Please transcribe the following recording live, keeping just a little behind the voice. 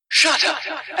Shut up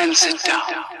and sit down.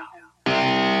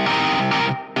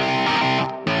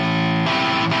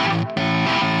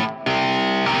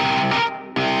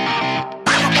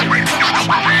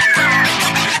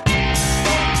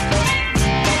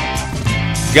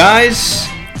 Guys,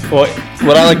 or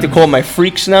what I like to call my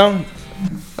freaks now.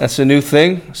 That's a new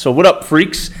thing. So what up,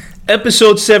 freaks?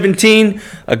 Episode 17,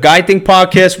 a Guy Think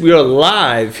podcast. We are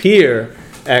live here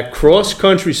at Cross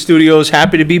Country Studios.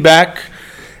 Happy to be back.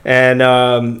 And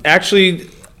actually,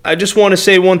 I just want to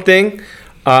say one thing.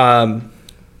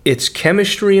 It's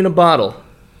chemistry in a bottle.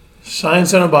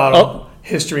 Science in a bottle,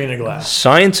 history in a glass.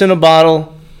 Science in a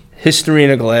bottle, history in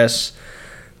a glass.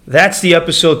 That's the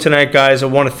episode tonight, guys. I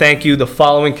want to thank you. The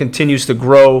following continues to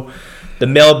grow. The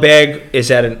mailbag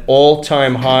is at an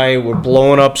all-time high. We're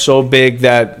blowing up so big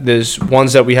that there's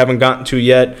ones that we haven't gotten to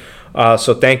yet.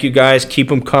 So thank you, guys. Keep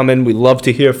them coming. We love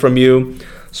to hear from you.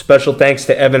 Special thanks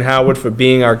to Evan Howard for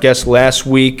being our guest last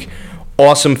week.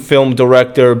 Awesome film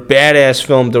director, badass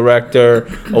film director,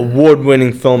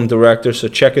 award-winning film director. So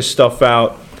check his stuff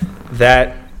out.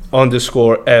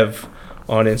 That_Ev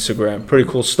on Instagram. Pretty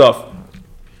cool stuff.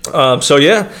 So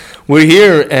yeah, we're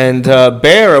here, and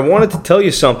Bear, I wanted to tell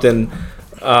you something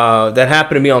that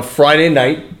happened to me on Friday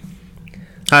night.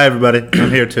 Hi everybody,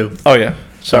 I'm here too. Oh yeah,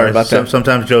 sorry about that.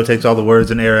 Sometimes Joe takes all the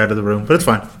words and air out of the room, but it's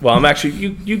fine. Well, I'm actually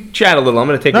you chat a little. I'm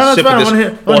going to take a sip of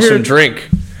this awesome drink.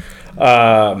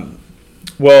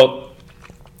 Well,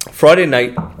 Friday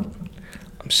night,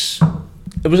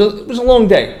 it was a long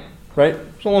day, right?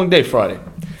 It was a long day Friday.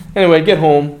 Anyway, I get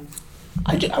home.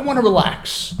 I want to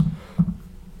relax.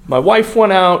 My wife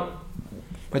went out.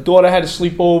 My daughter had to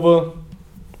sleep over.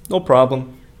 No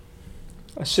problem.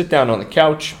 I sit down on the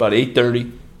couch about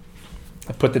 8:30.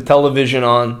 I put the television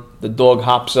on. The dog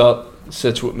hops up,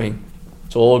 sits with me.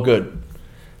 It's all good.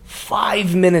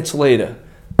 5 minutes later,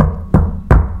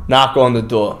 knock on the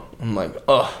door. I'm like,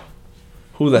 ugh,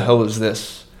 who the hell is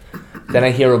this? Then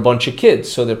I hear a bunch of kids,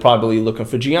 so they're probably looking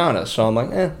for Gianna. So I'm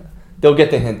like, they'll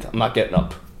get the hint. I'm not getting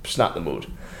up. It's not in the mood.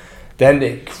 Then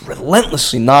they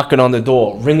relentlessly knocking on the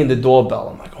door, ringing the doorbell.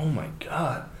 I'm like, oh my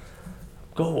God,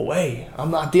 go away.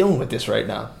 I'm not dealing with this right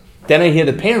now. Then I hear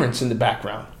the parents in the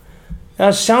background. Now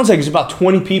it sounds like there's about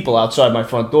 20 people outside my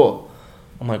front door.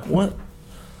 I'm like, what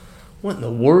in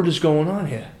the world is going on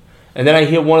here? And then I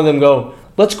hear one of them go,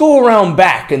 let's go around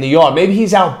back in the yard. Maybe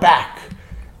he's out back.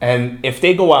 And if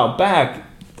they go out back,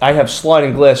 I have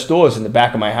sliding glass doors in the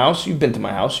back of my house. You've been to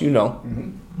my house, you know.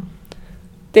 Mm-hmm.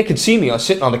 They could see me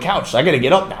sitting on the couch, so I got to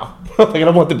get up now. Like, I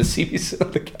don't want them to see me sitting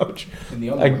on the couch. In the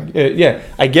other yeah,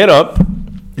 I get up.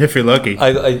 If you're lucky.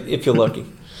 If you're lucky.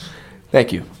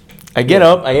 Thank you. I get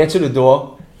up, I answer the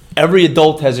door. Every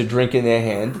adult has a drink in their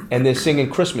hand, and they're singing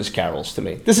Christmas carols to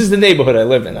me. This is the neighborhood I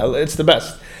live in. It's the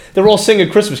best. They're all singing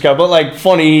Christmas carols, but like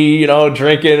funny,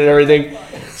 drinking and everything.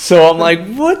 So I'm like,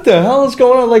 what the hell is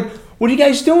going on? Like, what are you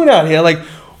guys doing out here? Like,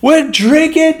 we're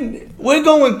drinking. We're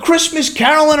going Christmas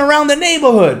caroling around the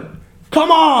neighborhood.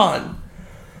 Come on.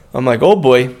 I'm like, oh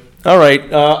boy. All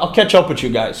right, I'll catch up with you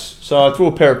guys. So I threw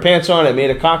a pair of pants on. I made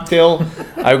a cocktail.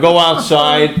 I go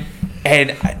outside,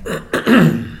 and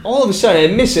all of a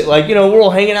sudden I miss it. Like, we're all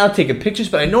hanging out taking pictures,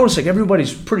 but I notice like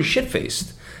everybody's pretty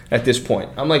shit-faced at this point.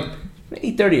 I'm like,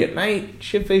 8:30 at night,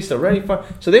 shit-faced already.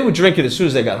 So they were drinking as soon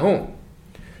as they got home.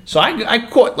 So I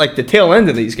caught like the tail end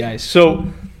of these guys. So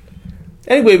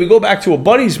anyway, we go back to a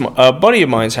buddy of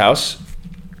mine's house,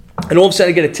 and all of a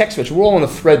sudden I get a text message. We're all on a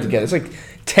thread together. It's like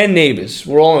 10 neighbors.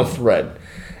 We're all on a thread.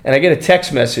 And I get a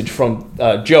text message from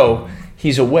Joe.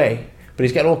 He's away, but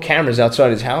he's got all cameras outside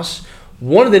his house.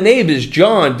 One of the neighbors,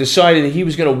 John, decided that he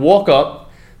was going to walk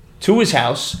up to his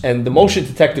house, and the motion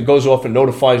detector goes off and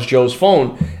notifies Joe's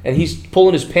phone, and he's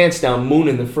pulling his pants down,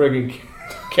 mooning the friggin'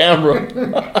 camera.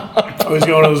 Oh, he's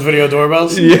going to those video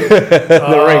doorbells? Yeah,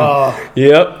 the ring.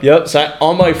 Yep. So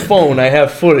on my phone, I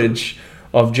have footage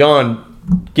of John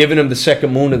giving him the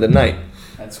second moon of the night.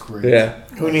 That's great. Yeah.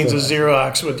 Who needs a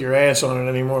Xerox with your ass on it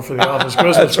anymore for the office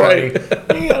Christmas party?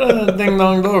 Right. You got a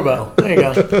ding-dong doorbell. There you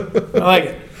go. I like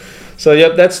it. So,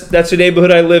 yep, that's the neighborhood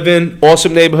I live in.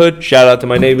 Awesome neighborhood. Shout out to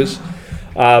my neighbors.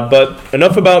 But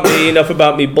enough about me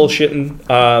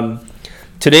bullshitting.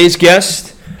 Today's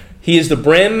guest, he is the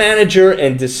brand manager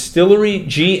and distillery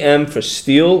GM for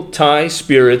Steel Tie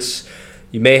Spirits.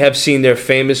 You may have seen their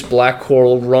famous Black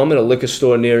Coral rum at a liquor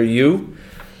store near you.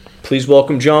 Please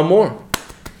welcome John Moore.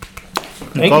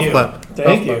 Thank you.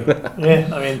 Yeah,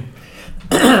 I mean,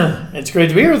 it's great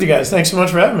to be here with you guys. Thanks so much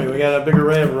for having me. We got a big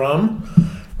array of rum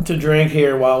to drink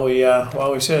here while we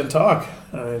sit and talk.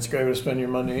 It's a great way to spend your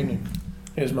Monday evening.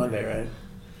 It is Monday, right?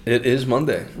 It is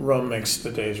Monday. Rum makes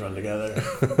the days run together.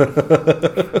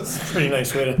 It's a pretty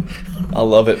nice way to... I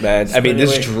love it, man. I mean,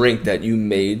 this Anyway. drink that you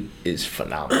made is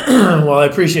phenomenal. Well, I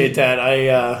appreciate that.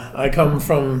 I come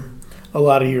from a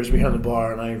lot of years behind the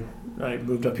bar, and I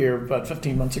moved up here about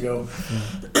 15 months ago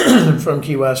from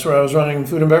Key West, where I was running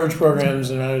food and beverage programs,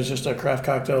 and I was just a craft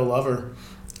cocktail lover.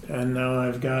 And now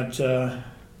I've got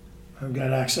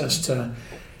access to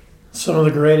some of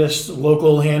the greatest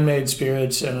local handmade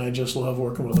spirits, and I just love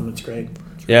working with them. It's great.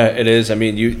 Yeah, it is. I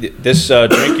mean, this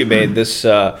drink you made, this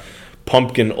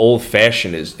pumpkin old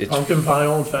fashioned, it's Pumpkin pie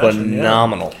old fashioned.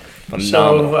 phenomenal.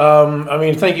 Phenomenal. So, I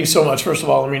mean, thank you so much. First of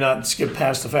all, let me not skip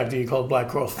past the fact that you called Black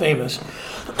Coral famous.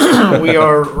 We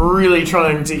are really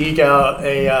trying to eke out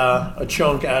a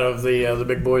chunk out of the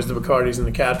big boys, the Bacardis, and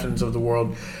the captains of the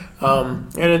world.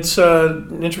 And it's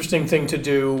an interesting thing to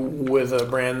do with a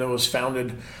brand that was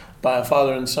founded by a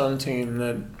father and son team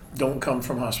that don't come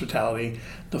from hospitality.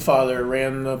 The father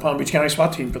ran the Palm Beach County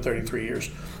SWAT team for 33 years.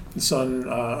 The son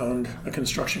owned a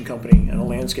construction company and a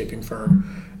landscaping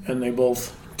firm, and they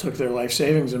both took their life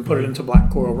savings and put it into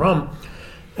Black Coral rum.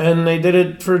 And they did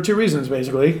it for two reasons,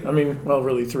 basically. I mean, well,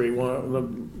 really three.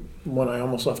 The one I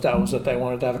almost left out was that they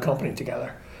wanted to have a company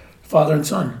together, father and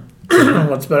son.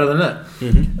 What's better than that?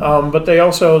 But they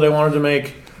wanted to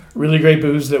make really great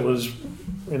booze that was,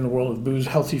 in the world of booze,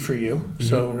 healthy for you.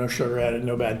 So no sugar added,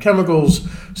 no bad chemicals,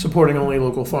 supporting only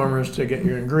local farmers to get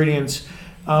your ingredients.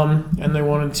 And they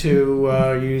wanted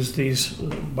to use these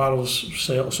bottles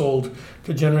sold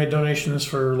to generate donations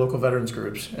for local veterans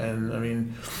groups. And I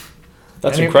mean,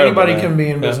 That's incredible. Anybody man. can be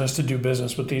in Yeah. business to do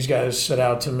business, but these guys set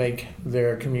out to make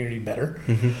their community better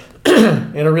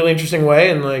in a really interesting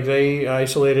way. And like they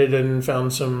isolated and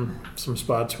found some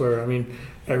spots where, I mean,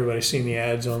 everybody's seen the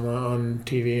ads on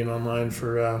TV and online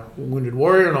for Wounded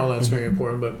Warrior, and all that's very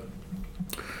important. But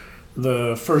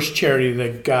the first charity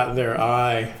that got their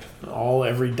eye,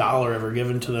 every dollar ever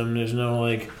given to them, there's no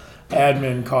like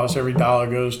admin cost. Every dollar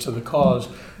goes to the cause.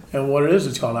 And what it is,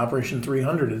 it's called Operation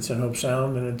 300. It's in Hope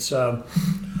Sound, and it's a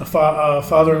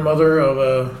father and mother of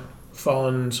a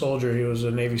fallen soldier. He was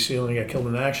a Navy SEAL and he got killed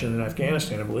in action in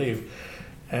Afghanistan, I believe.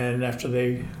 And after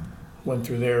they went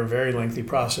through their very lengthy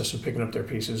process of picking up their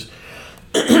pieces,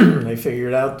 they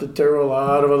figured out that there were a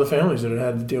lot of other families that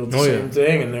had to deal with the same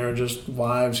thing, and there were just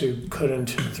wives who couldn't,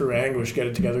 through anguish, get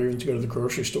it together even to go to the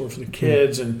grocery store for the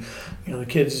kids. And the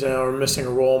kids now are missing a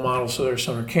role model, so there's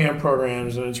summer camp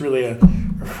programs, and it's really an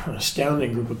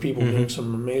astounding group of people doing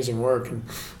some amazing work. And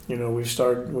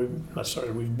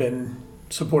we've been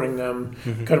supporting them,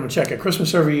 cut them a check at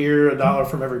Christmas every year, $1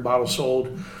 from every bottle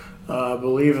sold. I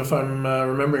believe, if I'm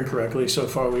remembering correctly, so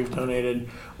far we've donated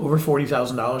over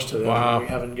 $40,000 to them. Wow. We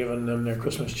haven't given them their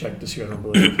Christmas check this year, I don't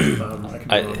believe. I could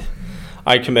be wrong.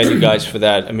 I commend you guys for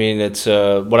that. I mean, it's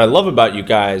what I love about you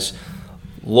guys,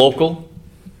 local,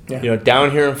 Yeah.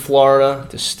 down here in Florida,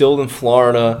 distilled in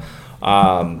Florida.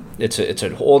 It's a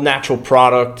whole natural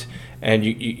product. And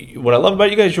what I love about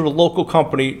you guys, you're a local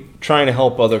company trying to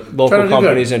help other local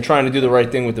companies and trying to do the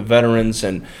right thing with the veterans.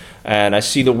 And I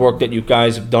see the work that you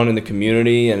guys have done in the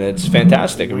community, and it's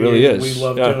fantastic. It really is. We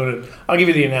love doing it. I'll give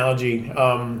you the analogy.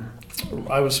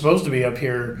 I was supposed to be up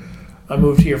here. I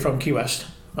moved here from Key West.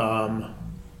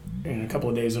 In a couple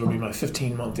of days, it'll be my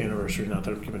 15-month anniversary. Not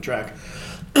that I'm keeping track.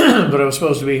 But I was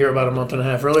supposed to be here about a month and a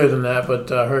half earlier than that, but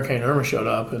Hurricane Irma showed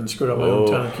up and screwed up my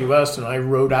hometown of Key West, and I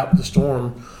rode out the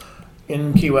storm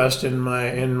in Key West in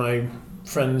my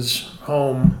friend's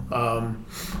home.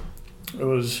 It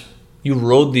was... You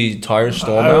rode the entire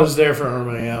storm I out? was there for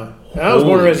Irma, yeah. And I was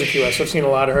born and raised in Key West. I've seen a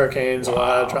lot of hurricanes, a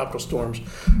lot of tropical storms.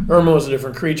 Irma was a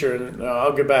different creature, and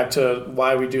I'll get back to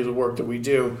why we do the work that we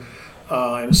do in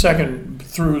a second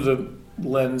through the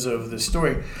lens of this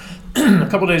story. A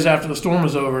couple days after the storm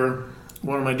was over,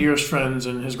 one of my dearest friends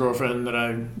and his girlfriend that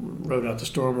I rode out the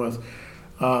storm with,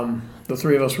 the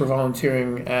three of us were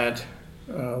volunteering at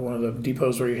one of the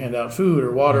depots where you hand out food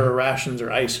or water or rations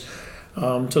or ice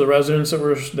to the residents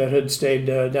that had stayed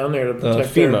down there to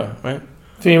protect FEMA, right?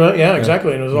 FEMA, yeah,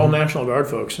 exactly. And it was all National Guard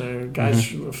folks,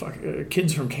 guys,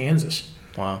 kids from Kansas.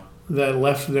 Wow. That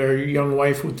left their young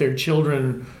wife with their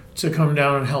children to come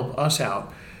down and help us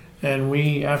out. And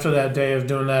we, after that day of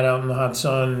doing that out in the hot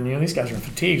sun, these guys are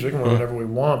fatigued. We can wear whatever we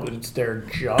want, but it's their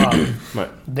job. Right.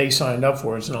 They signed up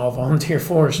for it. It's an all-volunteer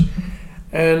force.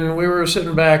 And we were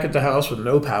sitting back at the house with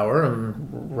no power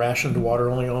and rationed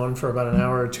water only on for about an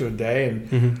hour or two a day.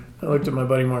 And I looked at my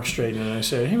buddy Mark Strayton and I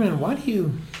said, "Hey man, why do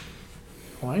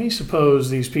you suppose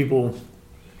these people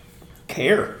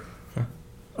care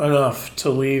enough to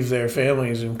leave their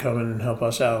families and come and help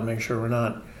us out and make sure we're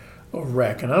not a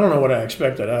wreck. And I don't know what I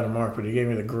expected out of Mark, but he gave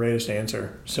me the greatest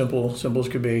answer. Simple as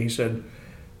could be. He said,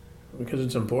 because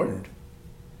it's important.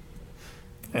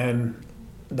 And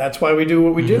that's why we do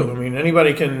what we do. I mean,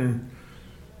 anybody can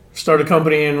start a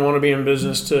company and want to be in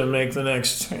business to make the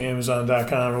next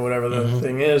Amazon.com or whatever the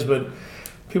thing is, but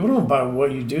people don't buy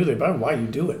what you do, they buy why you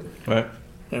do it. Right.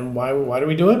 And why do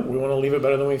we do it? We want to leave it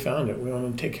better than we found it. We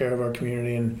want to take care of our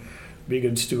community and be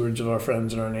good stewards of our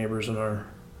friends and our neighbors and our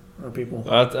people.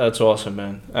 That's awesome,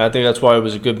 man. I think that's why it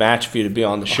was a good match for you to be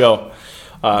on the show,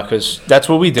 because that's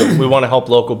what we do. We want to help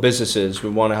local businesses. We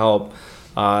want to help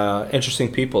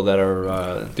interesting people that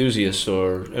are enthusiasts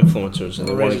or influencers, and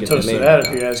they want to get toast their to name. that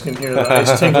if you guys can hear the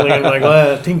ice tinkling in my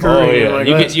glass, tinkering in my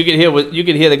glass. You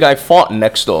can hear the guy farting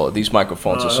next door. These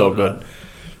microphones are so good. Not.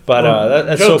 But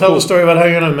that's Joe, so tell cool. the story about how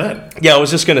you and I met. Yeah, I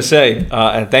was just gonna say,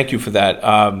 and thank you for that.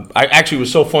 I actually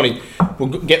was so funny. We're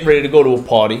getting ready to go to a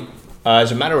party.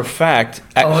 As a matter of fact,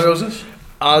 How long ago was this?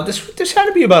 This had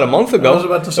to be about a month ago. I was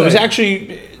about to say. It was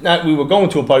actually not. We were going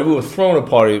to a party. We were throwing a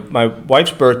party. My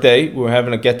wife's birthday. We were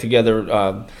having a get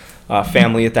together,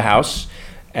 family at the house,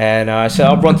 and I said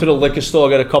I'll run to the liquor store,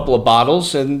 get a couple of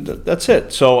bottles, and that's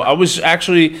it. So I was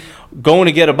actually going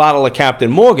to get a bottle of Captain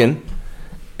Morgan,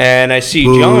 and I see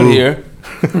John here.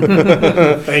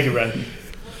 Thank you, Brad.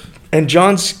 And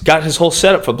John's got his whole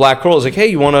setup for Black Coral. He's like, hey,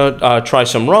 you want to try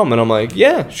some rum? And I'm like,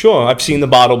 yeah, sure. I've seen the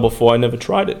bottle before. I never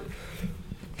tried it.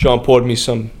 John poured me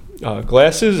some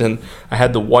glasses, and I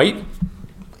had the white,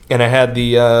 and I had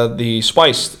the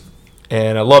spiced,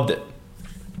 and I loved it.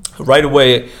 Right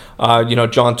away,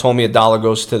 John told me $1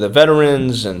 goes to the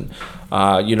veterans, and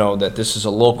that this is a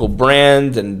local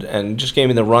brand, and just gave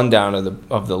me the rundown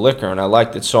of the liquor, and I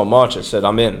liked it so much. I said,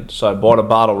 I'm in. So I bought a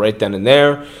bottle right then and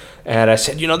there. And I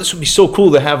said, this would be so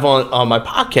cool to have on my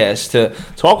podcast to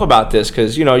talk about this,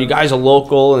 because, you guys are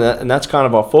local, and that's kind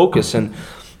of our focus. And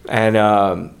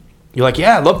you're like,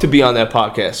 yeah, I'd love to be on that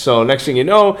podcast. So next thing you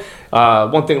know,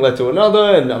 one thing led to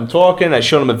another, and I'm talking. I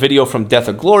showed him a video from Death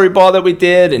or Glory bar that we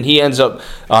did, and he ends up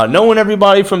knowing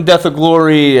everybody from Death or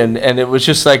Glory, and it was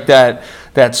just like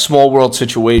that small world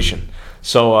situation.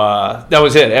 So that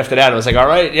was it. After that, I was like, all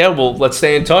right, yeah, well, let's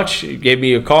stay in touch. You gave me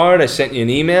your card. I sent you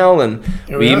an email, and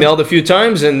we emailed a few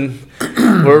times, and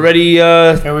we're already...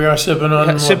 Here we are sipping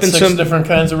on six different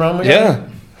kinds of rum. Yeah.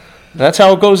 That's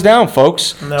how it goes down,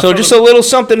 folks. So just a little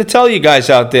something to tell you guys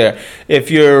out there.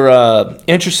 If you're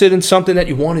interested in something that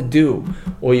you want to do,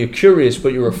 or you're curious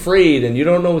but you're afraid and you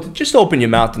don't know what to, just open your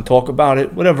mouth and talk about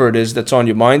it, whatever it is that's on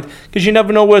your mind, because you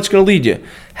never know where it's going to lead you.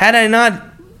 Had I not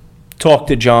talked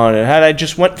to John, and had I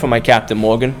just went for my Captain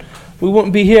Morgan, we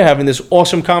wouldn't be here having this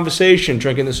awesome conversation,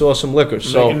 drinking this awesome liquor.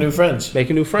 So making new friends.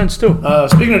 Making new friends, too.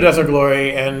 Speaking of Death or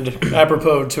Glory, and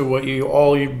apropos to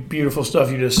all you beautiful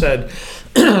stuff you just said,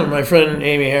 my friend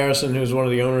Amy Harrison, who's one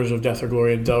of the owners of Death or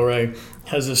Glory at Delray,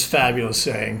 has this fabulous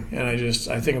saying, and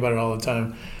I think about it all the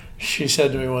time. She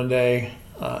said to me one day,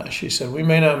 she said, we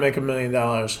may not make $1 million,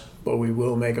 but we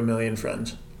will make 1 million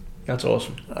friends. That's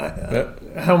awesome.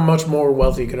 How much more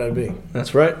wealthy could I be?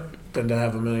 That's right. Than to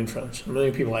have 1 million friends. 1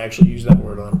 million people I actually use that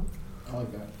word on. I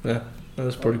like that. Yeah,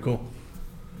 that's pretty cool.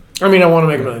 I mean, I want to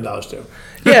make $1 million too.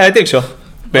 Yeah, I think so.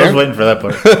 I was waiting for that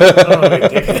part.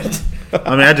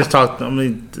 I just talked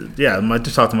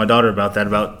to my daughter about that,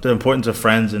 about the importance of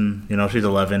friends, and she's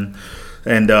 11,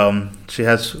 and she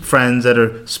has friends that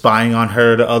are spying on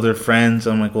her to other friends.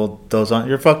 I'm like, well, those aren't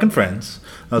your fucking friends.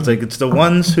 I was like, it's the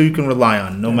ones who you can rely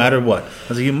on, no matter what. I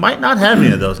was like, you might not have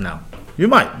any of those now. You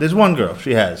might. There's one girl.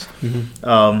 She has.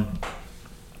 That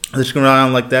she can rely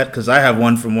on like that, because I have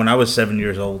one from when I was 7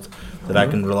 years old that I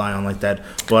can rely on like that.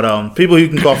 But people you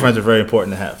can call friends are very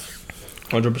important to have.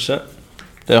 100%.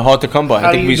 They're hard to come by.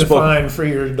 How do you define for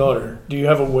your daughter? Do you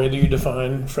have a way you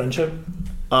define friendship?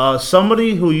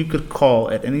 Somebody who you could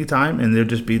call at any time and they'll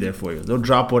just be there for you. They'll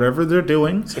drop whatever they're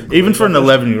doing, even for an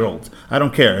 11-year-old. I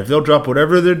don't care. If they'll drop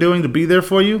whatever they're doing to be there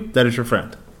for you, that is your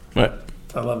friend. Right.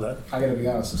 I love that. I gotta be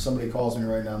honest, if somebody calls me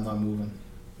right now, I'm not moving.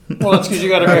 Well, that's because you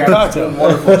got a great cocktail.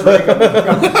 Wonderful drink.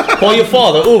 Call your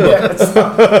father, Uber. I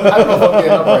don't know if I'm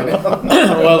getting up right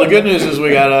now. Well, the good news is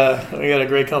we got a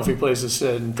great comfy place to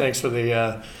sit, and thanks for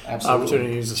the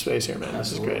opportunity to use the space here, man.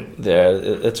 This is great. Yeah,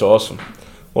 it's awesome.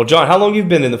 Well, John, how long have you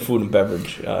been in the food and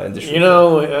beverage industry?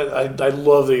 I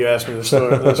love that you asked me this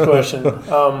question.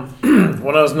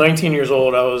 When I was 19 years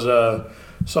old, I was a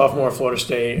sophomore at Florida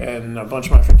State, and a bunch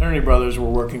of my fraternity brothers were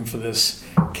working for this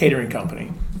catering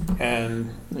company.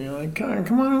 And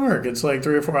come on and work. It's like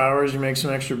 3 or 4 hours. You make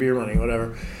some extra beer money,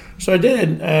 whatever. So I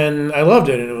did, and I loved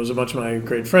it. And it was a bunch of my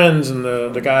great friends, and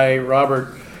the guy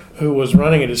Robert, who was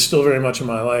running it, is still very much in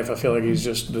my life. I feel like he's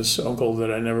just this uncle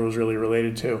that I never was really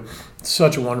related to.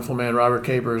 Such a wonderful man, Robert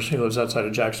Capers. He lives outside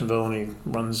of Jacksonville, and he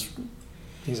runs.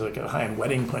 He's like a high-end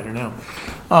wedding planner now.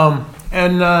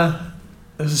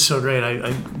 This is so great.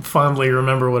 I fondly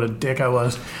remember what a dick I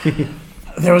was.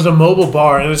 There was a mobile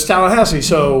bar, and it was Tallahassee,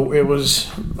 so it was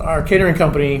our catering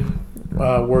company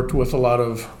worked with a lot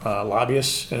of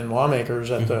lobbyists and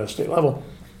lawmakers at the state level.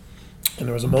 And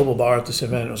there was a mobile bar at this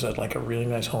event. It was at like a really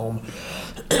nice home.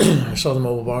 I saw the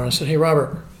mobile bar and I said, "Hey,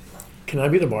 Robert, can I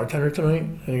be the bartender tonight?"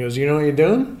 And he goes, "You know what you're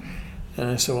doing?"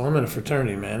 And I said, "Well, I'm in a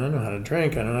fraternity, man. I know how to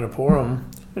drink. I know how to pour them."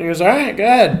 And he goes, "All right, go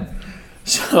ahead."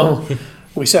 So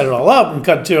we set it all up and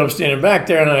cut to, I'm standing back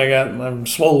there and I'm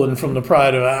swollen from the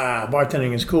pride of,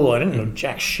 bartending is cool. I didn't know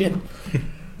jack shit.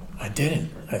 I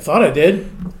didn't. I thought I did.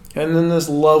 And then this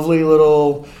lovely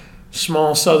little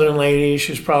small southern lady,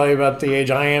 she's probably about the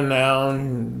age I am now,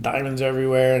 and diamonds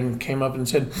everywhere, and came up and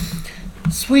said,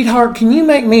 "Sweetheart, can you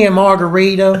make me a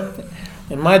margarita?"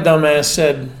 And my dumbass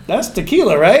said, "That's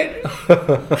tequila, right?"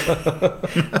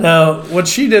 Now, what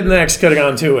she did next could have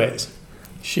gone two ways.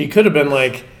 She could have been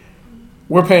like,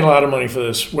 "We're paying a lot of money for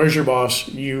this. Where's your boss?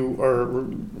 You are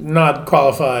not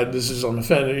qualified. This is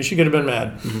unoffended." She could have been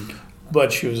mad. Mm-hmm.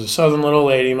 But she was a southern little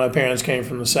lady. My parents came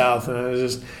from the South, and I was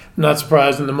just not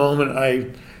surprised in the moment I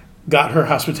got her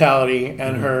hospitality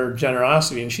and her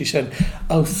generosity. And she said,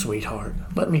 "Oh, sweetheart,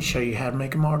 let me show you how to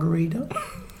make a margarita."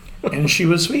 And she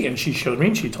was sweet, and she showed me,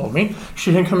 and she told me.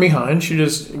 She didn't come behind. She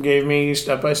just gave me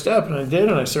step by step, and I did,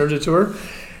 and I served it to her.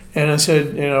 And I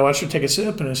said, I watched her take a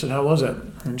sip, and I said, "How was it?"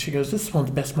 And she goes, "This is one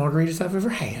of the best margaritas I've ever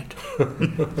had."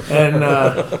 And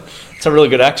it's a really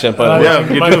good accent, by the way.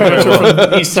 Yeah, my parents are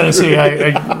from East Tennessee.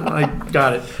 I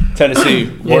got it. Tennessee.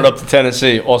 Word up to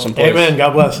Tennessee. Awesome place. Amen.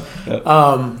 God bless.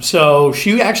 Yeah. So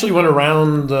she actually went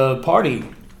around the party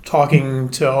talking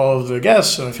to all of the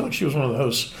guests, and I feel like she was one of the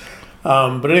hosts.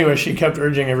 But anyway, she kept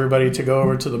urging everybody to go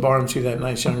over to the bar and see that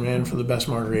nice young man for the best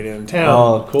margarita in town.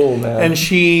 Oh, cool, man. And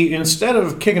she, instead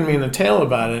of kicking me in the tail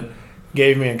about it,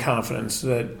 gave me a confidence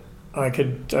that I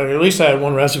could, at least I had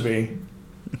one recipe.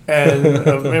 And,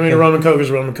 a rum and Coke is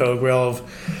rum and Coke. We all have,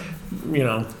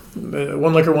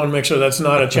 one liquor, one mixer. That's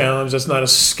not a challenge. That's not a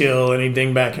skill. Any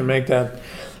dingbat can make that.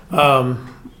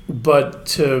 But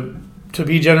to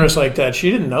be generous like that,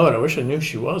 she didn't know it. I wish I knew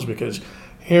she was, because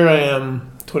here I am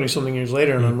 20-something years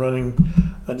later, and I'm running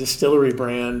a distillery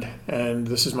brand, and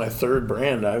this is my third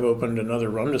brand. I've opened another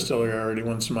rum distillery already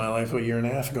once in my life, a year and a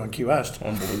half ago in Key West.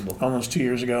 Unbelievable. Almost 2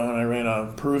 years ago, and I ran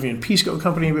a Peruvian Pisco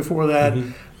company before that.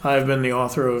 Mm-hmm. I've been the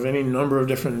author of any number of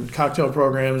different cocktail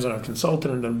programs, and I've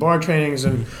consulted and done bar trainings,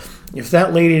 and if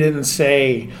that lady didn't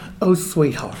say, "Oh,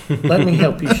 sweetheart, let me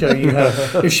help you show you how,"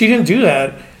 if she didn't do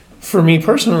that, for me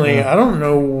personally, I don't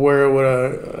know where it would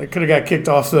have. I could have got kicked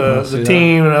off the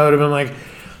team, and I would have been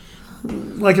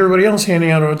like everybody else, handing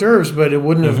out hors d'oeuvres, but it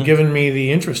wouldn't have given me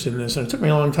the interest in this. And it took me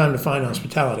a long time to find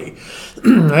hospitality.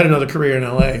 I had another career in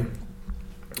LA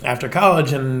after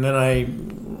college, and then I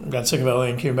got sick of LA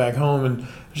and came back home, and it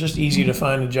was just easy to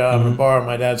find a job in a bar at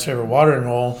my dad's favorite watering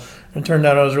hole. And it turned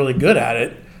out I was really good at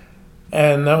it.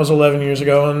 And that was 11 years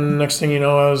ago. And next thing you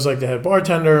know, I was like the head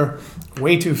bartender,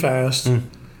 way too fast.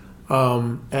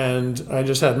 And I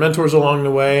just had mentors along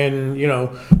the way, and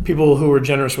people who were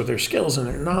generous with their skills and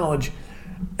their knowledge,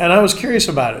 and I was curious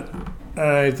about it.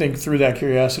 I think through that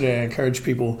curiosity, I encouraged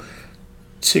people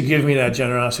to give me that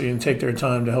generosity and take their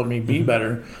time to help me be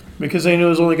better, because they knew it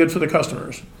was only good for the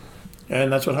customers, and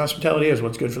that's what hospitality is.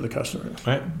 What's good for the customers.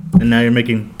 Right. And now you're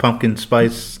making pumpkin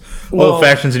spice old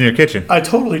fashions in your kitchen. I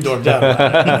totally dorked out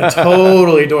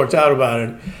about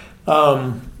it.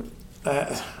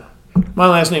 My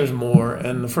last name is Moore,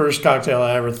 and the first cocktail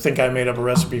I ever think I made up a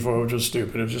recipe for, which was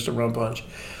stupid. It was just a rum punch.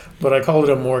 But I called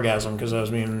it a Moregasm because I was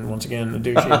being, once again, a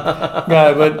douchey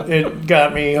guy. But it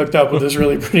got me hooked up with this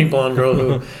really pretty blonde girl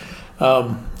who,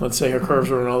 let's say her curves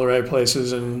were in all the right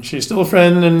places, and she's still a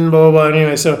friend and blah, blah, blah.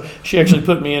 Anyway, so she actually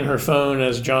put me in her phone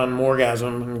as John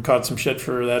Moregasm and caught some shit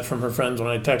for that from her friends when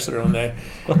I texted her one day.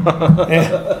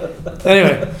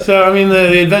 Anyway, so,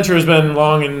 the adventure has been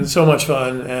long and so much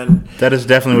fun. And that is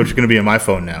definitely what's going to be in my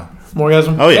phone now.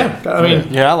 Moregasm? Oh, yeah.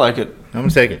 I like it. I'm going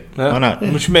to take it. Yeah. Why not?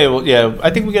 Which I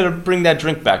think we got to bring that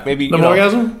drink back. Maybe the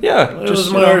Moregasm? Yeah. It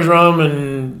was Myers rum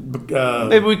and...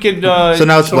 maybe we could... so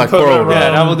now it's Black Coral.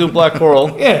 Yeah, now we'll do Black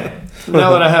Coral. Yeah.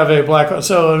 Now that I have a Black...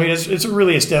 So, it's a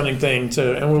really astounding thing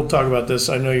to... And we'll talk about this.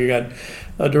 I know you got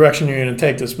a direction you're going to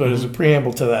take this, but as a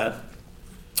preamble to that,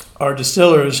 our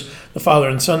distillers, the father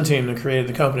and son team that created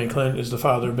the company, Clint is the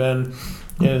father, Ben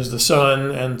is the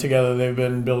son, and together they've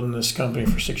been building this company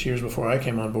for 6 years before I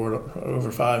came on board,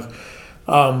 over 5.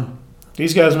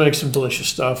 these guys make some delicious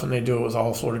stuff, and they do it with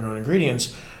all Florida-grown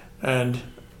ingredients. And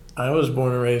I was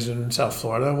born and raised in South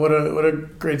Florida. What a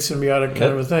great symbiotic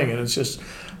kind of a thing, and it's just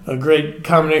a great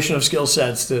combination of skill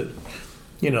sets that,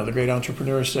 the great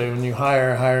entrepreneurs say when you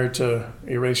hire to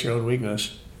erase your own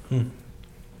weakness.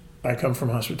 I come from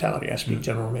hospitality. I speak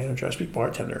general manager. I speak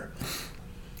bartender.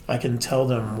 I can tell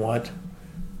them what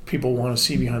people want to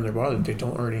see behind their bar that they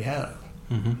don't already have.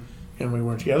 And we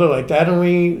work together like that,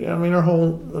 and our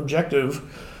whole objective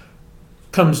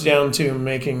comes down to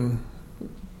making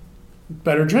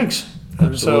better drinks.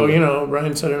 And Absolutely. so,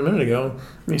 Brian said it a minute ago,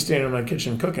 me standing in my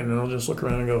kitchen cooking, and I'll just look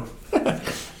around and go,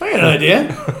 I got an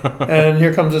idea. And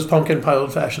here comes this pumpkin pie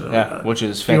old fashioned. Yeah, which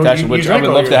is fantastic. you which I drank would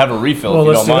all love your- to have a refill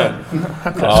Well, if you don't let's do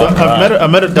mind. So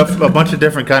I've met a bunch of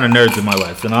different kind of nerds in my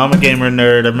life. I'm a gamer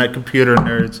nerd. I've met computer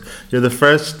nerds. You're the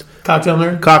first Cocktail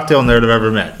nerd? cocktail nerd I've ever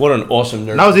met. What an awesome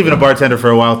nerd. And I was even a bartender for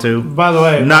a while too. By the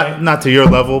way, Not to your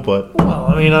level, but well,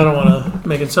 I don't want to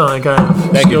make it sound like I have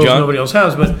Thank you, skills John. nobody else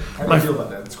has, but How do you feel about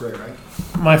that? It's great, right?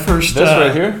 my first... this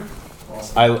right here,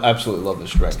 I absolutely love this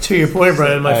drink. To your point,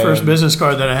 Brian, my I first am- business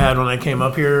card that I had when I came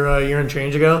up here a year and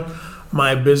change ago,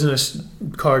 my business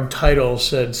card title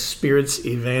said Spirits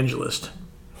Evangelist.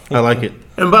 I like it.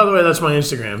 And by the way, that's my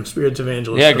Instagram, Spirits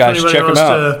Evangelist. Yeah, So guys, if anybody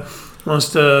check 'em wants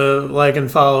to like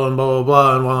and follow and blah, blah,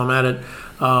 blah, and while I'm at it,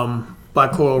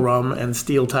 Black Coral Rum and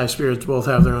Steel Tie Spirits both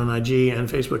have their own IG and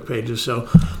Facebook pages. So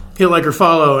hit like or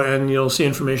follow, and you'll see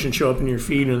information show up in your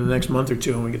feed in the next month or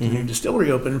two. When we get the new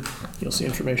distillery open, you'll see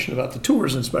information about the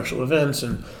tours and special events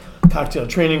and cocktail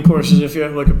training courses. If you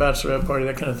have like a bachelorette party,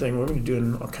 that kind of thing, we're going to be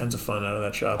doing all kinds of fun out of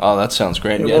that shop. Oh, that sounds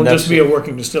great. It Yeah, won't that's just be a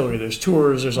working distillery. There's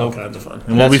tours. There's all kinds of fun.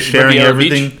 And we'll be That's sharing Riviera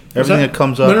Beach? everything that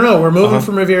comes up. No. We're moving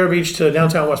from Riviera Beach to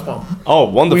downtown West Palm. oh,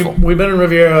 wonderful. We've been in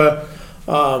Riviera.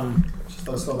 Just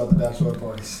let us know about the bachelor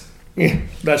parties. Yeah,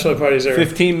 bachelor parties there.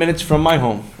 15 minutes from my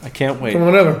home. I can't wait. Come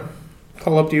on over.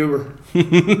 Call up the Uber.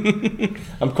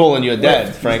 I'm calling you a dad,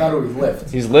 He's Frank. not always lift.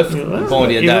 He's Lyft. I'm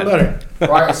calling you a Even dad.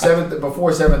 better.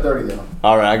 Before 7:30 though.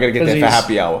 All right, I gotta get there for He's-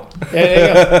 happy hour. Yeah, there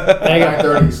you go. There you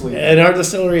go. 9:30 sleep. In our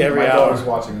distillery, every My daughter's hour.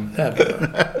 watching.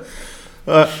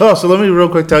 So let me real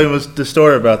quick tell you the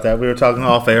story about that. We were talking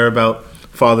off air about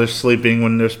fathers sleeping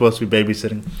when they're supposed to be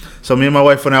babysitting. So me and my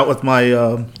wife went out with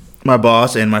my my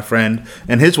boss and my friend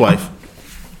and his wife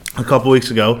a couple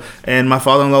weeks ago, and my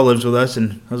father-in-law lives with us,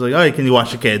 and I was like, "Oh, hey, can you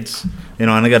watch the kids?" And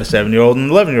I got a 7-year-old and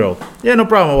an 11-year-old. Yeah, no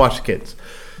problem. I'll watch the kids.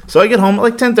 So I get home at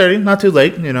like 10:30, not too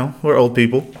late. We're old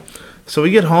people. So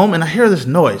we get home, and I hear this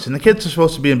noise, and the kids are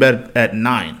supposed to be in bed at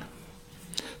 9.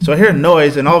 So I hear a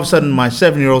noise, and all of a sudden, my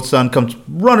 7-year-old son comes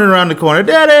running around the corner.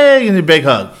 Daddy! And a big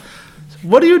hug. I said,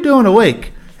 what are you doing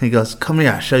awake? And he goes, come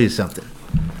here, I'll show you something.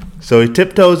 So he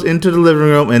tiptoes into the living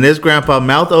room, and his grandpa,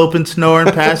 mouth open,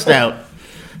 snoring, passed out.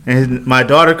 And my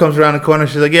daughter comes around the corner.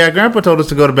 She's like, yeah, Grandpa told us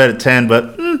to go to bed at 10,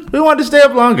 but we wanted to stay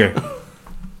up longer.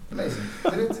 Amazing.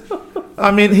 Did it? I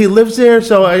mean, he lives there,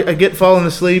 so I get falling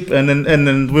asleep, and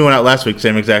then we went out last week,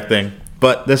 same exact thing.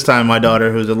 But this time, my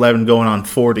daughter, who's 11, going on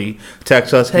 40,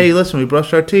 texts us, "Hey, listen, we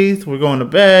brushed our teeth. We're going to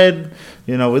bed.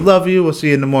 We love you. We'll see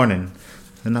you in the morning."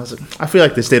 And I was like, I feel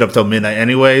like they stayed up till midnight,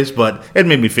 anyways, but it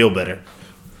made me feel better.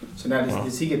 So now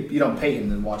does he get? You don't pay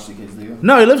him and watch the kids, do you?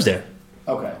 No, he lives there.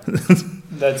 Okay.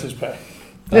 That's his pay.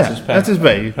 That's Yeah, his pay. that's his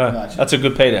pay. Huh, Gotcha. That's a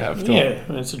good pay to have, too. Yeah,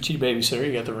 and it's a cheap babysitter.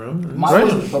 You got the room.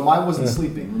 Mine wasn't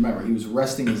sleeping. Remember, he was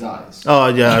resting his eyes. Oh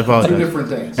yeah, I Two apologize. different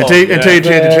things. Until you changed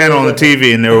the channel on the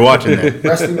TV and they were watching that.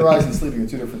 Resting your eyes and sleeping are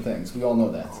two different things. We all know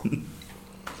that.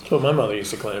 That's what my mother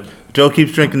used to claim. Joe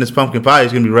keeps drinking this pumpkin pie.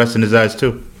 He's gonna be resting his eyes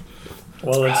too.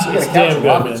 Well, it's We got a couch damn in good,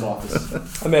 Robert's man.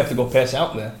 office. I may have to go pass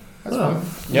out in there. That's fine.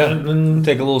 Yeah. And, then-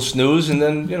 Take a little snooze, and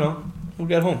then, we'll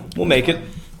get home. We'll make it.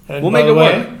 and We'll by make the it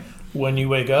way, work. when you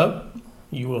wake up,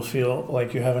 you will feel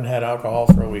like you haven't had alcohol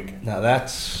for a week. Now,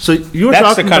 that's... So you were That's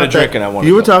talking the kind about of drinking I wanna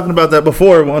You were do. talking about that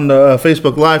before on the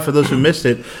Facebook Live. For those who missed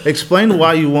it, explain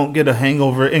why you won't get a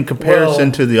hangover in comparison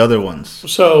Well- to the other ones.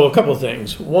 So, a couple of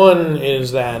things. One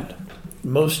is that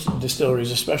most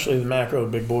distilleries, especially the macro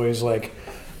big boys like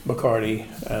Bacardi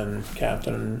and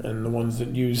Captain and the ones that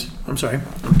use, I'm sorry,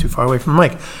 I'm too far away from the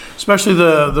mic, especially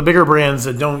the bigger brands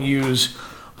that don't use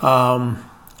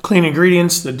clean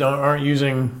ingredients, that aren't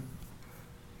using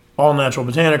all natural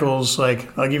botanicals.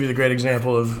 Like, I'll give you the great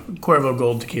example of Cuervo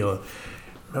Gold tequila.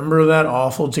 Remember that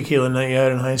awful tequila night you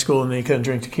had in high school, and then you couldn't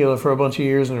drink tequila for a bunch of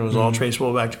years, and it was all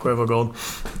traceable back to Cuervo Gold?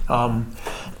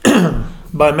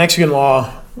 By Mexican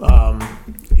law,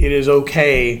 it is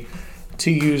okay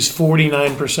to use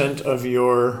 49% of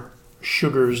your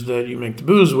sugars that you make the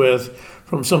booze with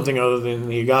from something other than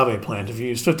the agave plant. If you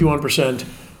use 51%,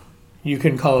 you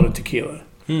can call it a tequila.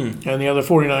 And the other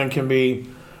 49 can be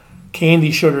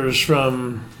candy sugars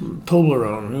from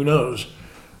Toblerone. Who knows?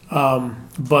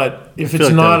 But if it's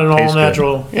like not that an would taste all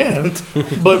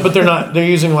natural, but they're not. They're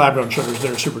using lab grown sugars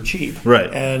that are super cheap,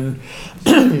 Right. And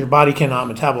your body cannot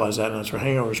metabolize that, and that's where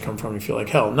hangovers come from. You feel like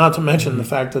hell. Not to mention the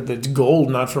fact that it's gold,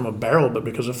 not from a barrel, but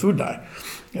because of food dye.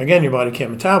 Again, your body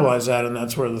can't metabolize that, and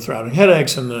that's where the throbbing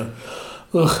headaches and the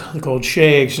cold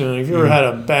shakes. And if you ever had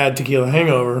a bad tequila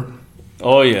hangover,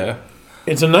 Oh yeah.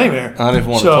 it's a nightmare. I don't even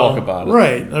want to talk about it.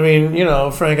 Right. I mean,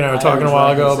 Frank and I were talking a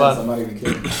while ago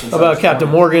about Captain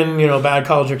Morgan, bad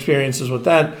college experiences with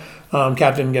that.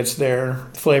 Captain gets their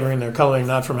flavoring, their coloring,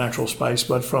 not from actual spice,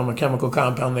 but from a chemical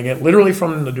compound they get literally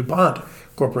from the DuPont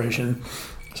Corporation.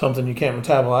 Something you can't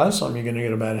metabolize, something you're going to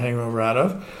get a bad hangover out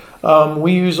of.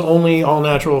 We use only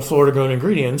all-natural Florida-grown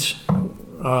ingredients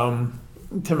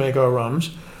to make our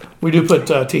rums. We do put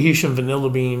Tahitian vanilla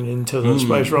bean into the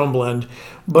spice rum blend,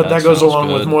 but that goes sounds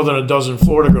along with good. more than a dozen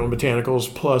Florida-grown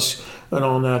botanicals, plus an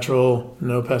all-natural,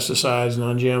 no pesticides,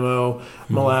 non-GMO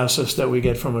molasses that we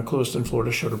get from a Clewiston,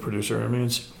 Florida sugar producer. I mean,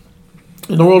 it's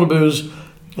in the world of booze,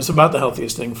 it's about the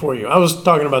healthiest thing for you. I was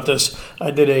talking about this. I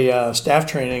did a staff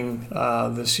training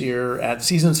this year at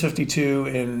Seasons 52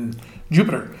 in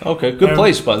Jupiter. Okay, good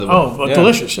place by the way. Oh,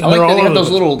 delicious. I And like they're that all they have over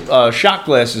those little shot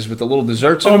glasses with the little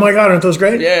desserts. in Oh them. my God, aren't those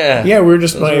great? Yeah. Yeah, we're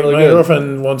just, my really good.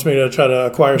 girlfriend wants me to try to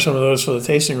acquire some of those for the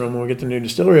tasting room when we get the new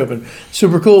distillery open.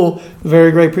 Super cool,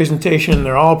 very great presentation.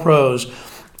 They're all pros.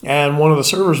 And one of the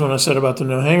servers, when I said about the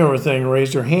no hangover thing,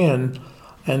 raised her hand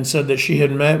and said that she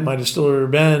had met my distiller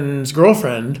Ben's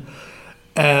girlfriend.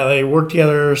 They worked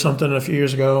together or something a few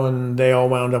years ago, and they all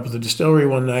wound up at the distillery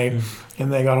one night,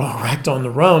 and they got all wrecked on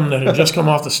the rum that had just come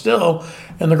off the still,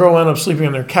 and the girl wound up sleeping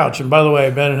on their couch. And by the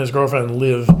way, Ben and his girlfriend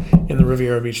live in the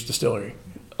Riviera Beach distillery.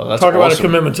 Oh, that's Talk about a awesome.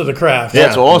 commitment to the craft.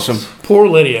 That's awesome. Poor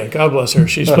Lydia, God bless her.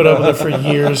 She's put up with it for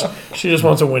years. She just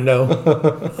wants a window.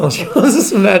 She wants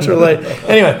some natural light.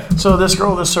 Anyway, so this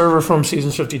server from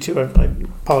Seasons 52, I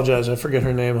apologize, I forget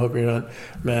her name. I hope you're not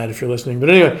mad if you're listening.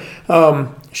 But anyway,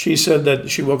 she said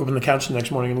that she woke up on the couch the next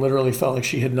morning and literally felt like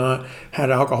she had not had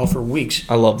alcohol for weeks.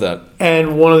 I love that.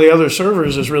 And one of the other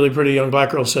servers, this really pretty young black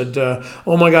girl, said,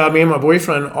 oh my God, me and my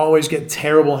boyfriend always get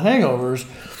terrible hangovers.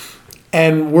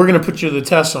 And we're going to put you to the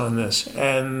test on this.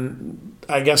 And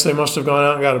I guess they must have gone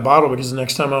out and got a bottle because the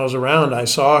next time I was around, I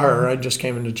saw her. I just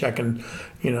came in to check and,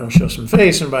 show some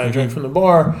face and buy a drink from the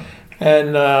bar.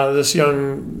 And this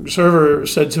young server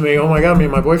said to me, oh my God, me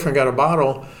and my boyfriend got a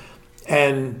bottle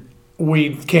and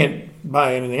we can't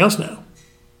buy anything else now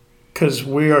because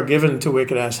we are given to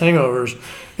wicked ass hangovers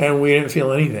and we didn't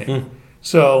feel anything.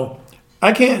 So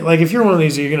I can't, like, if you're one of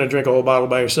these, you're going to drink a whole bottle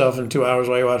by yourself in 2 hours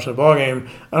while you're watching a ball game.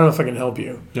 I don't know if I can help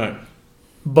you. Right.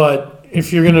 But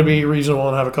if you're going to be reasonable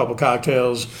and have a couple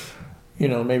cocktails,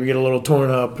 maybe get a little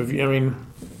torn up.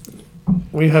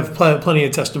 We have plenty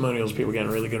of testimonials of people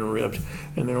getting really good and ripped,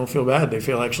 and they don't feel bad. They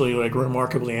feel actually like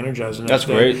remarkably energized. The next That's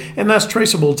day. great. And that's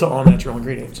traceable to all natural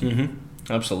ingredients.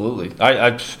 Absolutely.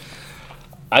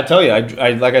 I tell you,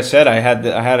 I like I said, I had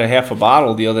a half a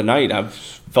bottle the other night. I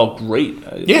felt great.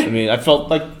 Yeah. I mean, I felt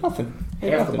like nothing.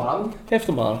 Half the bottle? Half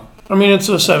the bottle. I mean, it's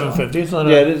a 750. It's not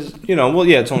Yeah, it is.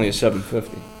 It's only a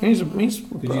 750.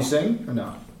 Did you sing or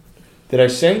no? Did I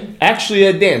sing? Actually,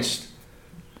 I danced.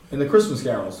 In the Christmas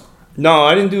carols, No,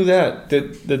 I didn't do that.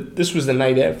 This was the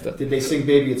night after. did they sing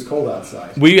 "Baby It's Cold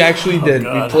Outside"? We actually did.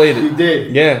 God. We played You it.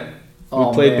 did. Yeah. Oh,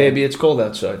 We played man. "Baby It's Cold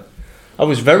Outside." I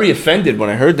was very offended when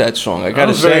I heard that song. I I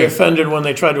gotta was very say. offended when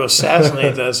they tried to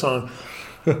assassinate that song.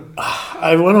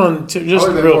 I went on to I just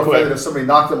would have been real more quick. offended if somebody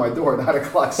knocked on my door at 9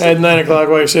 o'clock. At 9 o'clock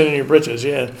while you're sitting in your britches,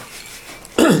 yeah.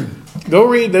 Go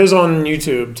read those on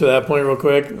YouTube to that point real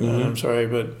quick. I'm sorry,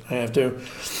 but I have to.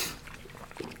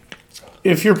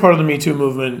 If you're part of the Me Too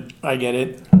movement, I get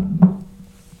it.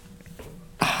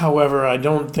 However, I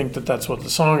don't think that that's what the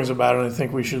song is about, and I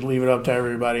think we should leave it up to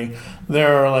everybody.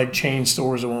 There are like chain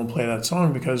stores that won't play that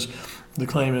song because the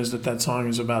claim is that that song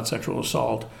is about sexual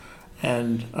assault.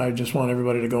 And I just want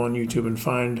everybody to go on YouTube and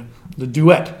find the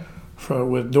duet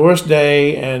with Doris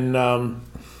Day and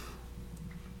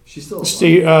She's still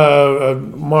Steve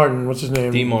Martin. What's his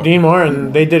name? Dean Martin. Dean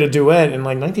Martin. They did a duet in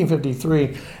like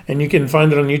 1953, and you can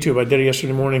find it on YouTube. I did it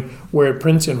yesterday morning, where it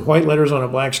prints in white letters on a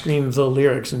black screen the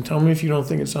lyrics. And tell me if you don't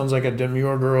think it sounds like a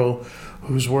demure girl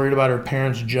who's worried about her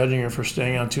parents judging her for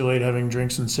staying out too late, having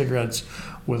drinks and cigarettes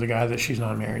with a guy that she's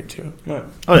not married to. Right.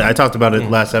 Oh yeah, I talked about it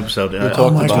last episode. talked Oh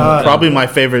my about God! Probably my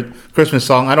favorite Christmas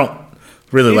song. I don't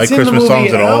really like It's in the Christmas movie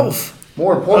songs at all. Elf.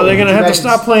 more Are important. they going to have to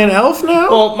stop playing Elf now?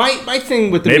 Well, my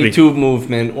thing with the Maybe. Me Too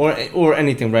movement or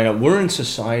anything right now, we're in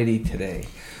society today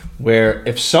where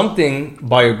if something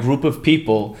by a group of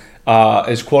people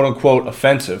is quote unquote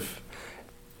offensive,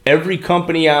 every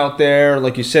company out there,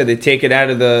 like you said, they take it out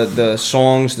of the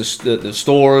songs, the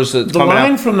stores. The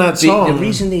line from that song. The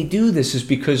reason they do this is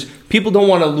because people don't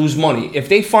want to lose money. If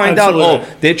they find Absolutely.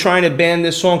 out, they're trying to ban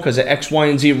this song because of X, Y,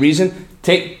 and Z reason,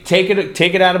 take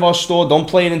it out of our store. Don't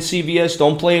play it in CVS.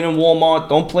 Don't play it in Walmart.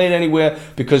 Don't play it anywhere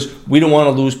because we don't want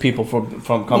to lose people from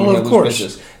coming Well, to of lose course.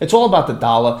 business. It's all about the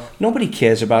dollar. Nobody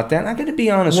cares about that. I got to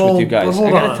be honest Well, with you guys. hold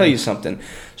I got to on. tell you something.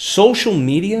 Social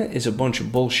media is a bunch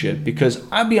of bullshit because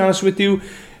I'll be honest with you.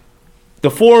 The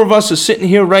four of us are sitting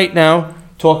here right now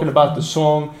talking about the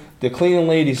song. The cleaning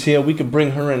lady's here. We could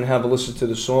bring her in and have a listen to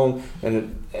the song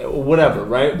and whatever,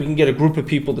 right? We can get a group of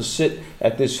people to sit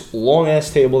at this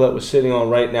long-ass table that we're sitting on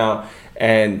right now.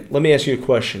 And let me ask you a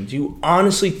question. Do you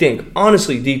honestly think,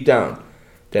 deep down,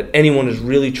 that anyone is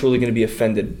really, truly going to be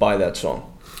offended by that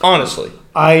song? Honestly.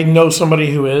 I know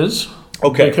somebody who is.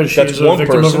 Okay, Because that's she's a one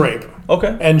victim person. of rape.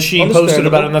 Okay. And she posted Understandable.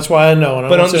 about it, and that's why I know. And I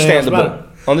But won't say anything else about it.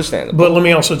 Understandable. But let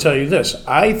me also tell you this.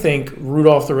 I think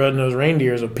Rudolph the Red-Nosed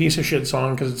Reindeer is a piece of shit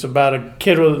song because it's about a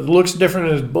kid who looks different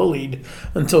and is bullied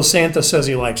until Santa says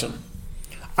he likes him.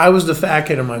 I was the fat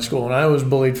kid in my school, and I was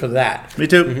bullied for that. Me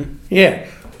too. Mm-hmm. Yeah.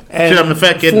 And Shit, I'm the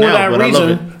fat kid for now, that but I love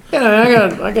reason,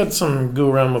 yeah, I got some goo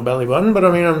around my belly button, but I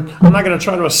mean, I'm not going to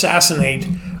try to assassinate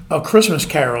a Christmas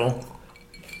carol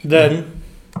that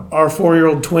our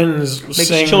 4-year-old twins Makes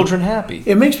sing. children happy.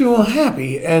 It makes people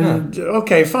happy, and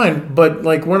okay, fine, but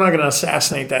like we're not going to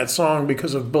assassinate that song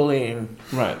because of bullying.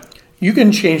 Right. You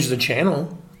can change the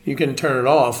channel. You can turn it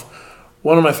off.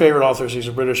 One of my favorite authors, he's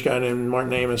a British guy named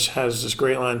Martin Amis, has this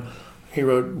great line. He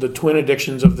wrote, "The twin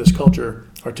addictions of this culture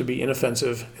are to be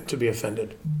inoffensive and to be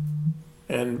offended."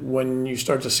 And when you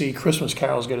start to see Christmas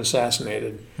carols get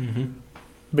assassinated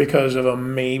because of a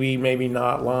maybe, maybe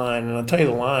not line, and I'll tell you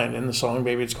the line in the song,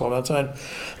 Baby It's Cold Outside,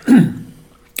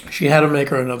 she had to make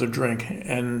her another drink.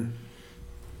 And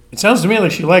it sounds to me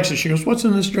like she likes it. She goes, "What's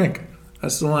in this drink?"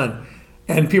 That's the line.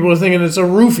 And people are thinking it's a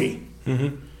roofie.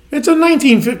 It's a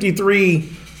 1953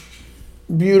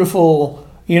 beautiful,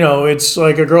 it's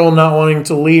like a girl not wanting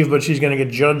to leave, but she's going to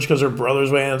get judged because her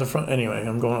brother's waiting at the front. Anyway,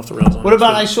 I'm going off the rails on What this,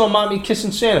 about but- I saw mommy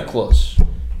kissing Santa Claus?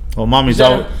 Well, mommy's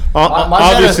that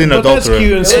obviously an but that's adulterer.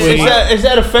 cute and sweet. Is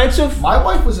that offensive? My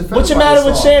wife was offended. What's the by matter this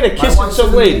with song. Santa My kissing wife some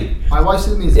said to lady? me- My wife said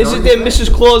to me, "It's Isn't very there offensive."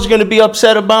 Mrs. Claus going to be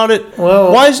upset about it?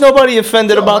 Well- Why is nobody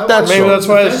offended No, about my that wife Maybe song? that's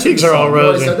why his offended cheeks are all the song. You know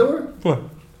what rosy. I said to her? What?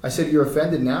 I said, "You're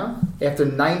offended now? After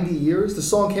 90 years? The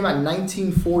song came out in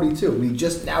 1942. We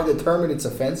just now determined it's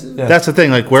offensive? Yeah. That's the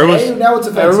thing. Like, where was Hey, now it's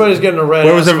offensive. Everybody's getting a red.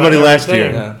 where was ass about everybody last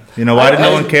everything. year? You know, why did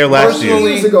no one care last year? 2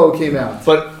 years ago it came out.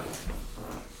 But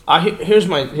here's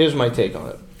my take on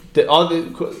it.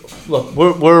 Look,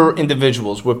 we're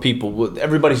individuals. We're people.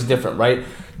 Everybody's different, right?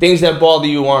 Things that bother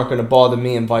you aren't going to bother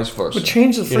me, and vice versa. But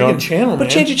change the You know? freaking channel, But man.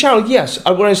 change the channel. Yes,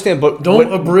 I would understand. But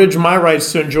Don't abridge my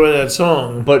rights to enjoy that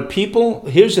song. But people,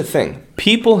 here's the thing.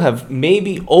 People have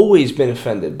maybe always been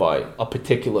offended by a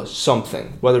particular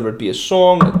something, whether it be a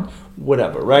song,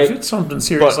 whatever, right? If it's something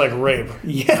serious But- like rape,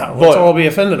 yeah, let's but- all be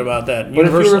offended about that. But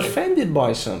if you're Universally. offended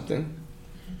by something,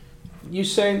 you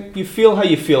feel how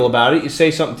you feel about it. You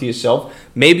say something to yourself.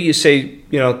 Maybe you say,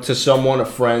 to someone, a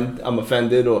friend, "I'm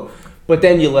offended," but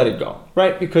then you let it go,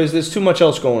 right? Because there's too much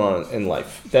else going on in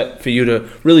life that for you to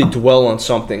really dwell on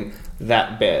something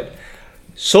that bad.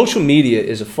 Social media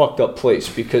is a fucked up place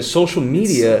because social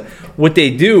media, what they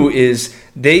do is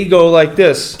they go like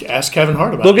this. Ask Kevin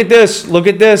Hart about Look it. at this. Look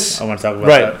at this. I want to talk about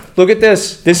Right. that. Look at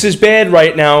this. This is bad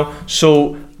right now.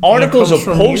 So articles comes are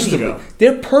from years posted. ago.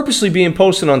 They're purposely being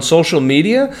posted on social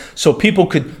media so people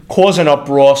could cause an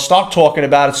uproar, start talking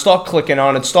about it, start clicking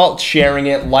on it, start sharing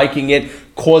it, liking it,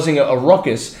 causing a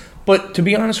ruckus. But to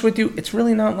be honest with you, it's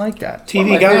really not like that. TV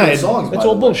One of my favorite Guide. songs, by It's the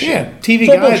all way. bullshit. Yeah, TV It's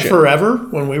all Guide bullshit. forever,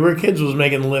 when we were kids, was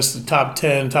making lists of top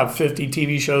 10, top 50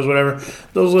 TV shows, whatever.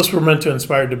 Those lists were meant to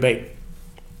inspire debate.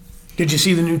 Did you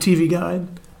see the new TV Guide?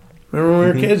 Remember when we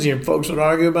were kids? Your folks would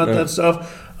argue about that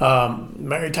stuff.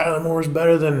 Mary Tyler Moore is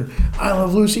better than I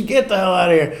Love Lucy. Get the hell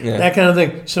out of here. Yeah. That kind of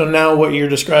thing. So now what you're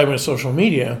describing as social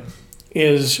media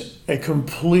is a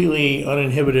completely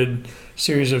uninhibited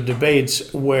series of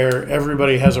debates where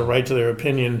everybody has a right to their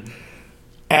opinion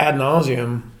ad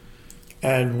nauseum.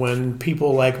 And when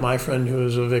people like my friend who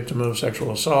is a victim of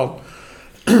sexual assault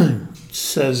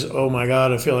says, "Oh my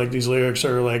God, I feel like these lyrics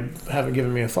are like haven't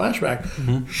given me a flashback,"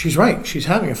 she's right. She's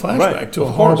having a flashback Right, to a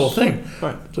of horrible course. thing.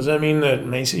 Right. Does that mean that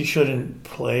Macy's shouldn't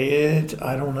play it?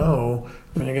 I don't know.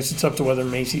 I mean, I guess it's up to whether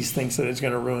Macy's thinks that it's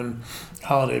going to ruin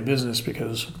holiday business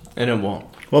because And it won't.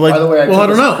 Well, By the way, I don't took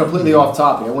us know. completely off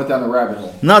topic. I went down the rabbit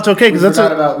hole. no, it's okay We because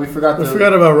forgot about we I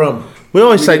forgot about rum.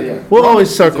 always We say did, yeah. we'll Rum always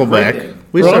is a circle great back. thing.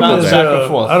 We Rum circled is, back that. and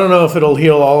forth. I don't know if it'll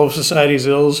heal all of society's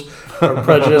ills or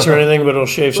prejudice or anything, but it'll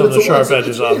shave some of the sharp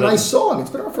edges off It's a nice it. song. It's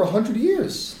been out for 100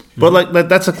 years. But like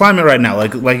that's the climate right now.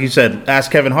 Like you said, ask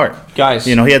Kevin Hart. Guys.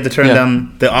 You know, he had to turn Yeah.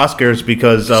 down the Oscars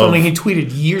because of Something he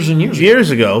tweeted years and years ago.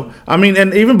 years ago. I mean,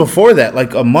 and even before that,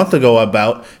 like a month ago,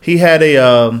 about he had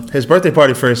a his birthday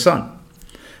party for his son.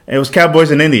 And it was Cowboys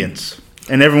and Indians,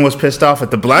 and everyone was pissed off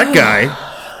at the black guy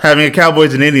having a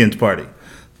Cowboys and Indians party.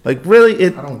 Like really, I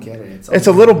don't get it. it's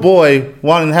a little boy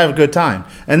wanting to have a good time,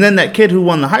 and then that kid who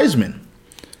won the Heisman,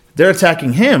 they're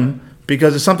attacking him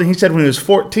because of something he said when he was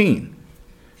 14.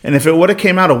 And if it would have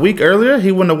came out a week earlier,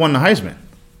 he wouldn't have won the Heisman,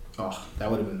 Oh, that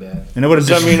would have been bad. and it would have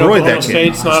Does that mean destroyed Oklahoma that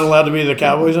kid. State's not allowed to be the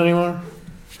Cowboys anymore?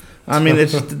 I mean,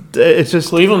 it's just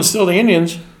Cleveland's still the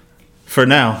Indians. for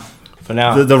now. For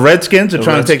now. The Redskins are The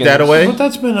trying to take that Redskins. away. But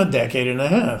that's been a decade and a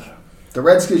half. The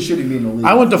Redskins shouldn't be in the league.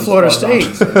 I went to Florida State.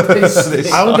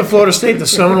 I went to Florida State. The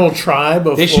Seminole tribe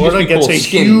of They should Florida just be gets a called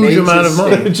skin. huge amount of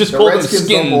money. Just the call them Redskins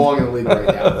skin. don't belong in the league right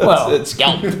now. Well, It's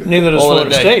scalp. neither does All Florida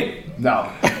day. State. No.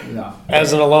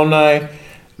 As an alumni,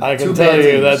 I can Two tell bad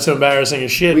you teams. that's embarrassing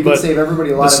as shit. We can But save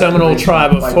everybody a lot the of Seminole information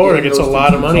tribe by of Florida getting gets a those two lot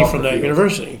of teams money off from the that field.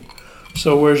 university.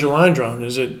 So where's your line drawn?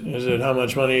 Is it how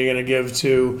much money are you going to give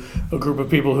to a group of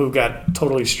people who got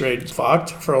totally straight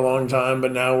fucked for a long time,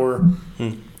 but now we're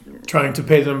trying to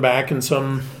pay them back in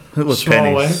some It was small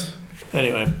pennies. way?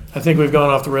 Anyway, I think we've gone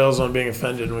off the rails on being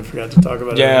offended, and we forgot to talk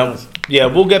about everything Yeah, else. yeah,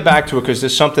 we'll get back to it because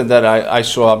there's something that I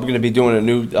saw. I'm going to be doing a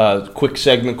new quick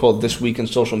segment called This Week in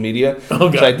Social Media.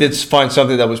 Okay. So I did find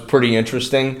something that was pretty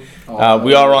interesting.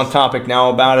 We are on topic now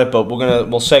about it, but we'll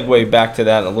segue back to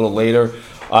that a little later.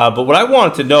 But what I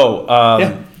wanted to know,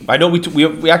 Yeah. I know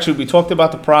we actually talked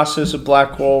about the process of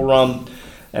Black Coral rum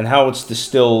and how it's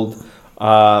distilled.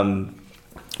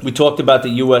 We talked about the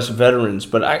U.S. veterans,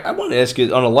 but I want to ask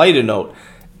you on a lighter note,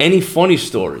 any funny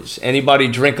stories? Anybody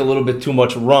drink a little bit too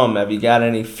much rum? Have you got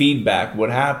any feedback?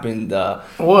 What happened? Well,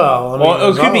 I mean, Well, it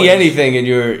there's could be always- anything in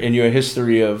your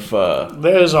history of.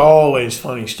 There's always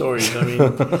funny stories. I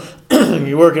mean,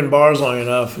 you work in bars long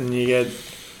enough, and you get.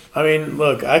 I mean,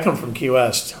 look, I come from Key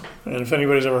West, and if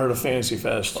anybody's ever heard of Fantasy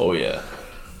Fest, Oh yeah,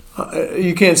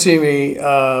 you can't see me,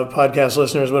 podcast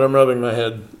listeners, but I'm rubbing my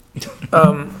head.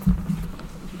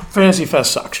 Fantasy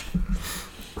Fest sucks.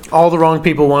 All the wrong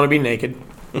people want to be naked.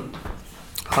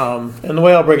 And the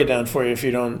way I'll break it down for you, if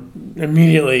you don't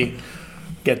immediately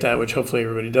get that, which hopefully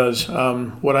everybody does,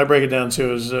 what I break it down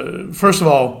to is, first of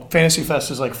all, Fantasy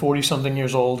Fest is like 40-something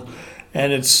years old,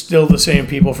 and it's still the same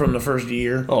people from the first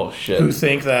year oh who shit.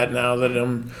 think that now that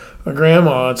I'm a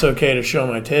grandma, it's okay to show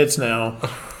my tits now.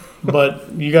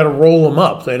 But you got to roll them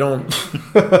up. They don't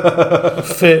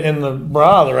fit in the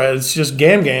bra, right? It's just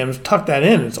gams. Tuck that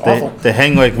in. It's awful. They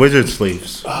hang like wizard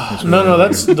sleeves. No,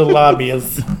 that's the labia.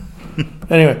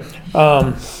 Anyway,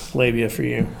 labia for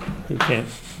you who can't.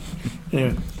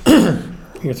 Anyway,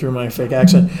 you're through my fake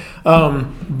accent.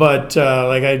 But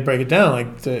like I break it down.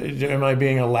 Like, am I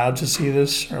being allowed to see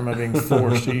this, or am I being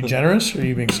forced? Are you generous, or are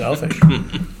you being selfish?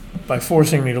 By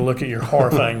forcing me to look at your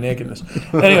horrifying nakedness.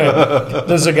 Anyway,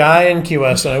 there's a guy in Key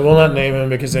West, and I will not name him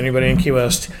because anybody in Key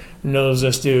West knows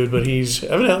this dude, but he's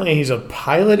a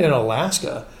pilot in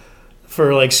Alaska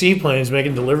for like seaplanes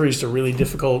making deliveries to really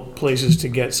difficult places to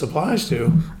get supplies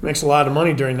to. Makes a lot of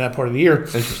money during that part of the year.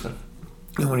 Interesting.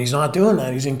 And when he's not doing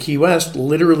that, he's in Key West,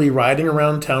 literally riding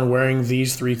around town wearing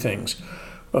these three things: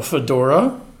 a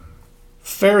fedora,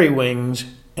 fairy wings,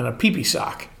 and a pee-pee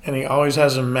sock. And he always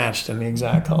has them matched in the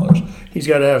exact colors. He's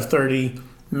got to have 30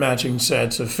 matching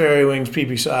sets of fairy wings,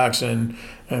 pee-pee socks, and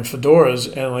fedoras.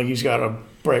 And like he's got a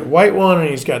bright white one, and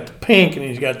he's got the pink, and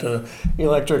he's got the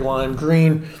electric lime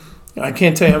green. I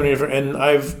can't tell you how many different. And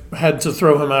I've had to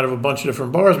throw him out of a bunch of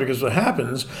different bars because what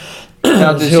happens.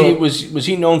 Now, He'll- was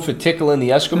he known for tickling the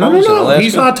Eskimos No, in no. Alaska?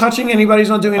 He's not touching anybody. He's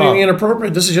not doing anything Oh.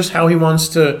 inappropriate. This is just how he wants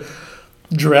to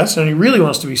dress, and he really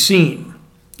wants to be seen.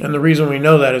 And the reason we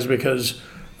know that is because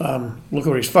look at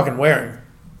what he's fucking wearing.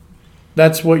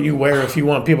 That's what you wear if you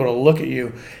want people to look at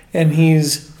you. And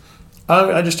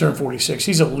I just turned 46.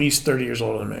 He's at least 30 years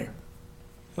older than me.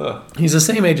 Huh. He's the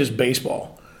same age as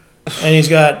baseball. And he's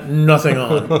got nothing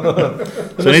on.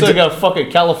 Looks like a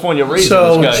fucking California raisin.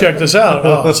 So this guy. check this out.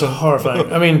 Oh, it's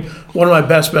horrifying. I mean, one of my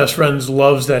best friends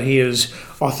loves that he is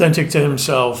authentic to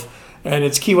himself. And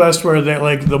it's Key West, where they're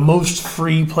like the most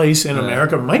free place in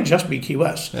America might just be Key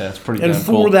West. Yeah, it's pretty And damn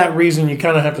for cool. that reason, you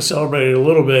kind of have to celebrate it a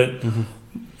little bit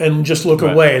and just look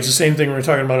Right. away. It's the same thing we were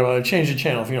talking about change the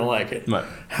channel if you don't like it. Right.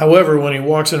 However, when he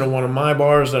walks into one of my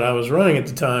bars that I was running at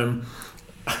the time,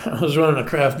 I was running a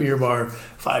craft beer bar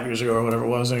 5 years ago or whatever it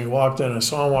was, and he walked in. I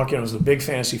saw him walk in. It was the big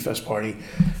Fantasy Fest party.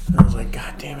 And I was like,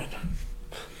 God damn it.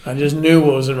 I just knew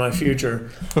what was in my future.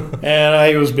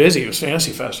 And it was busy. It was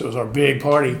Fantasy Fest. It was our big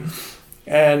party.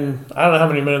 And I don't know how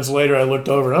many minutes later I looked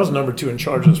over, and I was number 2 in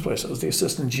charge of this place. I was the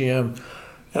assistant GM.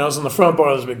 And I was in the front bar.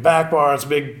 There's a big back bar. It's a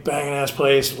big banging-ass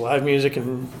place with live music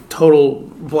and total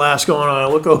blast going on. I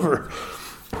look over,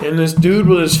 and this dude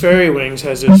with his fairy wings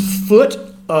has his foot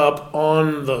up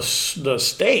on the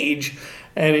stage,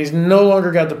 and he's no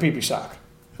longer got the pee-pee sock.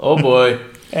 Oh, boy.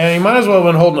 And he might as well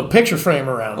have been holding a picture frame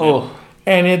around it. Oh.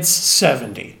 And it's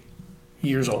 70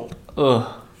 years old.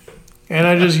 Ugh. And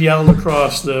I just yelled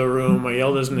across the room. I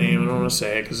yelled his name. I don't want to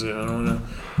say it because I don't know.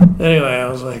 Anyway, I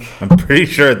was like, I'm pretty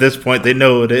sure at this point they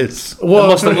know who it is. well,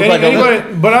 must have looked like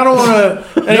anybody, but I don't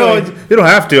want to. Anyway, No, you don't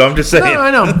have to. I'm just saying. no, I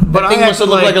know. But I I think it must acted have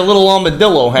looked like like a little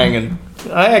armadillo hanging.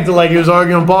 I acted like he was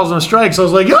arguing balls and strikes. I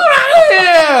was like, "You're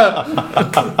out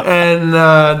of here!" And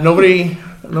nobody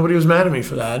was mad at me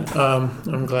for that.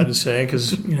 I'm glad to say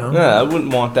because Yeah, I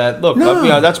wouldn't want that. Look,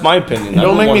 No. that's my opinion. I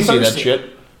Don't wouldn't make want me to see that thirsty. shit.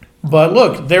 But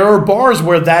look, there are bars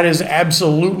where that is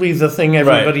absolutely the thing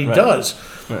everybody right. does.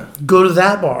 Yeah. Go to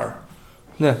that bar.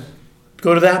 Yeah.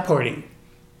 Go to that party.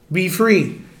 Be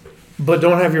free. But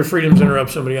don't have your freedoms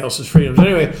interrupt somebody else's freedoms.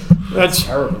 Anyway, that's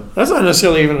Terrible. not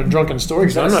necessarily even a drunken story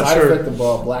Is because that I'm a not side sure. effect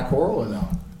of Black Coral or no?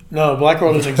 No, Black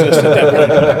Coral doesn't exist at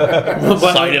that point.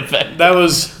 But Side effect. That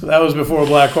was before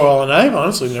Black Coral, and I've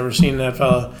honestly never seen that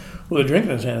fella with a drink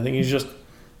in his hand. I think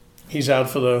he's out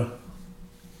for the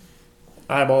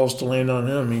eyeballs to land on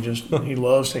him. He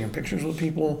loves taking pictures with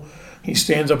people. He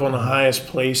stands up on the highest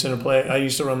place in a play. I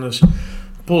used to run this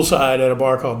poolside at a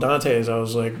bar called Dante's. I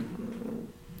was like,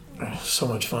 so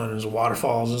much fun. There's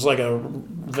waterfalls. It's like a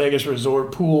Vegas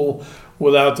resort pool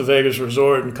without the Vegas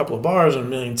resort, and a couple of bars and a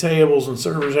million tables and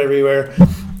servers everywhere.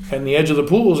 And the edge of the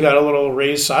pool's got a little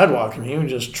raised sidewalk, and he would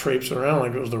just traipse around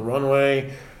like it was the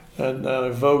runway at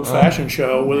a Vogue fashion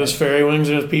show with his fairy wings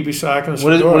and his pee-pee sock and his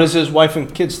What fedora. does his wife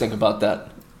and kids think about that?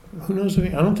 Who knows if he?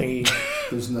 I don't think he.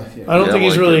 There's no. Yeah. I don't Yeah, think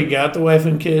he's like really got the wife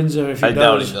and kids. And if he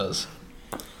does, does.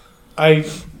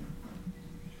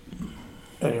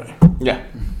 Anyway, Yeah.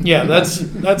 yeah, that's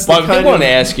the Well, I kind did want of. to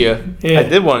ask you. Yeah. I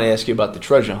did want to ask you about the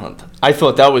treasure hunt. I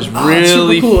thought that was Oh, it's super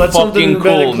really cool. That's fucking something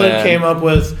Better cool, Clint man. came up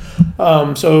with.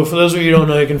 So for those of you who don't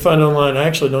know, you can find it online. I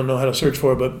actually don't know how to search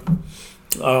for it,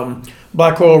 but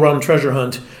Black Coral Rum Treasure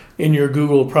Hunt in your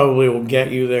Google probably will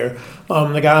get you there.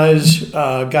 The guys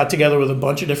got together with a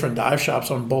bunch of different dive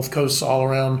shops on both coasts all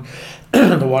around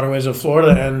the waterways of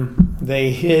Florida, and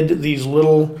they hid these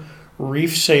little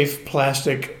reef-safe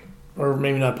plastic, or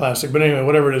maybe not plastic, but anyway,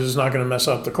 whatever it is, it's not going to mess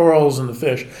up the corals and the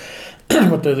fish.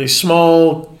 But they're these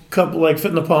small, couple like fit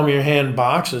in the palm of your hand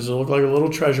boxes. They look like a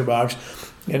little treasure box,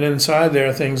 and inside there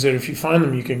are things that if you find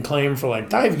them, you can claim for like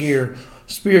dive gear,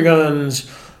 spear guns,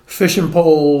 fishing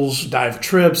poles, dive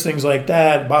trips, things like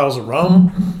that, bottles of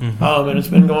rum. And it's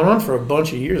been going on for a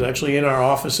bunch of years. Actually, in our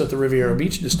office at the Riviera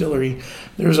Beach Distillery,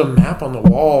 there's a map on the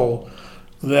wall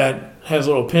that has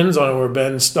little pins on it where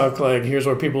Ben stuck like, here's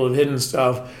where people have hidden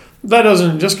stuff. That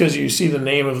doesn't, just because you see the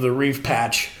name of the reef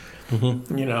patch,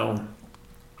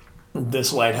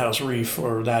 this lighthouse reef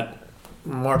or that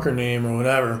marker name or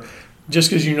whatever, just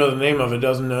because you know the name of it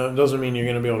doesn't mean you're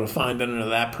going to be able to find it under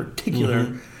that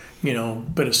particular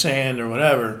bit of sand or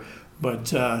whatever.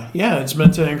 But yeah, it's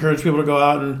meant to encourage people to go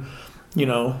out and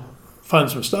find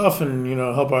some stuff and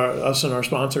help us and our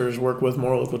sponsors work with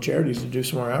more local charities to do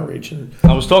some more outreach. And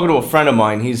I was talking to a friend of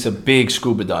mine. He's a big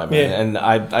scuba diver, Yeah. and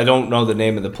I don't know the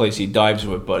name of the place he dives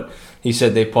with, but he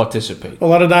said they participate. a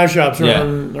lot of dive shops Yeah.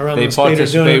 around They the state are doing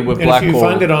participate it. with And Black if you Coral.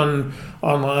 find it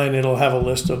online, it'll have a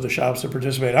list of the shops that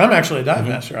participate. I'm actually a dive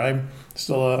master. I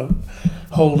still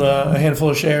hold a handful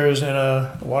of shares in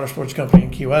a water sports company in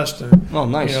Key West, and Oh,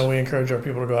 nice. we encourage our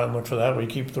people to go out and look for that. We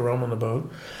keep the rum on the boat.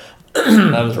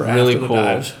 That was for really after the cool.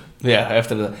 dives. Yeah,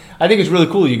 after the, I think it's really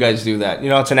cool you guys do that.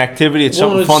 It's an activity. It's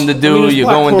Well, something fun to it's- do. I mean, it's You're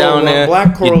Black going Coral. down there.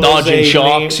 Black Coral You're is dodging a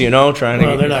sharks. name- Trying to.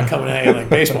 Well, they're not coming at you like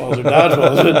baseballs or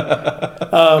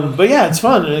dodgeballs. But yeah, it's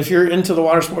fun. And if you're into the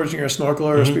water sports and you're a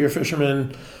snorkeler or a spear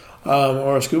fisherman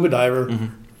or a scuba diver,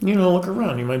 look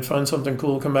around. You might find something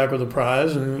cool, come back with a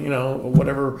prize, and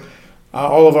whatever.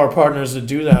 All of our partners that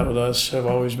do that with us have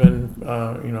always been,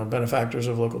 benefactors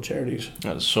of local charities.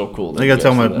 That is so cool. that I you gotta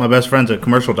tell guys do my that. best friend's a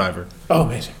commercial diver. Oh,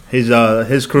 amazing! He's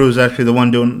his crew is actually the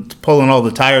one pulling all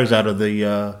the tires out of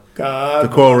the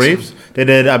God, coral bless reefs. They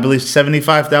did, I believe,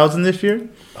 75,000 this year,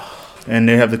 and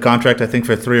they have the contract I think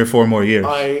for 3 or 4 more years.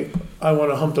 I want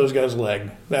to hump those guys' leg.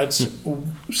 That's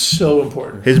so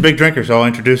important. He's a big drinker, so I'll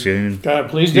introduce you. And God,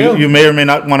 please do. you may or may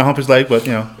not want to hump his leg, but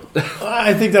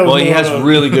I think that was Well, he more has of a-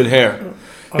 really good hair.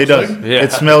 he does. Yeah.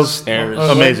 It smells Hair is-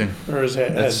 Oh, amazing. Or his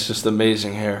head. That's just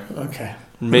amazing hair. Okay.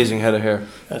 Amazing head of hair.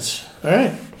 That's All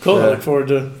right, cool. I look forward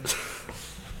to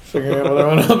figuring out what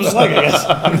everyone else is like, I guess.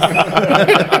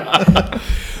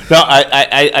 No,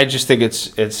 I just think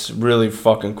it's really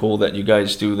fucking cool that you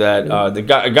guys do that. The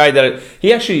guy that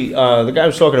he actually the guy I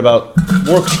was talking about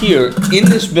works here in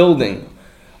this building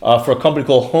for a company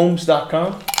called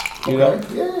Homes.com. You know,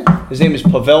 Yeah. his name is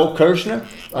Pavel Kirshner.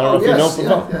 I don't know if you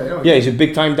know Pavel. Yeah. He's a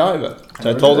big time diver.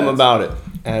 So I told him about it,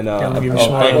 and give you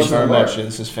some thank you very more. much.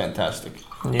 This is fantastic.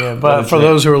 Yeah, but for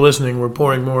those who are listening, we're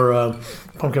pouring more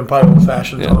pumpkin pie old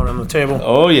fashioned on the table.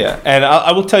 Oh yeah, and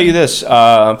I will tell you this: for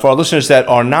our listeners that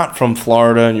are not from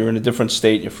Florida and you're in a different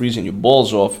state, you're freezing your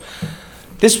balls off.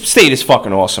 This state is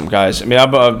fucking awesome, guys. I mean,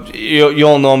 you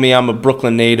all know me. I'm a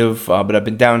Brooklyn native, but I've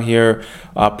been down here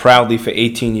proudly for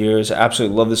 18 years. I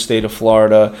absolutely love the state of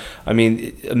Florida. I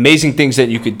mean, amazing things that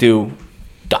you could do: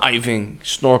 diving,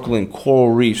 snorkeling,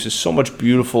 coral reefs. There's so much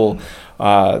beautiful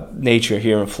nature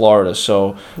here in Florida.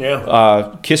 So,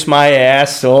 kiss my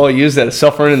ass. Oh, use that. It's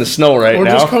suffering in the snow right Or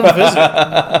now. just come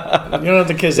visit. You don't have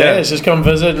to kiss ass. Just come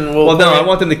visit and we'll. Well, no, I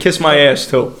want them to kiss my ass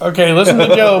too. Okay, listen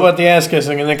to Joe about the ass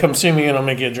kissing, and then come see me, and I'll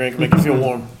make you a drink, make you feel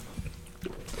warm.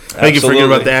 Thank you for forget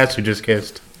about the ass you just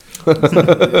kissed.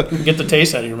 Get the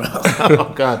taste out of your mouth.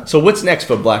 Oh God. So what's next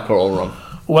for Black Coral Rum?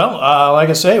 Well, like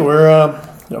I say, we're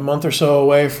a month or so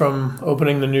away from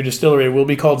opening the new distillery. It will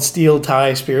be called Steel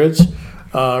Tie Spirits.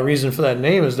 Reason for that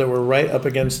name is that we're right up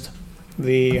against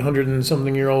the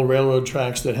 100-and-something-year-old railroad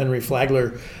tracks that Henry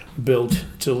Flagler built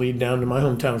to lead down to my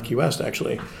hometown of Key West,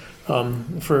 actually.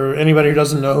 For anybody who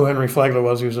doesn't know who Henry Flagler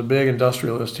was, he was a big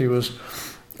industrialist. He was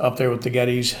up there with the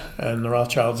Gettys and the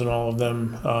Rothschilds and all of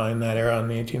them in that era in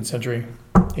the 18th century.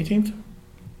 18th?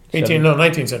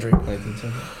 19th century. 19th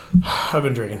century. I've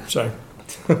been drinking, sorry.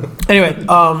 Anyway,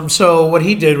 so what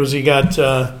he did was he got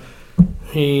the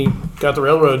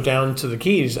railroad down to the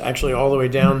Keys, actually all the way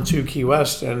down to Key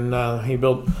West, and he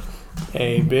built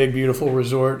a big, beautiful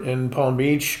resort in Palm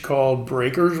Beach called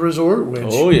Breakers Resort,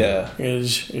 which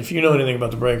is, if you know anything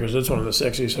about the Breakers, it's one of the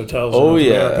sexiest hotels in North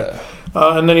America.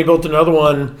 And then he built another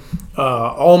one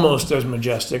almost as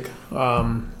majestic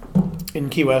in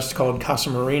Key West called Casa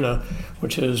Marina,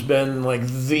 which has been like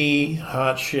the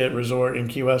hot shit resort in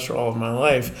Key West for all of my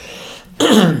life.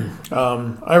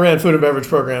 I ran food and beverage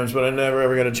programs, but I never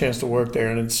ever got a chance to work there,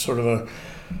 and it's sort of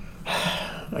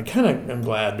I kind of am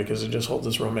glad because it just holds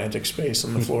this romantic space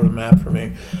on the Florida map for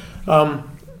me.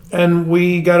 And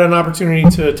we got an opportunity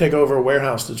to take over a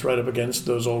warehouse that's right up against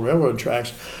those old railroad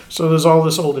tracks. So there's all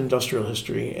this old industrial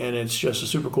history, and it's just a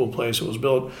super cool place. It was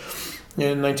built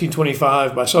in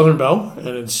 1925 by Southern Bell, and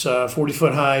it's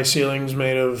 40-foot high ceilings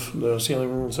made of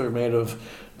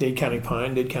Dade County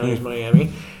pine. Dade County is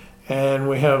Miami. And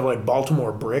we have like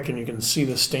Baltimore brick, and you can see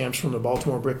the stamps from the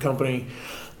Baltimore Brick Company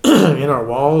in our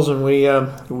walls. And we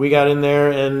got in there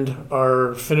and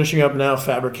are finishing up now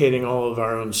fabricating all of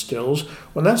our own stills.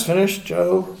 When that's finished,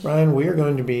 Joe, Ryan, we are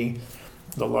going to be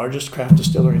the largest craft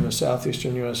distillery in the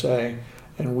southeastern USA.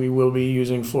 And we will be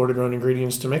using Florida-grown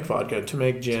ingredients to make vodka, to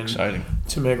make gin,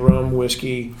 to make rum,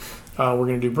 whiskey. We're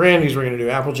going to do brandies. We're going to do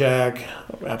Applejack.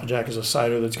 Applejack is a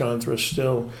cider that's gone through a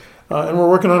still. And we're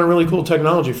working on a really cool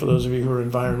technology for those of you who are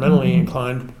environmentally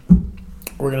inclined.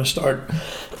 We're going to start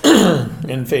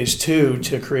in phase 2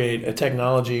 to create a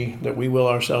technology that we will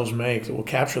ourselves make that will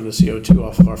capture the CO2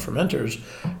 off of our fermenters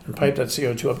and pipe that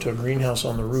CO2 up to a greenhouse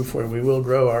on the roof where we will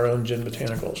grow our own gin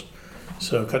botanicals.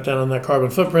 So cut down on that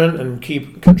carbon footprint and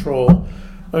keep control.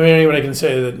 I mean, anybody can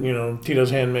say that,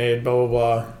 Tito's handmade, blah, blah,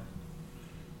 blah.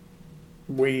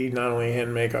 We not only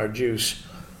hand make our juice,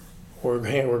 we're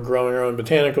growing our own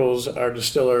botanicals. Our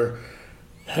distiller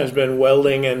has been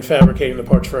welding and fabricating the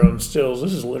parts for our own stills.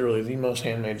 This is literally the most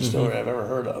handmade distillery I've ever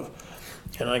heard of.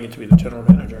 And I get to be the general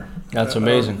manager. That's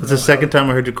amazing. It's the second time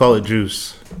I heard you call it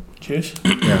juice. Juice?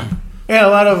 Yeah. Yeah, a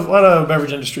lot of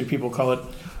beverage industry people call it.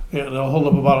 They'll hold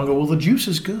up a bottle and go, well, the juice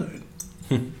is good.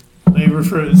 They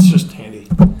refer, it's just handy,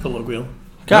 colloquial.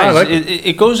 Guys,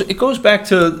 it goes back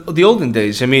to the olden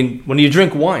days. I mean, when you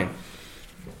drink wine,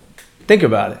 think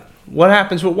about it. What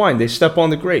happens with wine? They step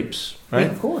on the grapes, right?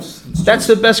 Yeah, of course. That's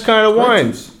the best kind of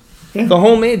wine. Yeah. The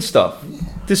homemade stuff.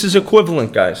 This is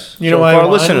equivalent, guys. You know so why for our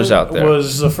wine listeners out there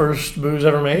was the first booze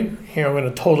ever made? Here, I'm going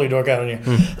to totally dork out on you.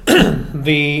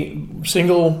 The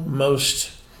single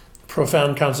most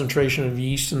profound concentration of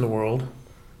yeast in the world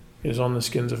is on the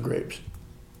skins of grapes.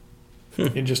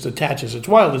 It just attaches. It's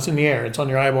wild. It's in the air. It's on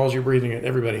your eyeballs. You're breathing it.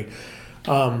 Everybody.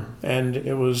 And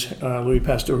it was Louis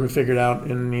Pasteur who figured out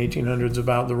in the 1800s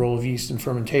about the role of yeast in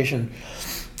fermentation.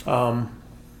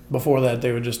 Before that,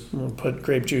 they would just put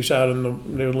grape juice out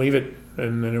and they would leave it,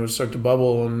 and then it would start to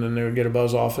bubble, and then they would get a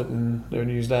buzz off it, and they would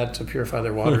use that to purify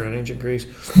their water in ancient Greece.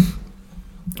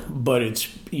 but it's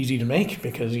easy to make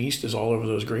because yeast is all over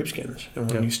those grape skins.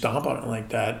 And when you stomp on it like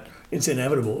that, it's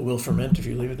inevitable. It will ferment if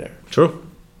you leave it there. True.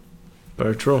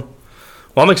 Very true.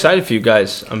 Well, I'm excited for you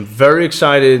guys. I'm very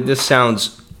excited. This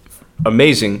sounds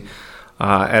amazing.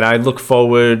 And I look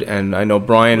forward, and I know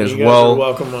Brian as You guys well, are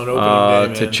welcome on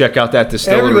opening day, to man. check out that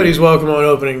distillery. Everybody's welcome on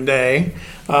opening day.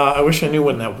 I wish I knew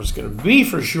when that was going to be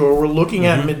for sure. We're looking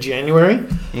at mid-January.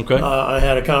 Okay. I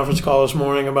had a conference call this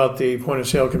morning about the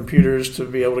point-of-sale computers to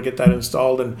be able to get that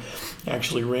installed and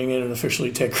actually ring in and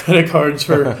officially take credit cards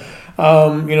for,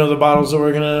 the bottles that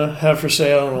we're going to have for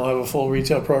sale. And we'll have a full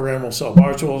retail program. We'll sell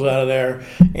bar tools out of there.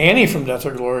 Annie from Death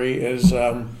or Glory is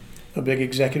a big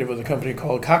executive of a company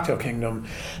called Cocktail Kingdom.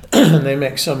 And they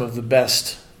make some of the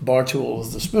best bar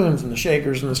tools, the spoons and the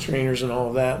shakers and the strainers and all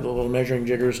of that, the little measuring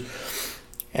jiggers.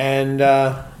 And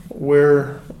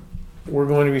we're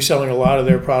going to be selling a lot of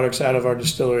their products out of our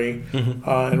distillery,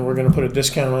 and we're going to put a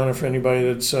discount on it for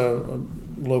anybody that's a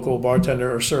local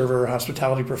bartender or server or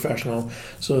hospitality professional,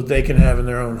 so that they can have in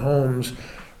their own homes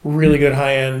really good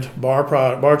high-end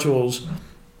bar tools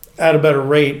at a better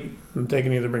rate that they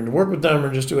can either bring to work with them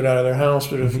or just do it out of their house.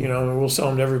 But if we'll sell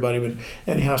them to everybody, but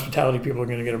any hospitality people are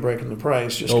going to get a break in the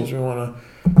price just because we want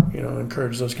to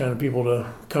encourage those kind of people to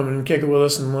come in and kick it with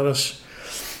us and let us.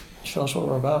 Show us what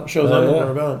we're about. Show them what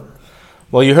we're about.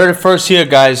 Well, you heard it first here,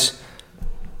 guys.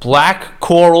 Black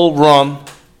Coral Rum.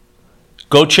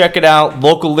 Go check it out.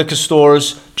 Local liquor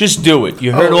stores. Just do it.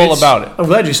 You heard all about it. I'm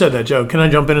glad you said that, Joe. Can I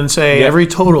jump in and say every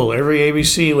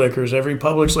ABC Liquors, every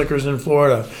Publix Liquors in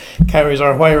Florida carries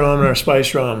our white rum and our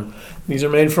spice rum. These are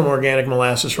made from organic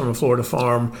molasses from a Florida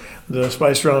farm. The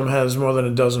spice rum has more than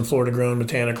a dozen Florida-grown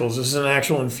botanicals. This is an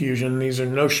actual infusion. These are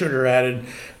no sugar added,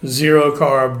 zero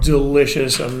carb,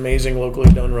 delicious, amazing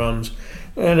locally done rums.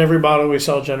 And every bottle we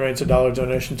sell generates $1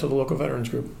 donation to the local veterans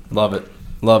group. Love it.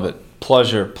 Love it.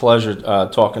 Pleasure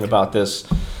talking about this.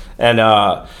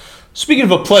 And speaking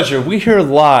of a pleasure, we're here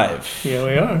live. Yeah,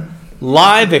 we are.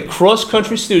 Live at Cross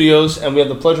Country Studios, and we have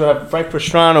the pleasure of having Frank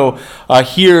Pastrano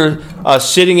here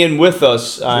sitting in with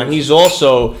us. He's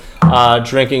also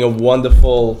drinking a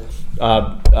wonderful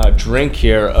drink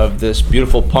here of this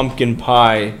beautiful pumpkin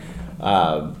pie.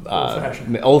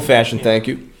 Old fashioned, thank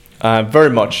you. Very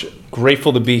much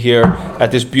grateful to be here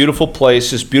at this beautiful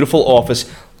place, this beautiful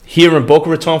office here in Boca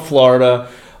Raton, Florida.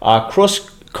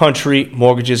 Cross Country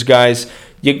Mortgages, guys.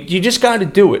 You just got to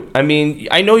do it. I mean,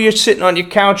 I know you're sitting on your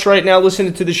couch right now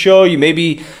listening to the show. You may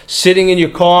be sitting in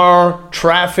your car,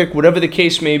 traffic, whatever the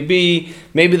case may be.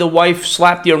 Maybe the wife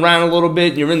slapped you around a little bit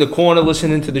and you're in the corner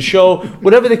listening to the show.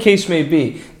 Whatever the case may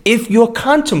be. If you're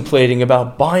contemplating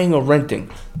about buying or renting,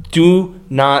 do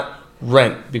not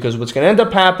rent. Because what's going to end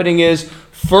up happening is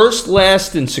first,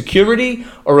 last, and security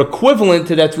are equivalent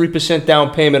to that 3%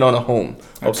 down payment on a home.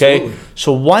 Okay? Absolutely.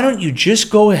 So why don't you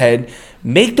just go ahead,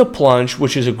 make the plunge,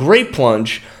 which is a great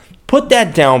plunge, put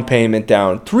that down payment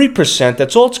down, 3%,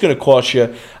 that's all it's going to cost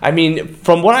you. I mean,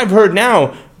 from what I've heard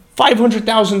now,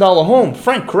 $500,000 home.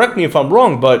 Frank, correct me if I'm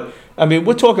wrong, but I mean,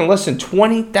 we're talking less than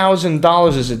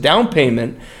 $20,000 as a down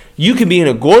payment. You can be in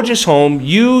a gorgeous home,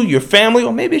 you, your family,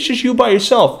 or maybe it's just you by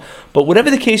yourself. But whatever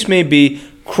the case may be,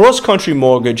 Cross Country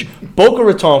Mortgage, Boca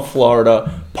Raton,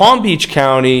 Florida, Palm Beach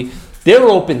County, they're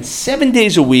open 7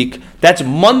 days a week. That's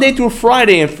Monday through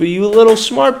Friday. And for you little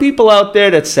smart people out there,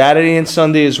 that's Saturday and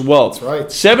Sunday as well. That's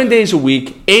right. 7 days a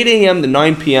week, 8 a.m. to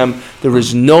 9 p.m. There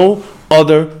is no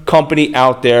other company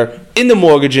out there in the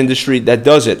mortgage industry that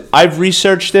does it. I've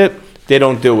researched it. They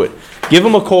don't do it. Give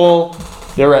them a call.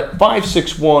 They're at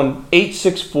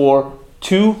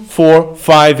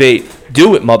 561-864-2458.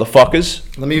 Do it, motherfuckers.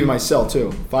 Let me give you my cell,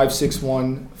 too.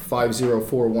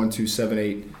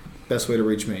 561-504-1278. Best way to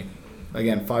reach me.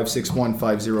 Again,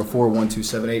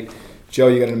 561-504-1278. Joe,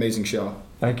 you got an amazing show.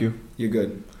 Thank you. You're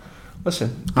good.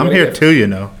 Listen. I'm here too, you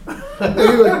know.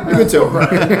 You're good, too.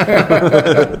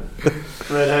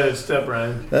 Red-headed step,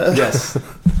 Ryan. Yes. You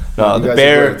No, guys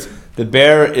are great. the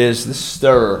bear is the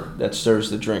stirrer that stirs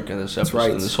the drink in this episode,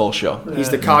 right. in this whole show. He's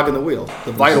the cog in the wheel,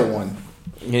 the vital one.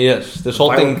 He is. This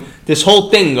whole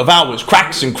thing of ours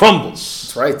cracks and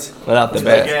crumbles That's right. without the Like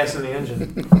bear. gas in the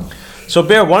engine. So,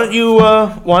 Bear, why don't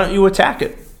you attack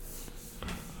it?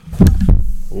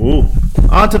 Ooh.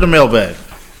 On to the mailbag.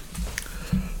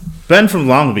 Ben from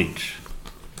Long Beach.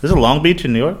 Is it Long Beach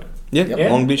in New York? Yeah,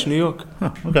 Yep. Long Beach, New York.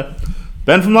 Huh, okay.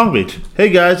 Ben from Long Beach. Hey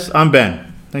guys, I'm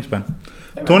Ben. Thanks, Ben.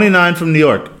 29 from New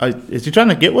York. Is he trying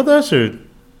to get with us or?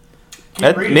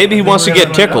 Maybe he wants to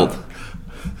get tickled.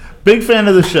 Big fan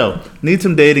of the show. Need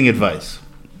some dating advice.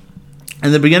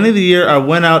 In the beginning of the year, I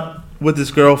went out with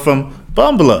this girl from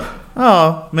Bumble.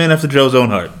 Oh, man after Joe's own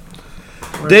heart.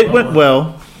 Date went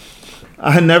well.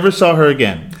 I never saw her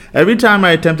again. Every time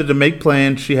I attempted to make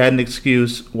plans, she had an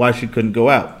excuse why she couldn't go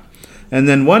out. And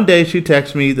then one day she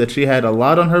texted me that she had a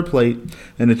lot on her plate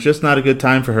and it's just not a good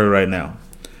time for her right now.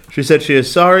 She said she is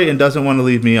sorry and doesn't want to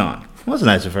leave me on. It was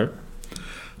nice of her.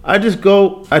 I just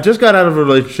got out of a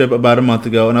relationship about a month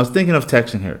ago and I was thinking of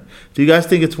texting her. Do you guys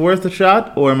think it's worth a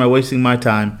shot or am I wasting my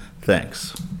time?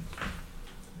 Thanks.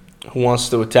 Who wants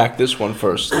to attack this one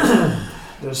first?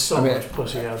 There's so much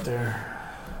pussy out there.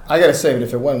 I gotta say, but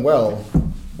if it went well,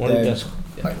 One then, guess.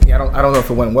 I don't know if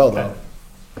it went well though.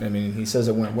 I mean, he says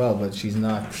it went well, but she's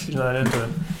not. She's not into it.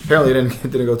 Apparently, it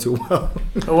didn't go too well.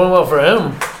 It went well for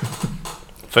him.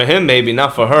 For him, maybe,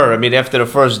 not for her. I mean, after the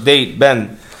first date,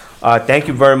 Ben, thank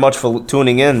you very much for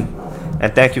tuning in.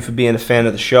 And thank you for being a fan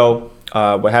of the show.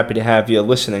 We're happy to have you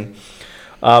listening.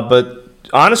 But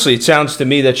honestly, it sounds to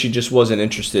me that she just wasn't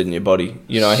interested in you, buddy.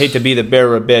 You know, I hate to be the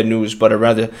bearer of bad news, but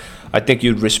I think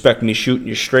you'd respect me shooting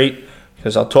you straight.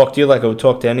 Because I'll talk to you like I would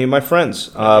talk to any of my friends.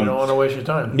 You don't want to waste your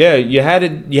time. Yeah, you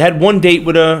had one date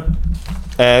with her.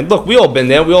 And look, we all been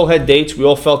there. We all had dates. We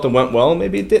all felt it went well.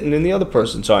 Maybe it didn't in the other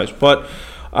person's eyes. But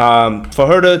for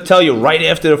her to tell you right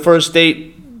after the first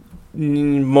date,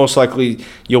 most likely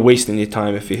you're wasting your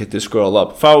time if you hit this girl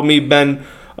up. If I were me, Ben,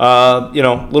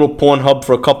 little Pornhub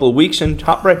for a couple of weeks and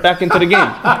hop right back into the game.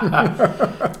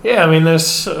 Yeah, I mean,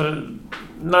 there's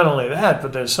not only that,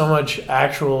 but there's so much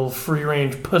actual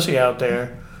free-range pussy out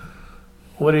there.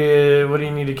 What do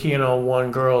you need to key in on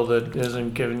one girl that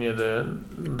isn't giving you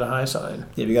the high side?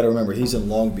 Yeah, you got to remember he's in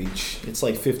Long Beach. It's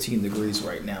like 15 degrees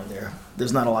right now there.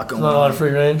 There's not a lot going on. Not a lot of free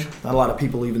range. Not a lot of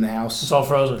people leaving the house. It's all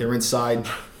frozen. They're inside.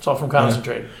 It's all from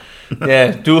concentrate.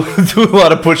 Yeah, do a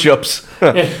lot of push-ups.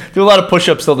 Do a lot of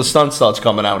push-ups till the sun starts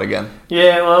coming out again.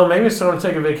 Yeah, well, maybe it's time to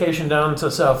take a vacation down to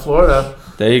South Florida.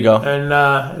 There you go.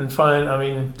 And find. I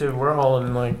mean, dude, we're all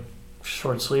in like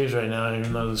short sleeves right now,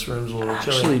 even though this room's a little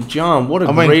chilly. Actually, John, what a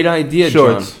great idea,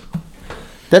 shorts. John.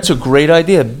 That's a great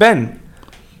idea, Ben.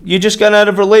 You just got out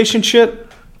of a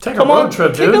relationship. Take a road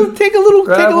trip, dude. Take a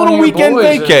little weekend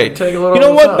vacay. You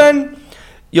know what, Ben?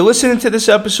 You're listening to this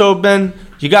episode, Ben.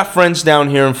 You got friends down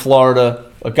here in Florida.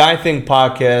 A Guy Thing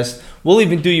podcast. We'll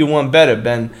even do you one better,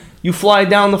 Ben. You fly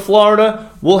down to Florida,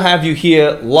 we'll have you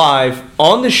here live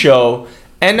on the show.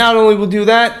 And not only we'll do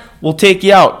that, we'll take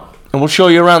you out and we'll show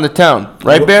you around the town.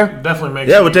 Right, Bear? Definitely make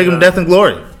Yeah, we'll take them to Death and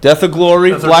Glory. Death of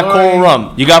Glory, Black Coral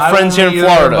Rum. You got friends here in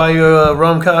Florida. Buy you a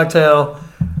rum cocktail.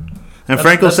 And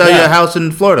Frank will sell you a house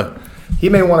in Florida. He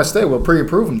may want to stay. We'll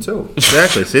pre-approve him too.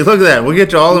 Exactly. See, look at that. We'll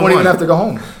get you all in one. You won't even have to go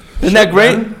home. Isn't that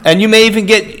great? And you may even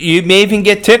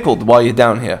get tickled while you're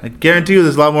down here. I guarantee you,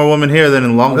 there's a lot more women here than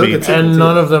in Long Beach. And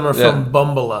none of them are from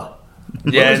Bumbala.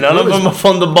 Yeah, none of them are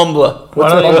from the Bumbler. I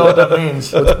don't even know what that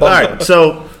means. All right,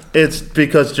 so it's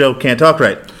because Joe can't talk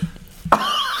right.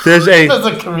 There's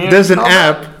an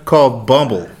app called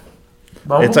Bumble.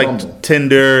 It's like Bumble.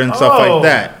 Tinder and stuff like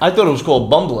that. I thought it was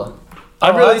called Bumbler.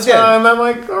 I really did. I met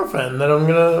my girlfriend that I'm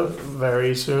gonna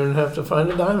very soon have to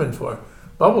find a diamond for.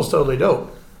 Bumble's totally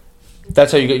dope.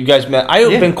 That's how you guys met. I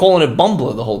have been calling it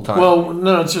Bumbler the whole time. Well,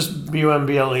 no, it's just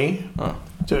BUMBLE. Oh.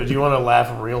 Do you want to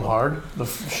laugh real hard? The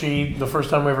first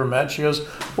time we ever met, she goes,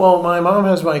 "Well, my mom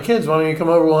has my kids. Why don't you come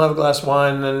over? We'll have a glass of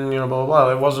wine." And blah blah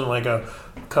blah. It wasn't like a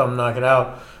come knock it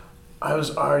out.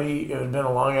 It had been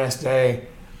a long ass day.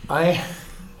 I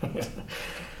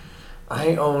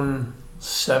own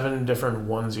 7 different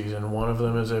onesies, and one of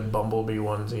them is a Bumblebee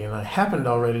onesie, and I happened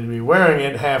already to be wearing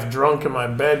it half drunk in my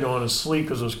bed going to sleep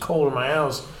because it was cold in my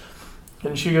house.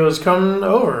 And she goes, "Come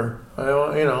over.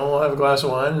 We'll have a glass of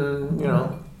wine and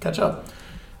catch up."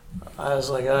 I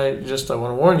was like, I want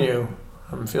to warn you,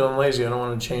 I'm feeling lazy. I don't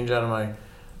want to change out of my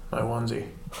onesie.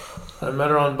 I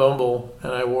met her on Bumble,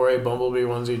 and I wore a Bumblebee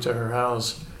onesie to her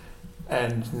house,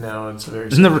 and now it's a very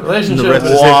serious relationship.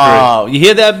 Wow, you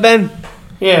hear that, Ben?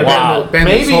 Yeah, wow. Ben,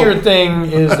 maybe your thing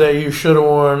is that you should have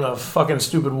worn a fucking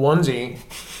stupid onesie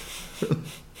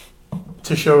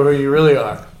to show who you really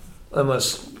are,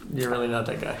 unless you're really not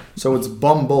that guy. So it's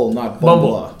Bumble, not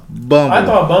Bumble. Bumble. I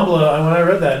thought Bumble, when I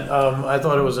read that, I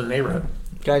thought it was a neighborhood.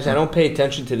 Guys, I don't pay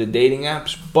attention to the dating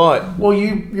apps, but... Well,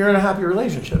 you're in a happy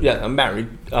relationship. Yeah, I'm married.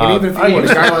 And even if you want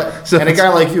a guy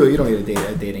like you don't need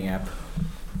a dating app.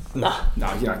 Nah.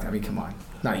 No, you're not. I mean, come on.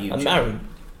 Not you. I'm married.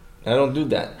 I don't do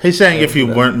that. He's saying if you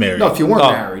weren't married. No, if you weren't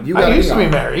married. I used to be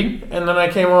married, and then I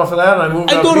came off of that, and I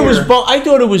moved I thought it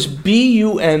was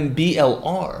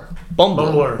BUMBLR.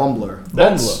 Bumbler. Bumbler.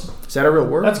 That's Is that a real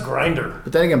word? That's Grinder.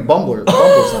 But then again, Bumble's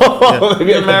not.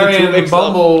 You're marrying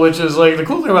Bumble, which is like the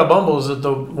cool thing about Bumble is that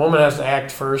the woman has to act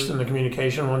first in the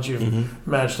communication once you've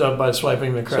matched up by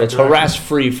swiping the correct So it's direction. harass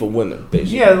free for women,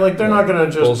 basically. Yeah, like they're not gonna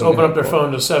Balls just in open the up their head.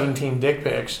 phone to 17 dick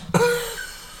pics.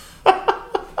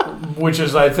 Which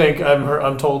is, I think,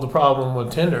 I'm told the problem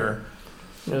with Tinder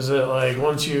is that like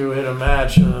once you hit a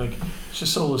match and like it's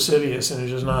just so lascivious and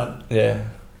it's just not. Yeah.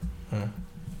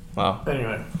 Wow.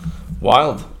 Anyway,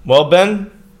 Wild. Well,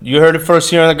 Ben, you heard it first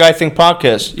here on the Guy Think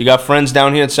podcast. You got friends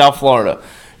down here in South Florida.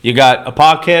 You got a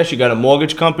podcast, you got a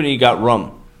mortgage company, you got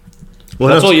rum.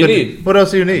 That's all you need. What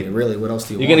else do you need? Really, what else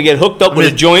do you You're want? going to get hooked up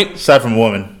with a joint. Aside from a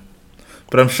woman.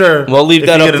 But I'm sure We'll leave if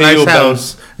that you up get a to nice you, Ben.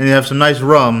 house and you have some nice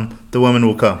rum, the women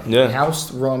will come. Yeah.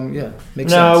 House, rum, yeah.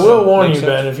 Makes now I sense. will warn you, Makes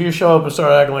Ben. If you show up and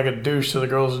start acting like a douche to the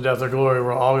girls of Death or Glory,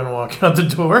 we're all gonna walk out the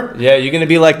door. Yeah, you're going to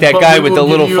be like that But guy we with the will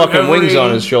little give you fucking wings every-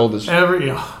 on his shoulders.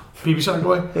 BB Son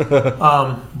boy,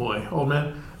 boy, old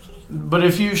man. But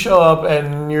if you show up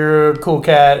and you're a cool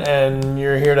cat and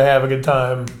you're here to have a good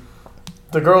time,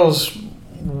 the girls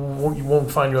won't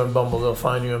find you on Bumble. They'll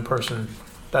find you in person.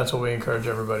 That's what we encourage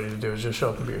everybody to do: is just show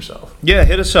up and be yourself. Yeah,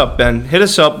 hit us up, Ben. Hit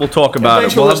us up. We'll talk about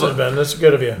Thanks it. for We'll have, listening, Ben. That's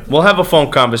good of you. we'll have a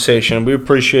phone conversation. We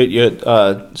appreciate you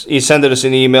sending us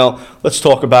an email. Let's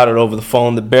talk about it over the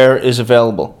phone. The Bear is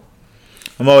available.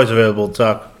 I'm always available to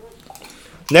talk.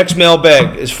 Next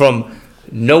mailbag is from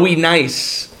Noe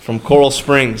Nice from Coral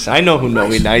Springs. I know who Noe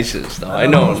Nice is, though. I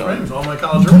know. Coral Springs. All my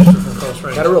college roommates are from Coral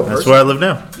Springs. Got a real That's person. where I live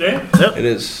now. Yeah. It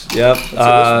is.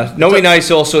 Yep. Noe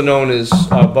Nice, also known as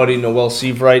our buddy Noel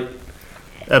Seavright.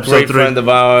 Episode Great 3. friend of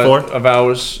 4.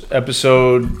 ours. I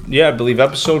believe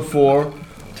episode 4.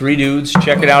 3 dudes.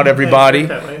 Check it out, everybody.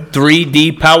 That way.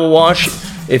 3D Power Wash.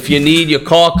 If you need your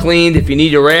car cleaned, if you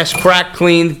need your ass crack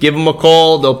cleaned, give them a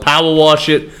call. They'll power wash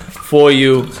it for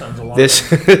you. Sounds a lot.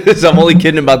 This I'm only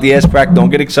kidding about the ass crack. Don't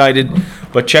get excited,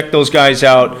 but check those guys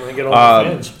out. gonna get all the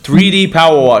fans. 3D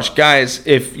Power Wash, guys.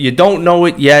 If you don't know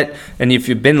it yet, and if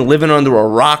you've been living under a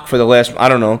rock for the last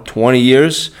 20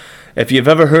 years, if you've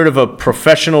ever heard of a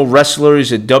professional wrestler,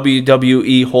 he's a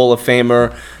WWE Hall of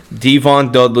Famer,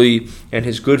 Devon Dudley, and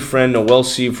his good friend Noel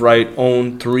Seavright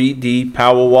own 3D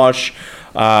Power Wash.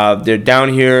 They're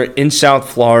down here in South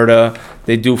Florida.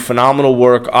 They do phenomenal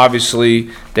work. Obviously,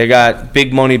 they got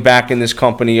big money backing this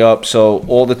company up, so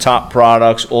all the top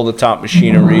products, all the top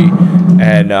machinery,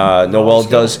 and Noel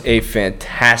does a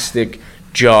fantastic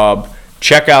job.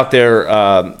 Check out their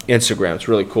Instagram. It's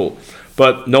really cool.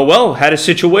 But Noel had a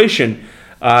situation.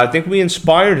 I think we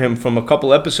inspired him from a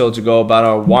couple episodes ago about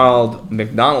our wild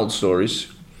McDonald's stories.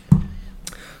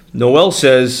 Noel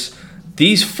says,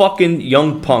 "These fucking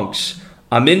young punks.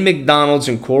 I'm in McDonald's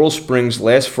in Coral Springs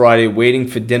last Friday waiting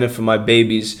for dinner for my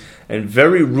babies, and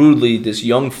very rudely this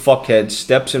young fuckhead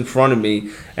steps in front of me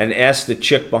and asks the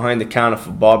chick behind the counter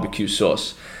for barbecue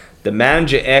sauce. The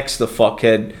manager asks the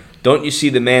fuckhead, 'Don't you see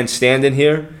the man standing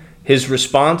here?' His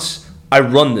response, 'I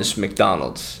run this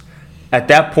McDonald's.' At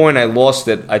that point, I lost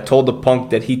it. I told the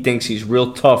punk that he thinks he's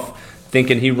real tough,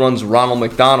 thinking he runs Ronald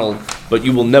McDonald, but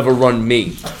you will never run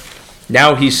me.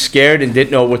 Now he's scared and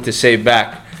didn't know what to say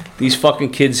back. These fucking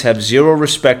kids have zero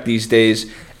respect these days,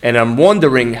 and I'm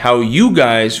wondering how you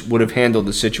guys would have handled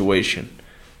the situation.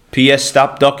 P.S.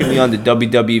 Stop ducking me on the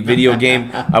WWE video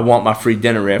game. I want my free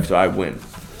dinner after I win."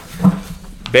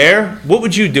 Bear, what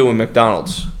would you do in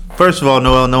McDonald's? First of all,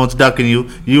 Noel, no one's ducking you.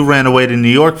 You ran away to New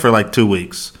York for like 2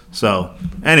 weeks. So,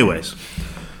 anyways,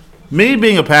 me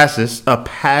being a passive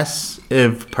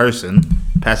person,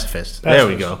 pacifist. There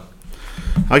we go.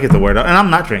 I'll get the word out, and I'm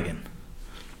not drinking.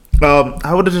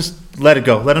 I would have just let it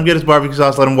go. Let him get his barbecue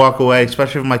sauce. Let him walk away,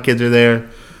 especially if my kids are there.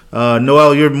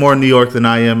 Noel, you're more in New York than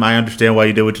I am. I understand why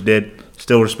you did what you did.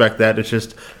 Still respect that. It's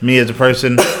just me as a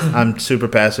person. I'm super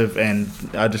passive, and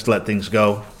I just let things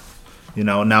go. You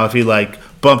know, now if he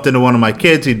bumped into one of my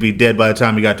kids, he'd be dead by the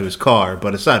time he got to his car.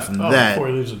 But aside from that, before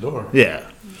he leaves the door. yeah.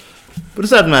 But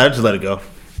aside from that, I just let it go.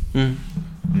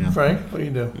 Frank, what do you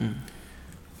do?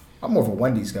 I'm more of a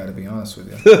Wendy's guy, to be honest with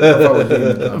you. If I were doing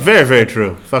McDonald's. Very, very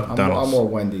true. Fuck I'm McDonald's. more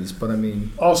Wendy's, but I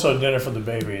mean, Also, dinner for the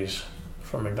babies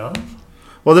from McDonald's.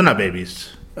 Well, they're not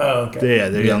babies. Oh, okay.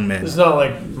 They're young men. It's not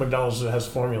like McDonald's has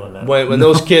formula now. When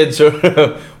those kids are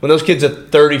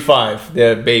 35,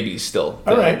 they're babies still.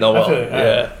 All right, Noel. I feel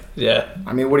it. Yeah.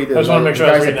 I mean, what do you do? I just wanna make sure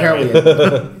I was The guy's reading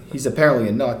apparently he's apparently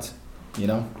a nut, you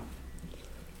know.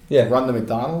 Yeah. Run the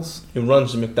McDonald's. He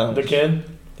runs the McDonald's. The kid.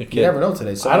 The You kid. never know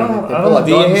today. I don't- They I pull don't- out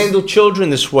Do you guns. handle children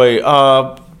this way?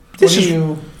 This is,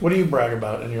 What do you brag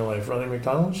about in your life? Running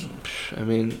McDonald's? I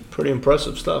mean, pretty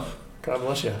impressive stuff. God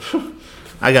bless you.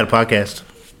 I got a podcast.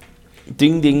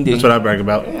 Ding, ding, ding. That's what I brag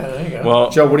about. Yeah, there you go. Well,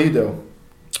 Joe, what do you do?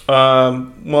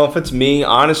 Well, if it's me,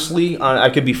 honestly, I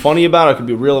could be funny about it. I could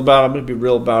be real about it. I'm going to be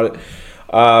real about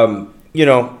it. You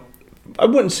know, I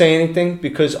wouldn't say anything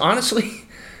because, honestly,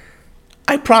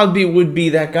 I probably would be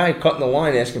that guy cutting the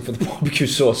line asking for the barbecue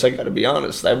sauce. I got to be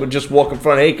honest. I would just walk in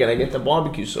front of, hey, can I get the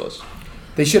barbecue sauce?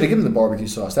 They should have given him the barbecue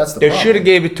sauce. That's the They problem. should have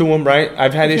gave it to him, right?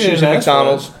 I've had issues at ask for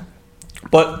McDonald's.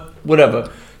 But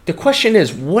whatever. The question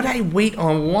is, would I wait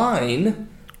online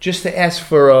just to ask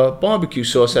for a barbecue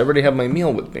sauce? I already have my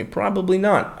meal with me. Probably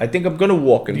not. I think I'm going to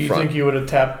walk in Do you front. think you would have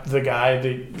tapped the guy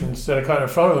instead of cutting in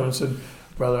front of him and said,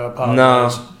 "Brother, I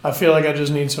apologize. No. I feel like I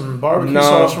just need some barbecue No.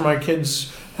 sauce for my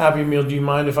kids' Happy Meal. Do you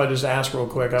mind if I just ask real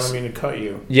quick? I don't mean to cut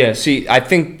you." Yeah, see, I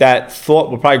think that thought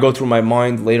will probably go through my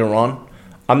mind later on.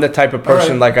 I'm the type of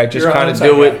person, All right. like, I just You're kind of on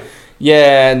that do guy. it.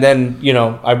 Yeah, and then, you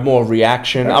know, I'm more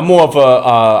reaction. I'm more of a,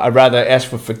 I'd rather ask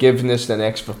for forgiveness than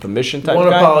ask for permission type One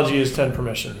guy. apology is 10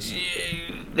 permissions.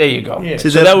 There you go. Yeah. So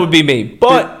See, that would be me.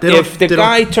 But they don't- if the they don't-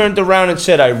 guy turned around and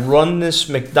said, I run this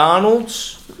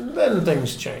McDonald's, Then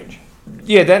things change.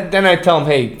 yeah, then I tell him,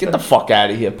 hey, get the fuck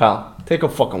out of here, pal. Take a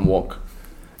fucking walk.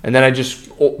 And then I just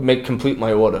complete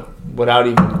my order without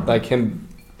even, like, him,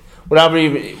 without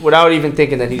even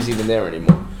thinking that he's even there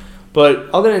anymore. But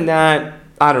other than that,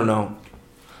 I don't know.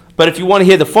 But if you want to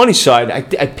hear the funny side, I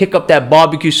pick up that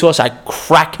barbecue sauce, I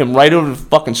crack him right over the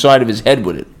fucking side of his head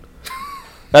with it.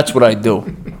 That's what I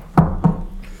do.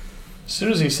 As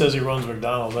soon as he says he runs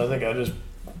McDonald's, I think I just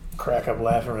crack up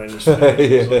laughing right in his face. Yeah, Like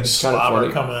it's kinda slobber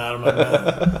funny. coming out of my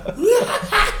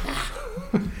mouth.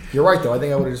 You're right, though. I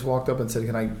think I would have just walked up and said,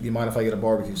 "Do you mind if I get a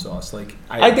barbecue sauce?" Like,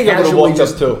 I think I would've casually walked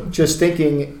up, too. Just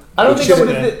thinking. I don't it think I should've-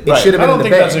 would've It right. should have I been don't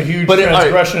in the think that's a bag. huge But all right.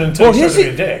 transgression until Well, he here's starts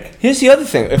to be a the- dick. Here's the other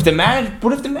thing. If the man,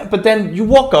 but then you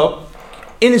walk up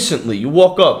innocently. You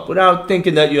walk up without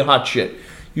thinking that you're hot shit.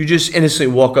 You just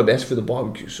innocently walk up, ask for the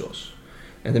barbecue sauce,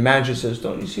 and the manager says,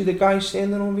 "Don't you see the guy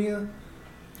standing over here?"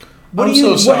 What I'm do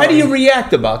you? so How do you sorry.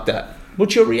 react about that?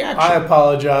 What's your reaction? I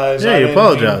apologize. Yeah, I you didn't mean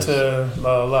apologize. to,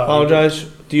 blah, blah. Apologize.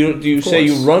 Do you Of say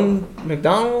you course. run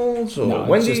McDonald's or No, it's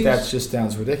Wendy's? just, that just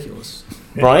sounds ridiculous.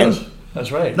 It Brian? does. That's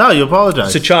right. No, you apologize.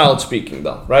 It's a child speaking,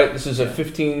 though, right? This is a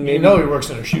 15. Maybe, You know he works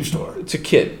in a shoe store. it's a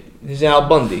kid. He's Al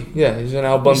Bundy. Yeah, he's an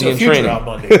Al He's Bundy a in future training. Al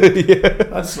Bundy.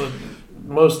 That's the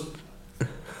most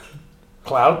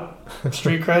clout,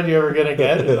 street cred you ever gonna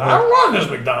get. I don't run this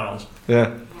McDonald's.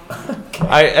 Yeah.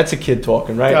 That's a kid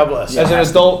talking, right? God bless. As an has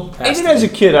to adult, be. Has even to as a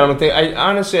be. kid, I don't think.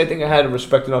 I think I had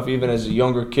respect enough, even as a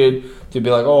younger kid, to be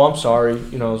like, "Oh, I'm sorry,"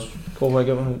 you know. It's cool, like,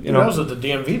 you I know. was at the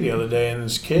DMV the other day, and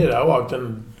this kid, I walked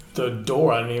in the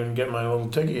door, I didn't even get my little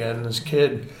ticket yet, and this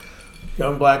kid,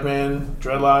 young black man,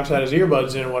 dreadlocks, had his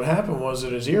earbuds in. What happened was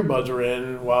that his earbuds were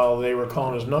in while they were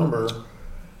calling his number,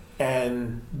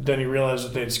 and then he realized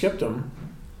that they'd skipped him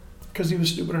because he was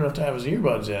stupid enough to have his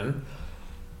earbuds in.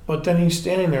 But then he's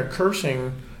standing there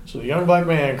cursing, so the young black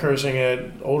man cursing at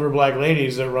older black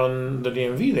ladies that run the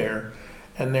DMV there,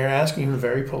 and they're asking him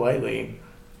very politely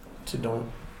to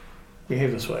don't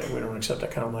behave this way. We don't accept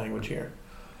that kind of language here.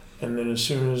 And then as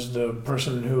soon as the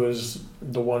person who is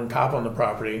the one cop on the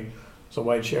property, the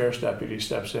white sheriff's deputy,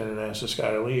 steps in and asks this guy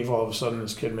to leave, all of a sudden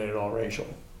this kid made it all racial.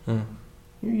 Hmm.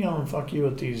 You're yelling "fuck you"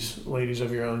 at these ladies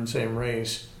of your own same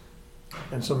race,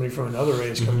 and somebody from another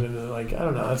race comes in and like, I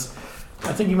don't know.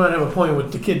 I think you might have a point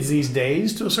with the kids these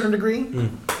days to a certain degree.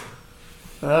 And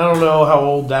I don't know how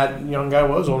old that young guy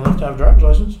was, old enough to have a driver's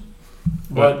license.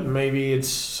 But maybe it's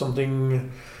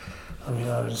something. I mean,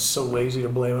 I'm just so lazy to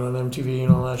blame it on MTV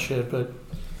and all that shit. But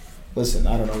Listen,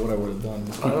 I don't know what I would have done.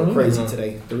 People I don't are crazy know.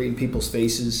 today. They're reading people's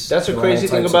faces. That's a They're crazy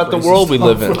all thing types about of the crazy world we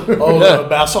stuff. live in. oh, Yeah. the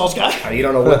bath salts guy. You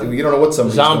don't know what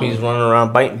somebody's Zombies doing. running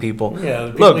around biting people. Yeah,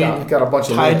 the people Look, eat got a bunch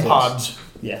of Tide lunatics. Pods.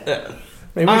 Yeah.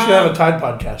 Maybe we should have a Tide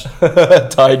podcast.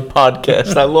 Tide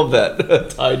podcast. I love that.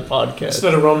 Tide podcast.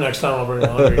 Instead of rum next time, I'll bring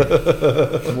laundry.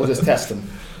 We'll just test them.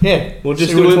 Yeah, We'll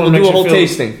just see do which it. one We'll do makes a you whole feel-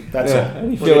 tasting. That's yeah. all. How do you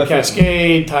We'll feel get after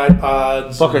Cascade, Tide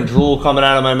Pods. fucking drool coming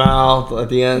out of my mouth at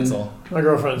the end? That's all. My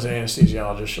girlfriend's an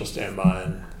anesthesiologist. She'll stand by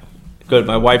and Good.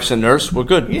 My wife's a nurse. We're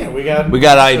good. yeah, we got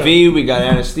IV. We got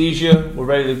anesthesia. We're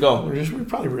ready to go. We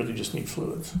probably really just need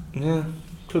fluids. Yeah,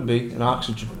 could be and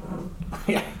oxygen.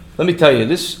 Yeah. Let me tell you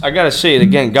this. I gotta say it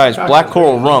again, guys. Black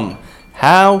Coral Rum.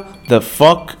 How the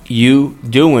fuck you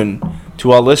doing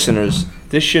to our listeners?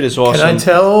 This shit is awesome. Can I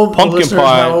tell the Pumpkin listeners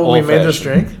pie, how we made this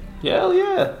old-fashioned. drink? Hell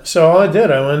yeah. So all I did,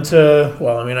 I went to,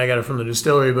 well, I mean, I got it from the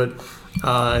distillery, but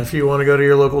if you want to go to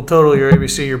your local Total, your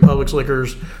ABC, your Publix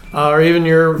liquors, or even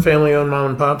your family-owned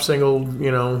mom and pop single,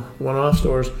 one-off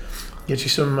stores, get you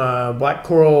some Black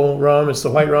Coral rum. It's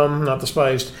the white rum, not the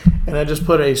spiced. And I just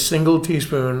put a single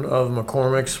teaspoon of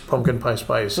McCormick's pumpkin pie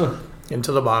spice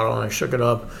into the bottle, and I shook it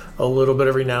up a little bit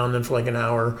every now and then for like an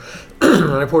hour.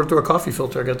 And I poured it through a coffee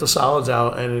filter. I got the solids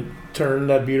out, and it turned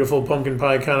that beautiful pumpkin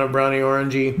pie kind of brownie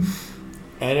orangey.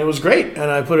 And it was great. And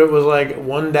I put it with like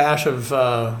one dash of,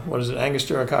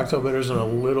 Angostura cocktail bitters and a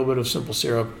little bit of simple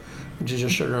syrup, which is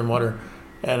just sugar and water.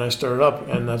 And I stirred it up,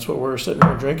 and that's what we're sitting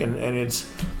here drinking. And it's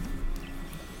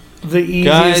the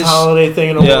easiest holiday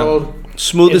thing in the world.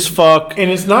 Smooth as fuck.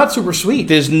 And it's not super sweet.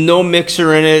 There's no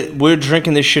mixer in it. We're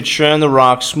drinking this shit straight on the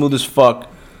rocks, smooth as fuck.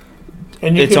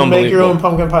 And you can make your own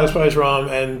pumpkin pie spice rum.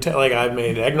 And like I've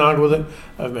made eggnog with it.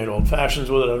 I've made old fashions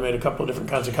with it. I've made a couple of different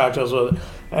kinds of cocktails with it.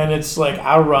 And it's like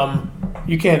our rum.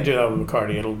 You can't do that with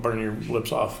Bacardi. It'll burn your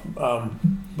lips off.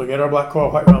 But get our Black Coral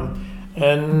White rum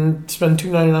and spend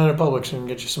 $2.99 at Publix and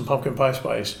get you some pumpkin pie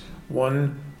spice.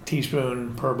 1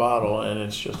 teaspoon per bottle, and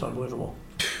it's just unbelievable.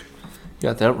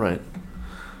 Got that right.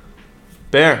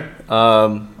 Bear,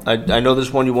 I know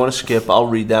there's one you want to skip. I'll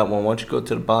read that one. Why don't you go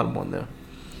to the bottom one there?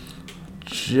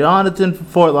 Jonathan from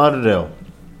Fort Lauderdale.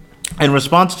 In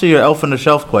response to your Elf on the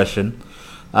Shelf question,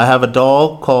 I have a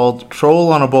doll called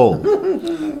Troll on a Bowl.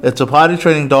 It's a potty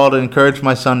training doll to encourage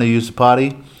my son to use the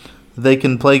potty. They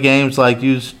can play games like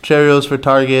use Cheerios for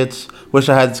targets. Wish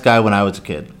I had this guy when I was a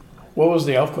kid. What was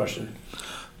the elf question?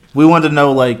 We wanted to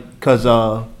know, because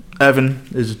Evan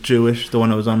is Jewish, the one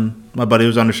that was on, my buddy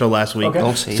was on the show last week. Okay.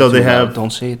 Don't say So it they too have- loud.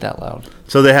 Don't say it that loud.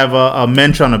 So they have a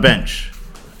mensch on a bench.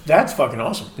 That's fucking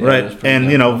awesome. Yeah, Right, that's pretty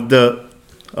and good.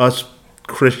 us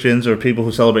Christians or people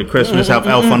who celebrate Christmas have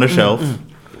Elf on the Shelf.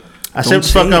 I said what the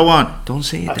say fuck it. I want. Don't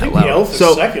say it I that think loud. the elf is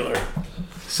So- secular.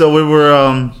 So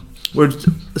we're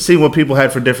seeing what people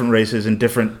had for different races and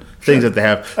different things that they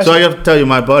have. So I have to tell you,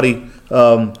 my buddy,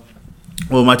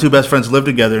 my 2 best friends live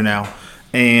together now,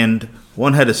 and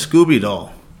one had a Scooby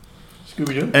doll,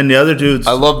 Scooby-Doo? and the other dude's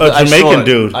I love a I saw Jamaican it.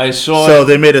 dude. I saw So it.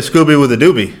 they made a Scooby with a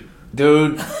doobie.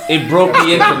 Dude, it broke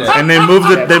the internet. And they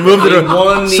moved it. They moved You it.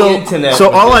 won the internet. So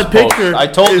with all I this post. pictured. I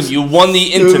told is, him you won the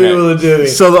Scooby internet. with a Dewey.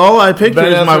 So all I picture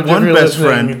Ben is my Affleck, if one you're best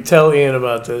listening, friend. Tell Ian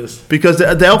about this. Because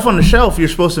the Elf on the Shelf, you're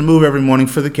supposed to move every morning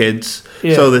for the kids.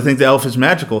 Yeah. So they think the elf is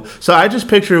magical. So I just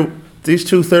picture these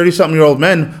 2 30-something-year-old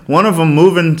men, one of them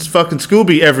moving fucking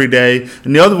Scooby every day,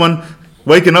 and the other one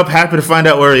waking up happy to find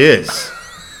out where he is.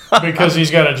 Because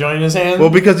he's got a joint in his hand? Well,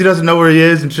 because he doesn't know where he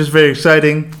is, and it's just very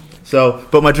exciting. So,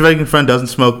 but my Jamaican friend doesn't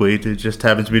smoke weed. It just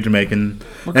happens to be Jamaican.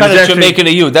 What kind of Jamaican are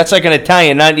you? That's like an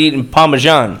Italian not eating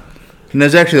Parmesan. And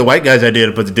that's actually the white guy's idea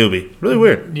to put the doobie. Really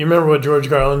weird. Do you remember what George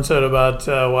Carlin said about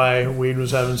why weed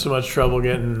was having so much trouble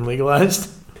getting legalized?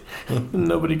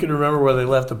 Nobody could remember where they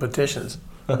left the petitions.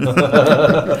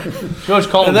 George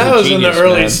Carlin And that was in the genius,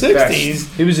 early man.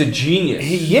 60s. He was a genius.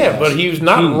 Yeah, but he was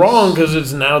not Genius. wrong because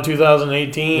it's now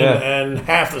 2018 Yeah. and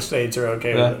half the states are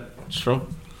okay Yeah, with it. it's true.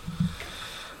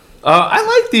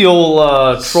 I like the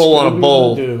old troll on a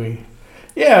bowl. Scooby-Doo.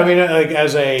 Yeah, I mean, like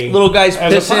as a Little guys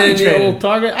as a pissing potty in the trainer. little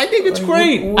target. I think it's Like,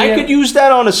 great. we I have- could use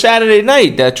that on a Saturday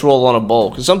night, that troll on a bowl,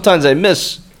 because sometimes I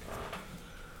miss.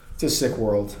 It's a sick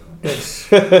world. It's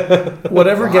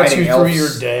whatever gets you Hiding through your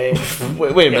elves. day.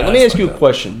 Wait a minute. Yeah, Let me that's ask you a fucked up.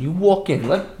 question. You walk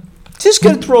in. Just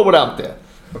gonna throw it out there.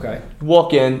 Okay. You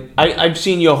walk in. I've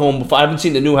seen your home before. I haven't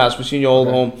seen the new house. We've seen your old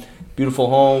home. Beautiful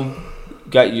home.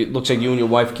 Got you. Looks like you and your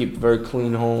wife keep a very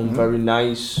clean home. Very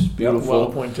nice. Beautiful. Well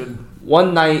appointed.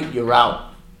 One night you're out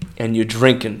and you're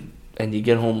drinking and you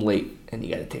get home late and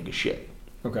you got to take a shit.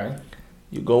 Okay.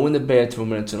 You go in the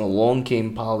bathroom and it's an along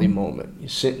came Polly moment. You're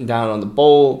sitting down on the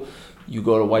bowl. You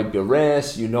go to wipe your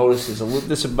ass. You notice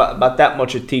there's about that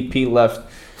much of TP left,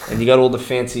 and you got all the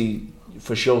fancy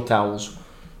for show towels.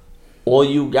 All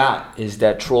you got is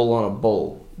that troll on a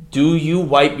bowl. Do you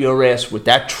wipe your ass with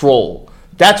that troll?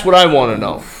 That's what I want to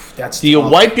know. That's Do you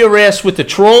tough. wipe your ass with the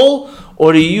troll,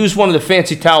 or do you use one of the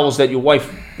fancy towels that your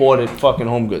wife bought at fucking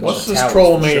Home Goods? What's this Towels,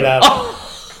 troll for made sure. out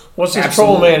of? What's this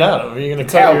Absolutely. troll made out of? Are you gonna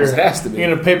cut Towels, your? it has to be. You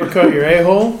gonna paper cut your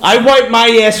a-hole? I wipe my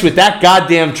ass with that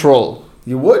goddamn troll.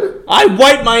 You would? I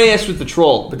wipe my ass with the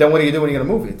troll. But then what do you do when you're going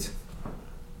to move it?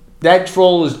 That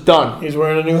troll is done. He's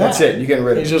wearing a new hat. That's it. You're getting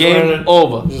rid of He's it. just Game wearing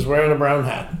over. He's just wearing a brown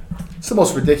hat. It's the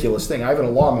most ridiculous thing. I have an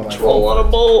alarm on my Troll phone. on a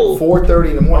bowl. 4:30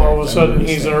 in the morning. All of a I sudden, move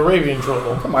this he's thing. an Arabian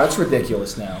troll. Come on, that's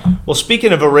ridiculous now. Well,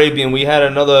 speaking of Arabian, we had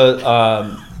another.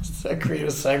 Does that create a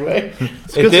segue?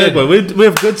 It's a good segue. We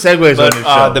have good segues But on this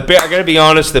show. the bear. I gotta be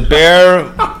honest. The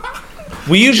bear.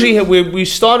 We usually we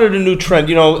started a new trend.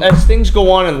 You know, as things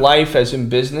go on in life, as in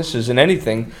business, as in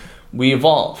anything, we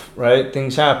evolve. Right?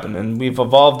 Things happen, and we've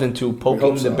evolved into poking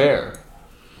hope the so. bear.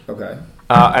 Okay.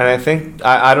 And I think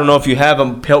I don't know if you have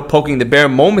a poking the bear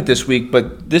moment this week,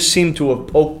 but this seemed to have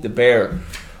poked the bear.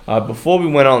 Before we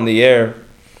went on the air,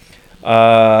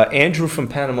 Andrew from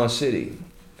Panama City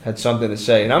had something to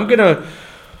say, and I'm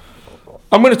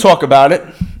gonna talk about it,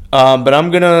 but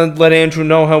I'm gonna let Andrew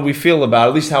know how we feel about it,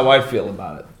 at least how I feel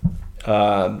about it.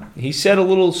 He said a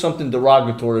little something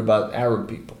derogatory about Arab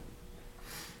people.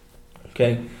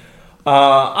 Okay,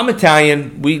 I'm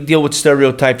Italian. We deal with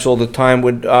stereotypes all the time.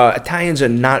 Italians are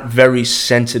not very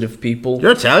sensitive people.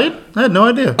 You're Italian? I had no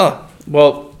idea.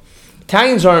 Well,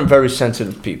 Italians aren't very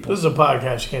sensitive people. This is a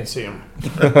podcast. You can't see them.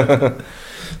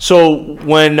 So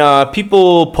when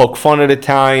people poke fun at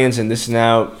Italians and this and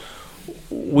that,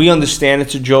 we understand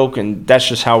it's a joke, and that's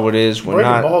just how it is. We're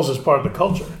Breaking not. balls is part of the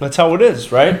culture. That's how it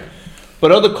is, right?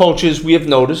 But other cultures, we have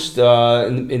noticed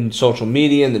in social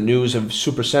media and the news, are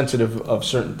super sensitive of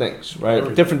certain things, right?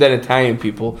 Everything. Different than Italian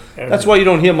people. Everything. That's why you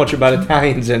don't hear much about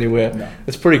Italians anywhere. No.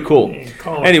 It's pretty cool. You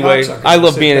call them Anyway, cocksuckers I and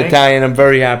love say being thank you. Italian. I'm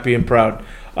very happy and proud.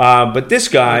 But this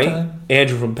guy, Okay.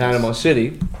 Andrew from Panama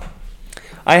City,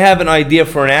 I have an idea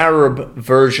for an Arab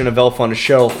version of Elf on the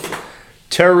Shelf,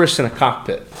 Terrorists in a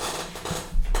Cockpit.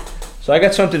 So I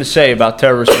got something to say about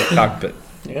terrorists in a cockpit.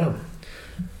 Yeah.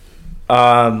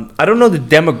 I don't know the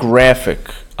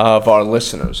demographic of our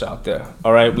listeners out there.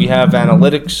 All right, we have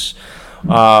analytics.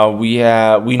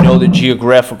 We know the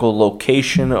geographical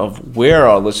location of where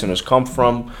our listeners come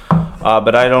from,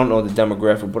 but I don't know the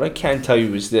demographic. What I can tell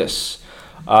you is this: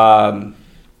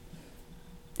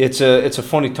 it's a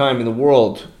funny time in the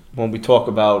world when we talk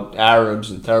about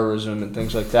Arabs and terrorism and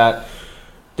things like that.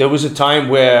 There was a time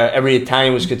where every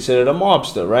Italian was considered a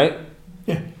mobster, right?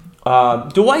 Yeah.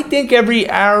 Do I think every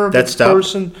Arabic That stopped.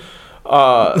 person?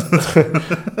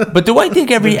 But do I think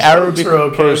every Arabic Jokes are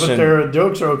okay, person? but their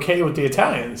jokes are okay with the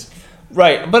Italians.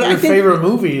 Right, but Your I think favorite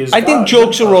movie is. I think God,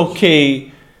 jokes are Goodfellas.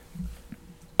 okay.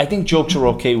 I think jokes are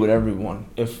okay with everyone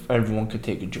if everyone could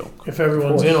take a joke. If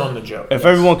everyone's in on the joke. If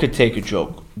everyone could take a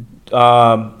joke.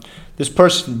 This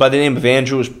person by the name of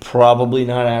Andrew is probably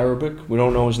not Arabic. We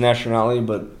don't know his nationality,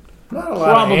 but Not a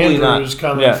lot Probably of Andrews not.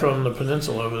 coming Yeah. from the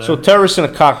peninsula over there. so terrorists in a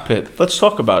cockpit. Let's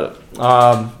talk about it.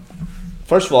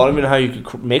 First of all, I don't even know how you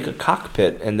could make a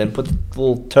cockpit and then put the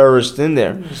little terrorist in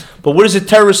there. But what does a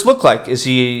terrorist look like?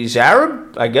 He's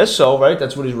Arab? I guess so, right?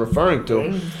 That's what he's referring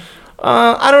to.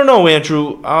 I don't know,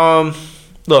 Andrew.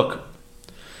 Look,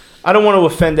 I don't want to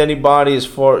offend anybody as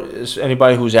far as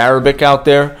anybody who's Arabic out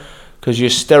there, because you're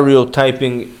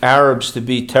stereotyping Arabs to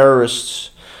be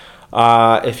terrorists.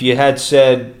 If you had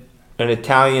said an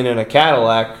Italian in a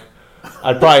Cadillac,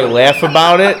 I'd probably laugh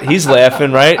about it. He's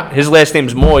laughing, right? His last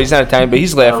name's Moore. He's not Italian, but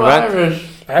he's laughing, I'm right? Irish.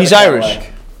 He's Irish.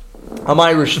 I'm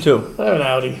Irish too. I have an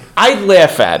Audi. I'd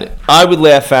laugh at it. I would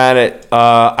laugh at it.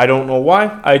 I don't know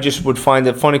why. I just would find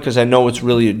it funny because I know it's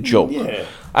really a joke. Yeah.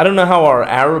 I don't know how our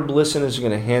Arab listeners are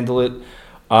going to handle it,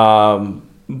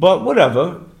 but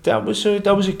whatever. That was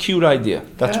a cute idea.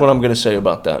 That's what I'm going to say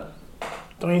about that.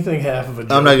 Don't you think half of a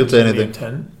joke I'm not gonna is say the anything.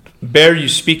 intent? Bear, you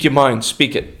speak your mind.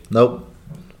 Speak it. Nope.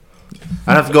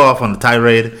 I'd have to go off on the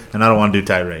tirade, and I don't want to do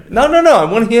tirade. No. I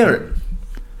want to hear it.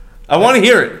 I want to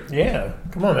hear it. Yeah.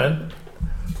 Come on, man.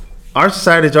 Our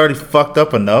society's already fucked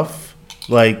up enough.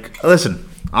 Like, listen,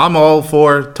 I'm all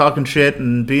for talking shit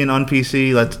and being on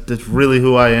PC. That's really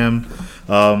who I am.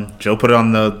 Joe put it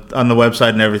on the website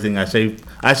and everything. I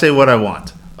say what I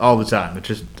want all the time. It's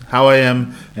just how I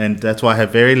am, and that's why I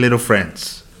have very little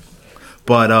friends.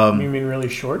 But You mean really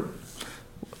short?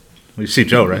 you see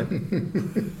Joe, right?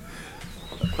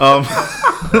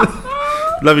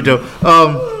 Love you, Joe.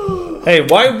 Hey,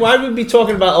 why would we be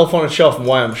talking about Elf on a Shelf and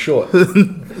why I'm short?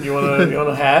 You want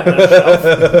a hat and a shelf?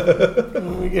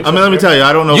 Let me tell you,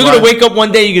 I don't know. You're why. gonna wake up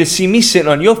one day, you're gonna see me sitting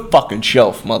on your fucking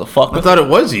shelf, motherfucker. I thought it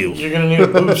was you. You're gonna need a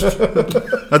boost.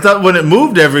 I thought when it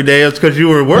moved every day, it's because you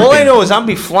were working. All I know is I'll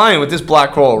be flying with this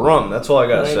Black Coral rum. That's all I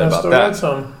gotta I say about still got that.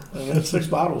 some. I got 6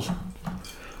 bottles.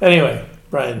 Anyway,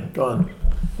 Brian, go on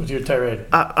with your tirade.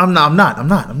 I'm not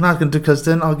gonna do, because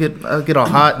then I'll get all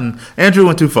hot, and Andrew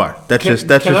went too far. That's just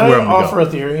where I'm gonna offer go. a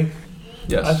theory?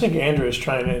 Yes. I think Andrew is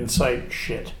trying to incite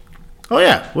shit. Oh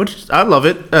yeah, which I love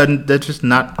it, and that's just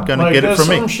not gonna Like, get it there's from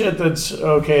some me. shit that's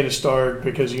okay to start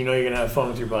because you know you're gonna have fun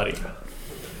with your buddy.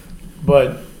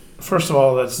 But first of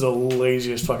all, that's the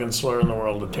laziest fucking slur in the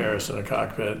world, a terrorist in a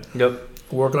cockpit. Yep.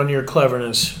 Work on your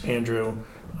cleverness, Andrew.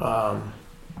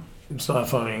 It's not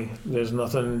funny. There's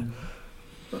nothing.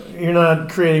 You're not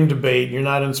creating debate. You're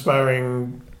not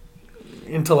inspiring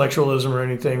intellectualism or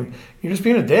anything. You're just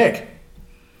being a dick.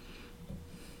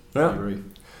 Yeah.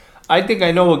 I think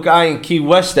I know a guy in Key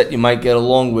West that you might get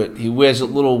along with. He wears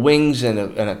little wings and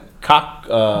a cock.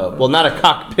 Well, not a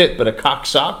cockpit, but a cock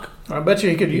sock. I bet you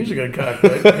he could use a good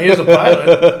cockpit. He is a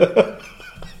pilot.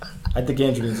 I think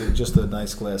Andrew needs just a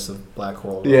nice glass of Black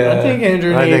Coral. Yeah. I think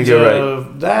Andrew I think needs you're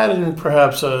that and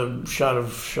perhaps a shot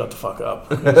of shut the fuck up.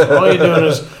 'Cause all you're doing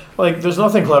is, like, there's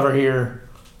nothing clever here.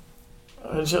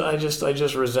 I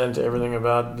just resent everything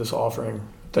about this offering.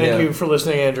 Thank you for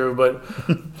listening, Andrew, but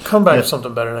come back with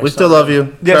something better next time. We still love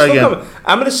you. Yeah, Try still again. coming.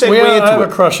 I'm going to I segue have into a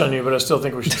it. crush on you, but I still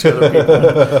think we should see other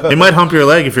people. He might hump your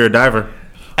leg if you're a diver.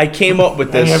 I came up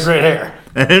with And you have this. great hair.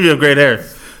 And you have great hair.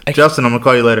 Justin, I'm going to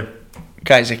call you later.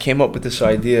 Guys, I came up with this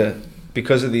idea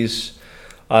because of these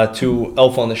two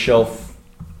Elf on the Shelf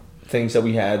things that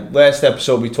we had. Last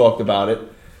episode we talked about it.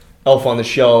 Elf on the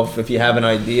Shelf, if you have an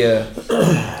idea.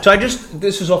 So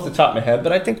this is off the top of my head,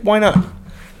 but I think why not?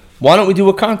 Why don't we do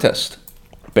a contest,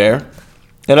 Bear?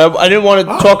 And I didn't want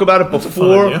to talk about it that's a fun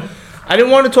before. idea. I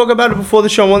didn't want to talk about it before the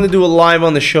show. I wanted to do it live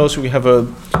on the show so we have a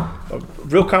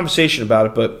real conversation about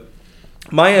it. But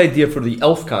my idea for the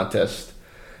Elf contest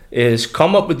is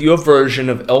come up with your version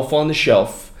of Elf on the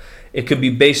Shelf. It could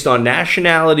be based on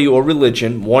nationality or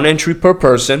religion, 1 entry per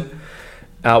person.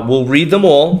 We'll read them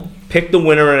all, pick the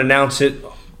winner, and announce it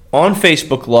on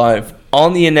Facebook Live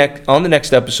on the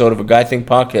next episode of a Guy Think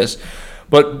podcast.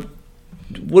 But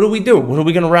what do we do? What are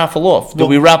we going to raffle off? Do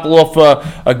we raffle off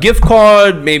a gift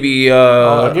card? Maybe,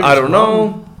 I'll give you I don't some know,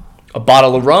 rum. a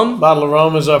bottle of rum? Bottle of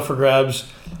rum is up for grabs.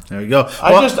 There we go.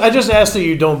 I just ask that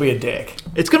you don't be a dick.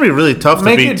 It's going to be really tough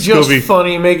Make to it beat just Scooby.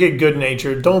 funny. Make it good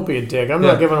natured. Don't be a dick. I'm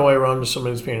Yeah. not giving away rum to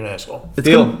somebody that's being an asshole. It's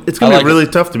Deal. gonna I be like really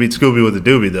tough to beat Scooby with a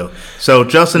doobie, though. So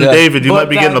Justin Yeah. and David, you But might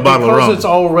be getting a that- bottle of because rum. it's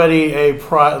already a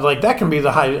like that can be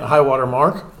the high water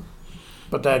mark,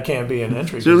 but that can't be an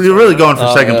entry. So you're really going for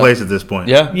second yeah. place at this point.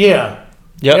 Yeah. Yeah.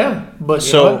 Yep. Yeah. But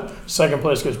So- you know what? Second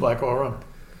place gets Black Coral rum.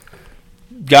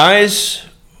 Guys,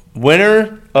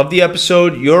 winner of the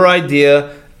episode, your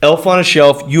idea, Elf on a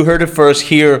Shelf. You heard it first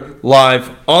here live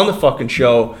on the fucking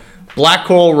show. Black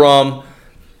Coral Rum.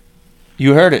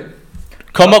 You heard it.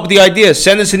 Come up with the idea.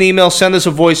 Send us an email. Send us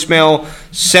a voicemail.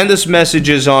 Send us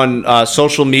messages on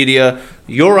social media.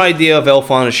 Your idea of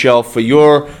Elf on a Shelf for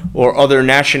your or other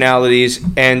nationalities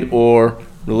and or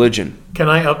religion. Can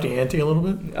I up the ante a little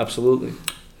bit? Absolutely.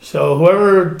 So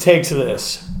whoever takes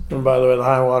this, and by the way, the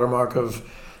high water mark of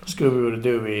Scooby with a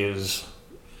doobie is,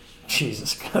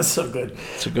 Jesus, that's so good.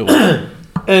 It's a good one.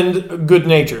 And good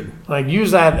natured. Like,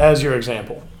 use that as your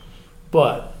example.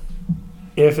 But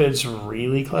if it's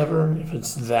really clever, if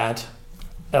it's that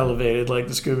elevated, like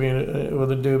the Scooby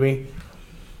with a doobie,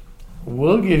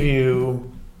 we'll give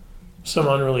you some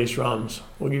unreleased rums.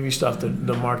 We'll give you stuff that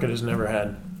the market has never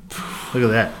had. Look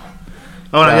at that.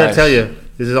 Oh, and I got to Nice. tell you,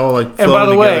 this is all like And by flowing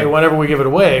the way, together. whenever we give it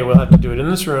away, we'll have to do it in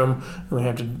this room. And we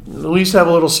have to at least have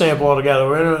a little sample altogether.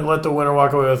 We're going to let the winner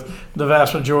walk away with the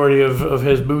vast majority of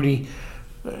his booty,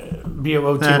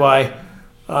 B-O-O-T-Y.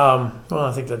 Well,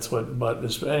 I think that's what butt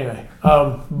is. But anyway,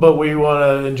 but we want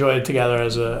to enjoy it together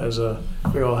as a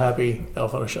real happy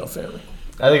Elf on a Shelf family.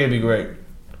 I think it'd be great.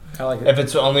 I like it. If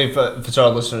it's only if it's our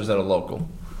listeners that are local.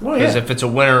 Well, Because yeah. if it's a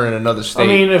winner in another state, I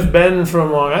mean, if Ben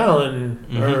from Long Island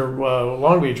or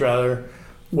Long Beach rather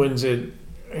wins it,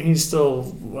 he's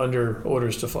still under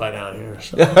orders to fly down here.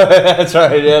 So. that's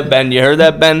right. Yeah, Ben, you heard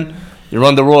that, Ben? You're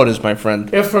under orders, my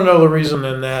friend. If for no other reason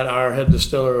than that, our head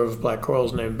distiller of Black Coral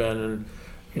is named Ben,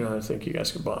 and I think you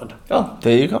guys could bond. Oh,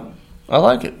 there you go. I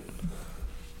like it.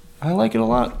 I like it a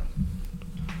lot.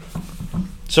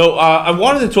 So I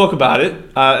wanted to talk about it,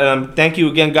 and thank you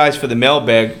again, guys, for the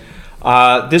mailbag.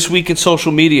 This week in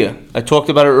social media, I talked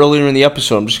about it earlier in the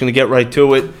episode. I'm just going to get right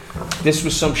to it. This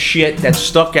was some shit that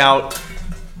stuck out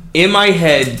in my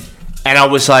head, and I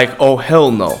was like, oh,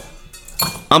 hell no.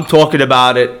 I'm talking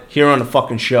about it here on the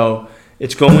fucking show.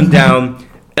 It's going down.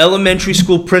 Elementary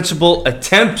school principal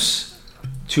attempts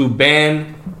to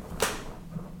ban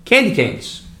candy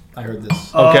canes. I heard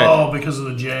this. Okay. Oh, because of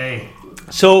the J.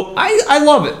 So I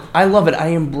love it. I love it. I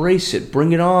embrace it.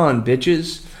 Bring it on,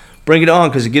 bitches. Bring it on,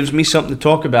 because it gives me something to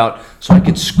talk about so I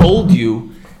can scold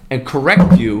you and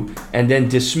correct you and then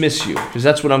dismiss you, because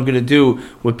that's what I'm going to do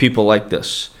with people like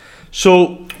this.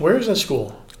 So Where is that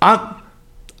school?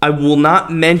 I will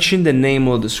not mention the name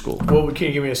of the school Well, can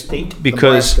you give me a state?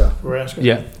 because Nebraska. Nebraska?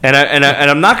 yeah, and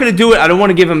I'm not going to do it. I don't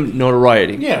want to give him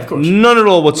notoriety. Yeah, of course. None at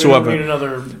all We don't need whatsoever.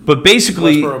 another But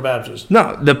basically, Westboro Baptist.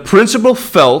 no, the principal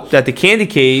felt that the candy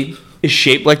cane is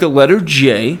shaped like the letter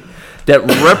J that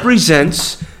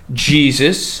represents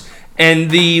Jesus, and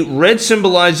the red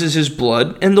symbolizes his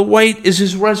blood, and the white is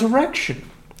his resurrection.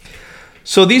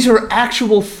 So these are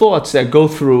actual thoughts that go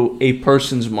through a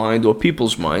person's mind or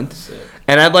people's mind.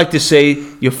 And I'd like to say,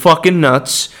 you're fucking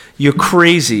nuts. You're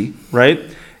crazy, right?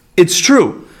 It's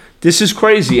true. This is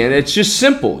crazy, and it's just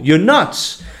simple. You're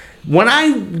nuts. When I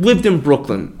lived in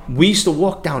Brooklyn, we used to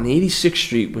walk down 86th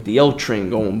Street with the L train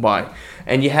going by.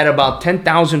 And you had about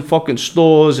 10,000 fucking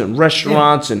stores and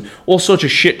restaurants and all sorts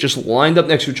of shit just lined up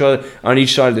next to each other on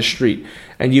each side of the street.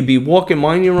 And you'd be walking,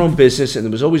 minding your own business, and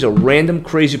there was always a random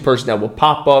crazy person that would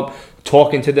pop up,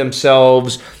 talking to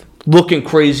themselves, looking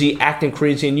crazy, acting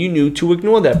crazy, and you knew to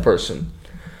ignore that person.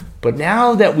 But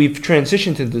now that we've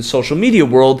transitioned to the social media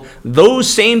world, those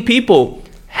same people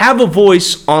have a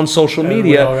voice on social And we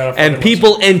media, all gotta and fucking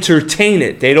people entertain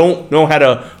it. They don't know how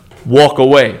to walk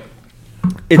away.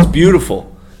 It's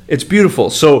beautiful. It's beautiful.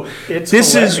 So It's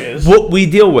this hilarious. is what we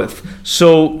deal with.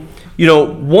 So,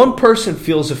 one person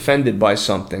feels offended by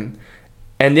something,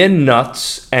 and they're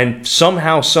nuts, and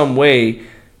somehow, some way,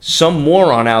 some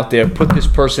moron out there put this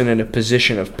person in a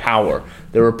position of power.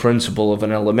 They're a principal of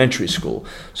an elementary school.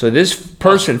 So this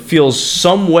person feels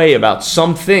some way about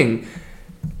something,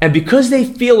 and because they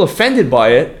feel offended by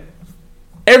it,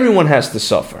 everyone has to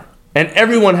suffer. And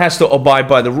everyone has to abide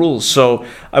by the rules, so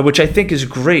which I think is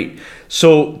great.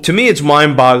 So to me, it's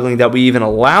mind-boggling that we even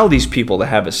allow these people to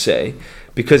have a say,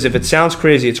 because if it sounds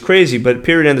crazy, it's crazy, but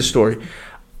period, end of story.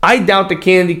 I doubt the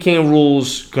candy cane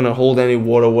rule's going to hold any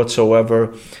water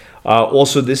whatsoever.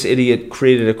 Also, this idiot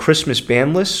created a Christmas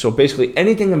ban list, so basically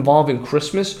anything involving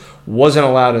Christmas wasn't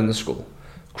allowed in the school.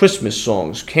 Christmas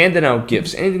songs, handing out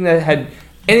gifts, anything that had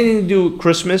anything to do with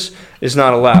Christmas is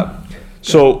not allowed.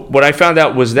 So what I found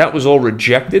out was that was all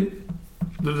rejected.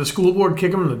 Did the school board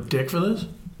kick him in the dick for this?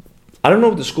 I don't know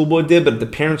what the school board did, but the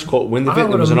parents caught wind of it. I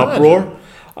And there would was an imagine.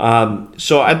 uproar.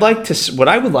 So what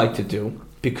I would like to do,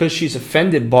 because she's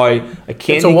offended by a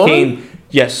candy woman? cane.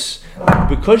 Yes,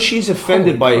 because she's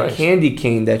offended by Christ. a candy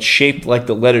cane that's shaped like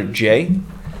the letter J,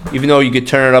 even though you could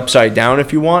turn it upside down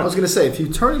if you I want. was gonna say, if you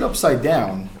turn it upside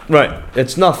down, Right,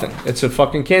 it's nothing. It's a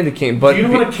fucking candy cane. But Do you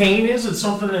know what a cane is? It's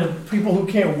something that people who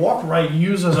can't walk right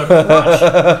use as a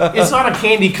crutch. It's not a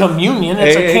candy communion.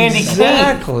 It's a candy cane.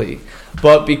 Exactly.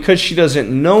 But because she doesn't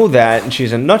know that and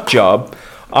she's a nut job,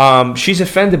 she's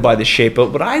offended by the shape.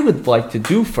 But what I would like to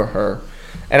do for her,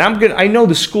 and I know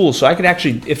the school, so I could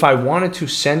actually, if I wanted to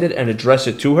send it and address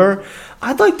it to her,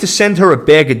 I'd like to send her a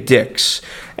bag of dicks.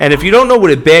 And if you don't know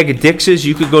what a bag of dicks is,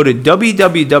 you could go to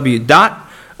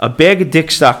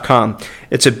www.abagadicks.com.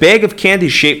 It's a bag of candy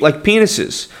shaped like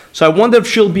penises. So I wonder if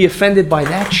she'll be offended by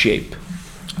that shape.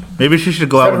 Maybe she should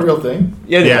go is out that a with. real thing?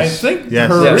 Yeah, I Yes. think Yes.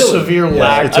 her Yeah. severe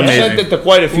lack. it's I've amazing. sent it to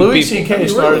quite a few Louis people. C.K.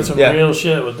 started some Yeah. real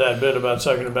shit with that bit about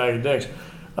sucking a bag of dicks.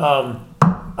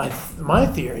 My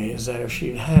theory is that if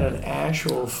she'd had an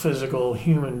actual physical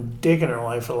human dick in her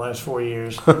life for the last 4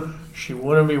 years, she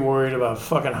wouldn't be worried about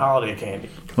fucking holiday candy.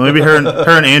 Well, maybe her and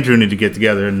Andrew need to get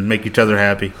together and make each other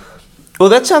happy. Well,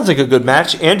 that sounds like a good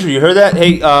match. Andrew, you heard that?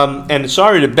 Hey, and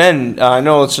sorry to Ben. I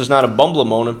know this is not a Bumbler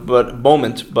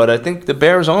moment, but I think the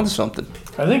Bear is onto something.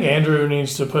 I think Andrew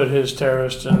needs to put his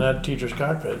terrorist in that teacher's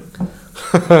cockpit.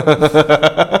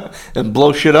 And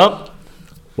blow shit up?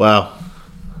 Wow.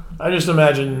 I just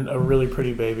imagine a really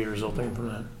pretty baby resulting from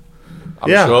that. I'm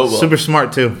yeah, sure it will. super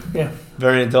smart too. Yeah,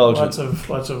 Very intelligent.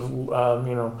 lots of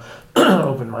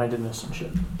open-mindedness and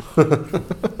shit.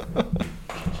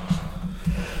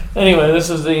 Anyway, this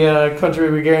is the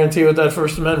country we guarantee with that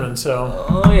First Amendment. So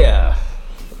Oh, yeah.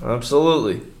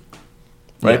 Absolutely.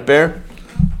 Right, Yeah. Bear?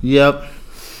 Yep.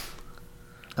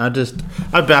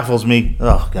 It baffles me.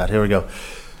 Oh God, here we go.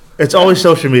 It's always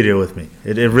social media with me.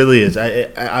 It really is.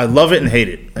 I love it and hate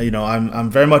it. I'm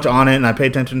very much on it, and I pay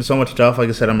attention to so much stuff. Like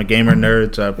I said, I'm a gamer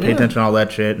nerd, so I pay attention to all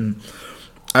that shit, and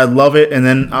I love it. And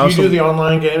then I do also you do the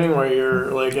online gaming where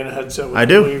you're like in a headset with I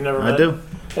people do. you've never I met? do.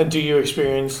 And do you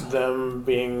experience them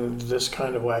being this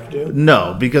kind of wackadoo?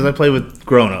 No, because I play with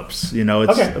grown-ups. It's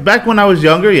Okay. back when I was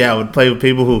younger. Yeah, I would play with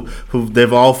people who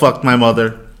they've all fucked my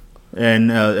mother,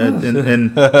 and I've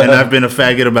been a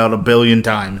faggot about 1 billion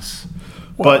times.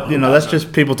 But that's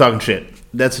just people talking shit.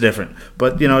 That's different.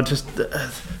 But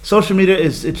social media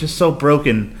it's just so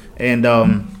broken, and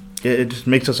it just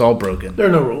makes us all broken. There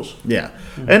are no rules. Yeah,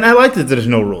 and I like that there's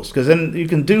no rules, because then you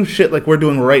can do shit like we're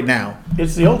doing right now.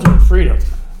 It's the ultimate freedom.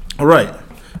 Right.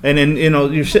 And then,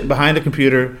 you're sitting behind a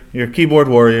computer, you're a keyboard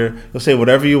warrior, you'll say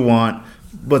whatever you want,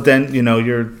 but then,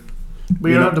 you're... But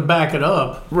you don't have to back it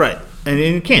up Right. And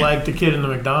you can't. like the kid in the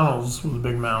McDonald's with a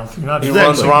big mouth. You're not He doing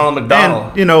runs like- Ronald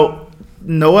McDonald. And,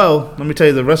 Noel, let me tell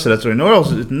you the rest of that story. Noel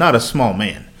is not a small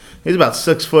man. He's about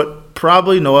 6 foot,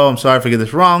 probably, Noel, I'm sorry if I get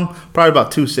this wrong, probably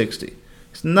about 260.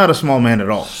 He's not a small man at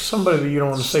all. Somebody that you don't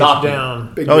want to face Stop it.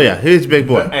 down. Big Oh, boy. yeah, he's a big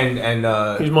boy. And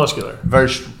He's muscular. very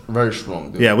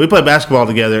strong, dude. Yeah, we play basketball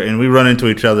together, and we run into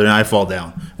each other, and I fall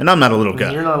down. And I'm not a little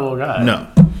guy. You're not a little guy. No.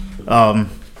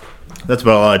 That's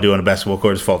about all I do on a basketball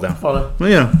court is fall down. Well,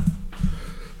 Well,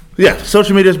 Yeah,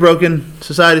 social media's broken.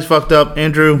 Society's fucked up.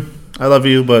 Andrew, I love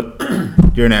you, but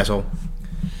you're an asshole.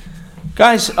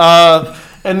 Guys,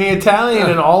 And the Italian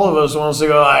in all of us wants to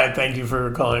go, I thank you for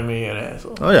calling me an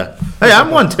asshole. Oh yeah. Hey, I'm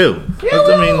one too.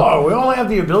 Yeah, we all have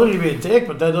the ability to be a dick,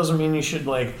 but that doesn't mean you should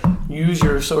like use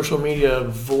your social media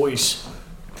voice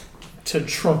to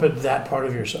trumpet that part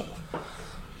of yourself.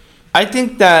 I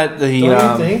think that the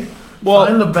Don't you think? well,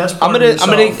 Find the best part I'm of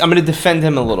gonna yourself. defend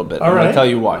him a little bit. All I'm right. gonna tell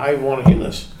you why. I want to hear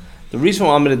this. The reason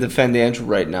why I'm going to defend Andrew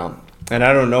right now, and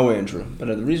I don't know Andrew, but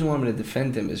the reason why I'm going to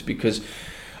defend him is because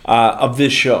of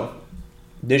this show.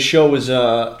 This show is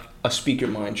a Speak Your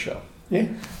Mind show. Yeah.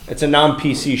 It's a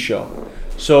non-PC show.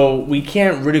 So we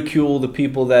can't ridicule the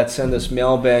people that send us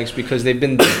mailbags because they've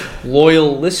been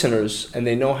loyal listeners and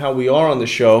they know how we are on the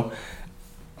show.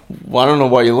 Well, I don't know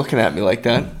why you're looking at me like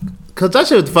that. Because I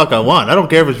say what the fuck I want. I don't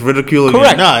care if it's ridiculed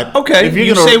Correct. or not. Okay, If you're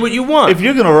you say what you want. If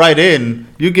you're gonna write in,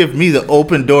 you give me the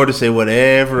open door to say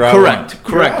whatever I want.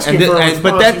 Correct. asking for a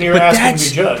response and you're asking to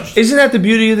be judged. Isn't that the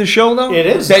beauty of the show, though? It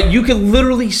is. That you can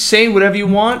literally say whatever you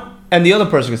want, and the other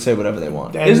person can say whatever they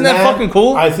want. And Isn't that fucking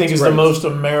cool? I think is the Right. most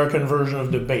American version of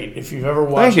debate. If you've ever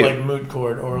watched you. like Moot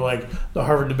Court or like the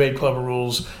Harvard Debate Club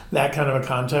rules, that kind of a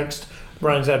context,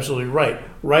 Brian's absolutely right.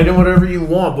 Write in whatever you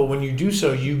want, but when you do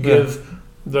so, you give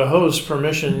the host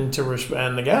permission to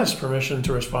and the guest permission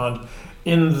to respond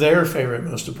in their favorite,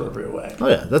 most appropriate way. Oh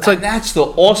yeah, that's Like like that's the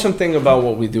awesome thing about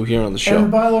what we do here on the show.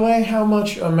 And by the way, how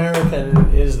much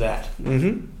American is that?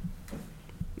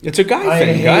 It's a guy I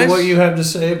thing, hate guys. what you have to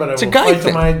say, but I It's a will guy fight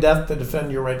thing. to my death to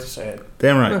defend your right to say it.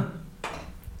 damn right.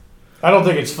 I don't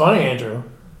think it's funny, Andrew.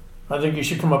 I think you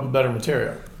should come up with better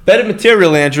material. Better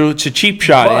material, Andrew. It's a cheap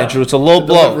shot, But Andrew. It's a low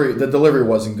blow. The delivery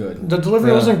wasn't good. The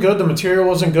delivery wasn't good, the material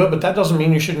wasn't good, but that doesn't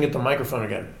mean you shouldn't get the microphone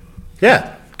again.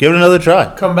 Yeah, give it another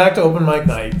try. Come back to open mic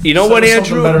night. You know Send what, us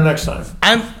something Andrew? better next time.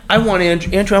 I want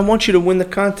Andrew. I want you to win the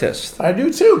contest. I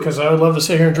do too, because I would love to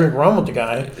sit here and drink rum with the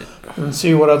guy and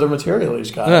see what other material he's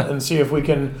got Yeah. and see if we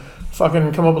can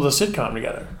fucking come up with a sitcom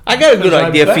together. I got a good Because I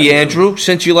idea for bet you, you- Andrew.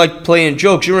 Since you like playing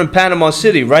jokes, you're in Panama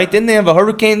City, right? Didn't they have a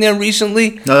hurricane there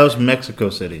recently? No, that was Mexico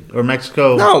City or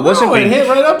Mexico. No, it wasn't. No, it hit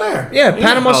right up there. Yeah,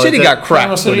 Panama Oh, City is got that- cracked.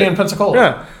 Panama City with it. and Pensacola.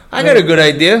 Yeah, I got a good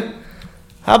idea.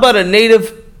 How about a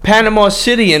native Panama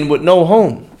Cityan with no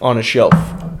home on a shelf?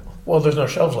 Well, there's no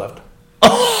shelves left.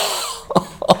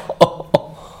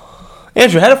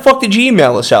 Andrew, how the fuck did you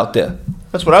email us out there?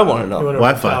 That's what I want to You know. went over to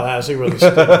Wi-Fi. Tallahassee where the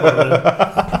state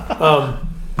department-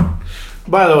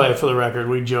 By the way, for the record,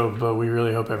 we joke, but we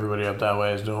really hope everybody up that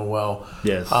way is doing well.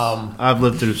 Yes. Um, I've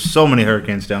lived through so many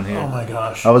hurricanes down here. Oh my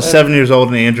gosh. I was 7 years old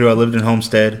in Andrew. I lived in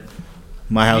Homestead.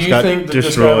 My house Do you got think that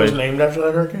this guy was destroyed. named after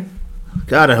that hurricane?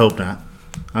 God, I hope not.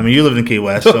 I mean, you lived in Key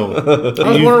West, so I was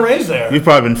born and raised there. you've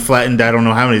probably been flattened. I don't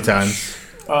know how many times.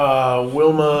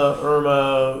 Wilma,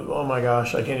 Irma, oh my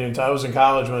gosh, I can't even tell. I was in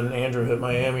college when Andrew hit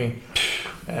Miami.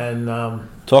 And,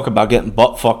 Talk about getting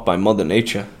butt fucked by Mother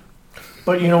Nature.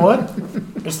 but you know what?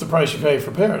 It's the price you pay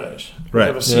for paradise. We Right.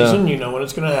 have a season, you know when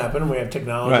it's going to happen. We have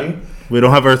technology. Right. We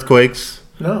don't have earthquakes.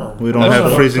 No. We don't No, have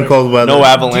no, freezing no. cold weather. No Do you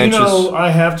avalanches. know, I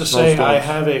have to say, storms. I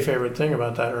have a favorite thing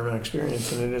about that Irma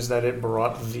experience, and it is that it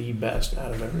brought the best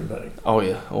out of everybody. Oh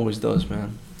yeah, always does,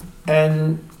 man.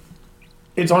 And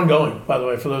it's ongoing, by the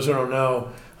way, for those who don't know,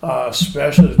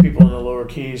 especially the people in the lower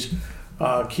Keys.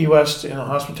 Key West in the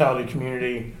hospitality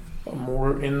community,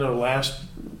 more in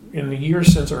the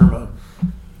years since Irma,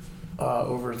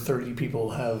 over 30 people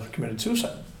have committed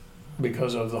suicide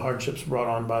because of the hardships brought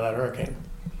on by that hurricane.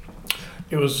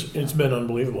 It's been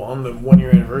unbelievable. On the 1 year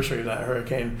anniversary of that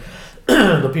hurricane,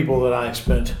 the people that I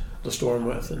spent the storm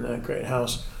with in that great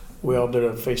house, we all did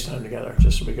a FaceTime together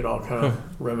just so we could all kind of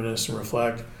reminisce and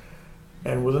reflect.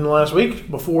 And within the last week,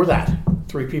 before that,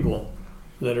 3 people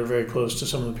that are very close to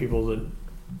some of the people that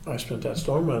I spent that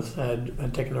storm with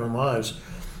had taken their own lives.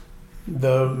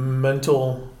 The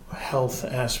mental health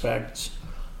aspects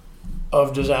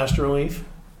of disaster relief,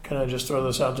 can I just throw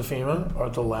this out to FEMA, are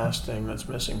the last thing that's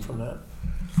missing from that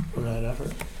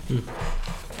effort.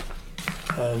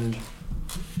 And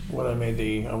what I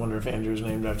wonder if Andrew's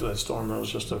named after that storm. That was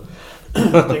just a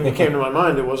thing that came to my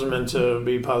mind. It wasn't meant to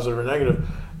be positive or negative,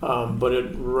 but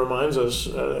it reminds us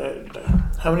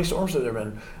how many storms have there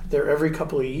been? They're every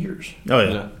couple of years. Oh yeah.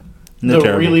 Yeah. They're The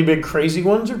terrible. really big crazy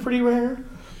ones are pretty rare,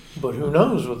 but who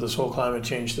knows with this whole climate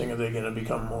change thing, are they going to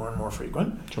become more and more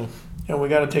frequent? Sure. And we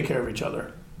got to take care of each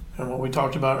other. And what we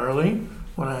talked about early,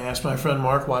 when I asked my friend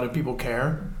Mark, why do people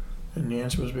care? And the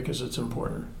answer was because it's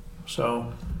important.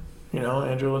 So,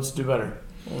 Andrew, let's do better.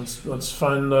 Let's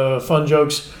find the fun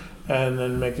jokes and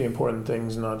then make the important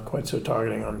things not quite so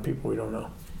targeting on people we don't know.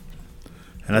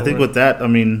 And I think with that, I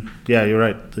mean, yeah, you're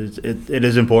right. It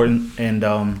is important. And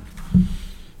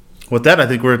with that, I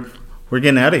think we're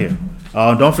getting out of here.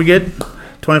 Don't forget,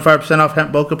 25% off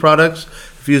Hemp Boca products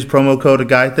if you use promo code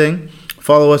AGuyThing.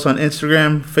 Follow us on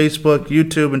Instagram, Facebook,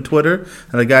 YouTube, and Twitter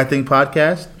at A Guy Thing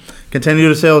Podcast.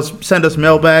 Continue to send us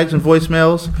mailbags and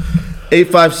voicemails.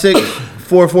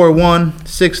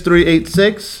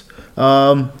 856-441-6386.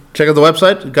 Check out the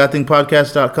website,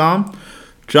 guythingpodcast.com.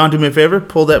 John, do me a favor.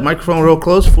 Pull that microphone real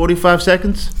close. 45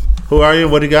 seconds. Who are you?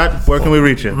 What do you got? Where can we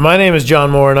reach you? My name is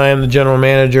John Moore, and I am the general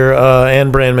manager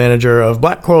and brand manager of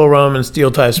Black Coral Rum and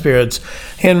Steel Tie Spirits,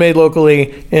 handmade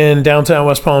locally in downtown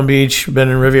West Palm Beach. Been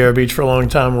in Riviera Beach for a long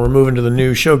time. We're moving to the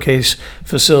new showcase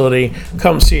facility.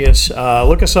 Come see us.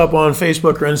 Look us up on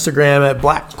Facebook or Instagram at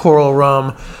Black Coral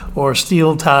Rum or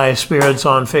Steel Tie Spirits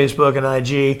on Facebook and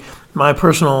IG. My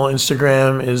personal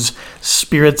Instagram is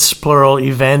Spirits Plural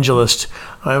Evangelist.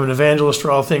 I'm an evangelist for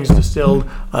all things distilled.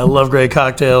 I love great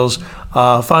cocktails.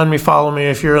 Find me, follow me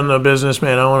if you're in the business,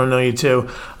 man. I want to know you too.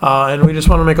 And we just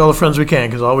want to make all the friends we can,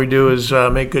 because all we do is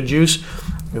make good juice,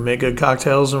 we make good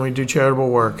cocktails, and we do charitable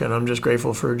work. And I'm just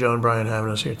grateful for Joe and Brian having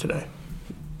us here today.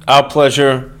 Our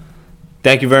pleasure.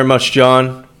 Thank you very much,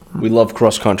 John. We love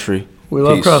cross country. We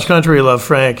love cross country. We love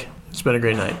Frank. It's been a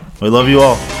great night. We love you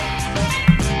all.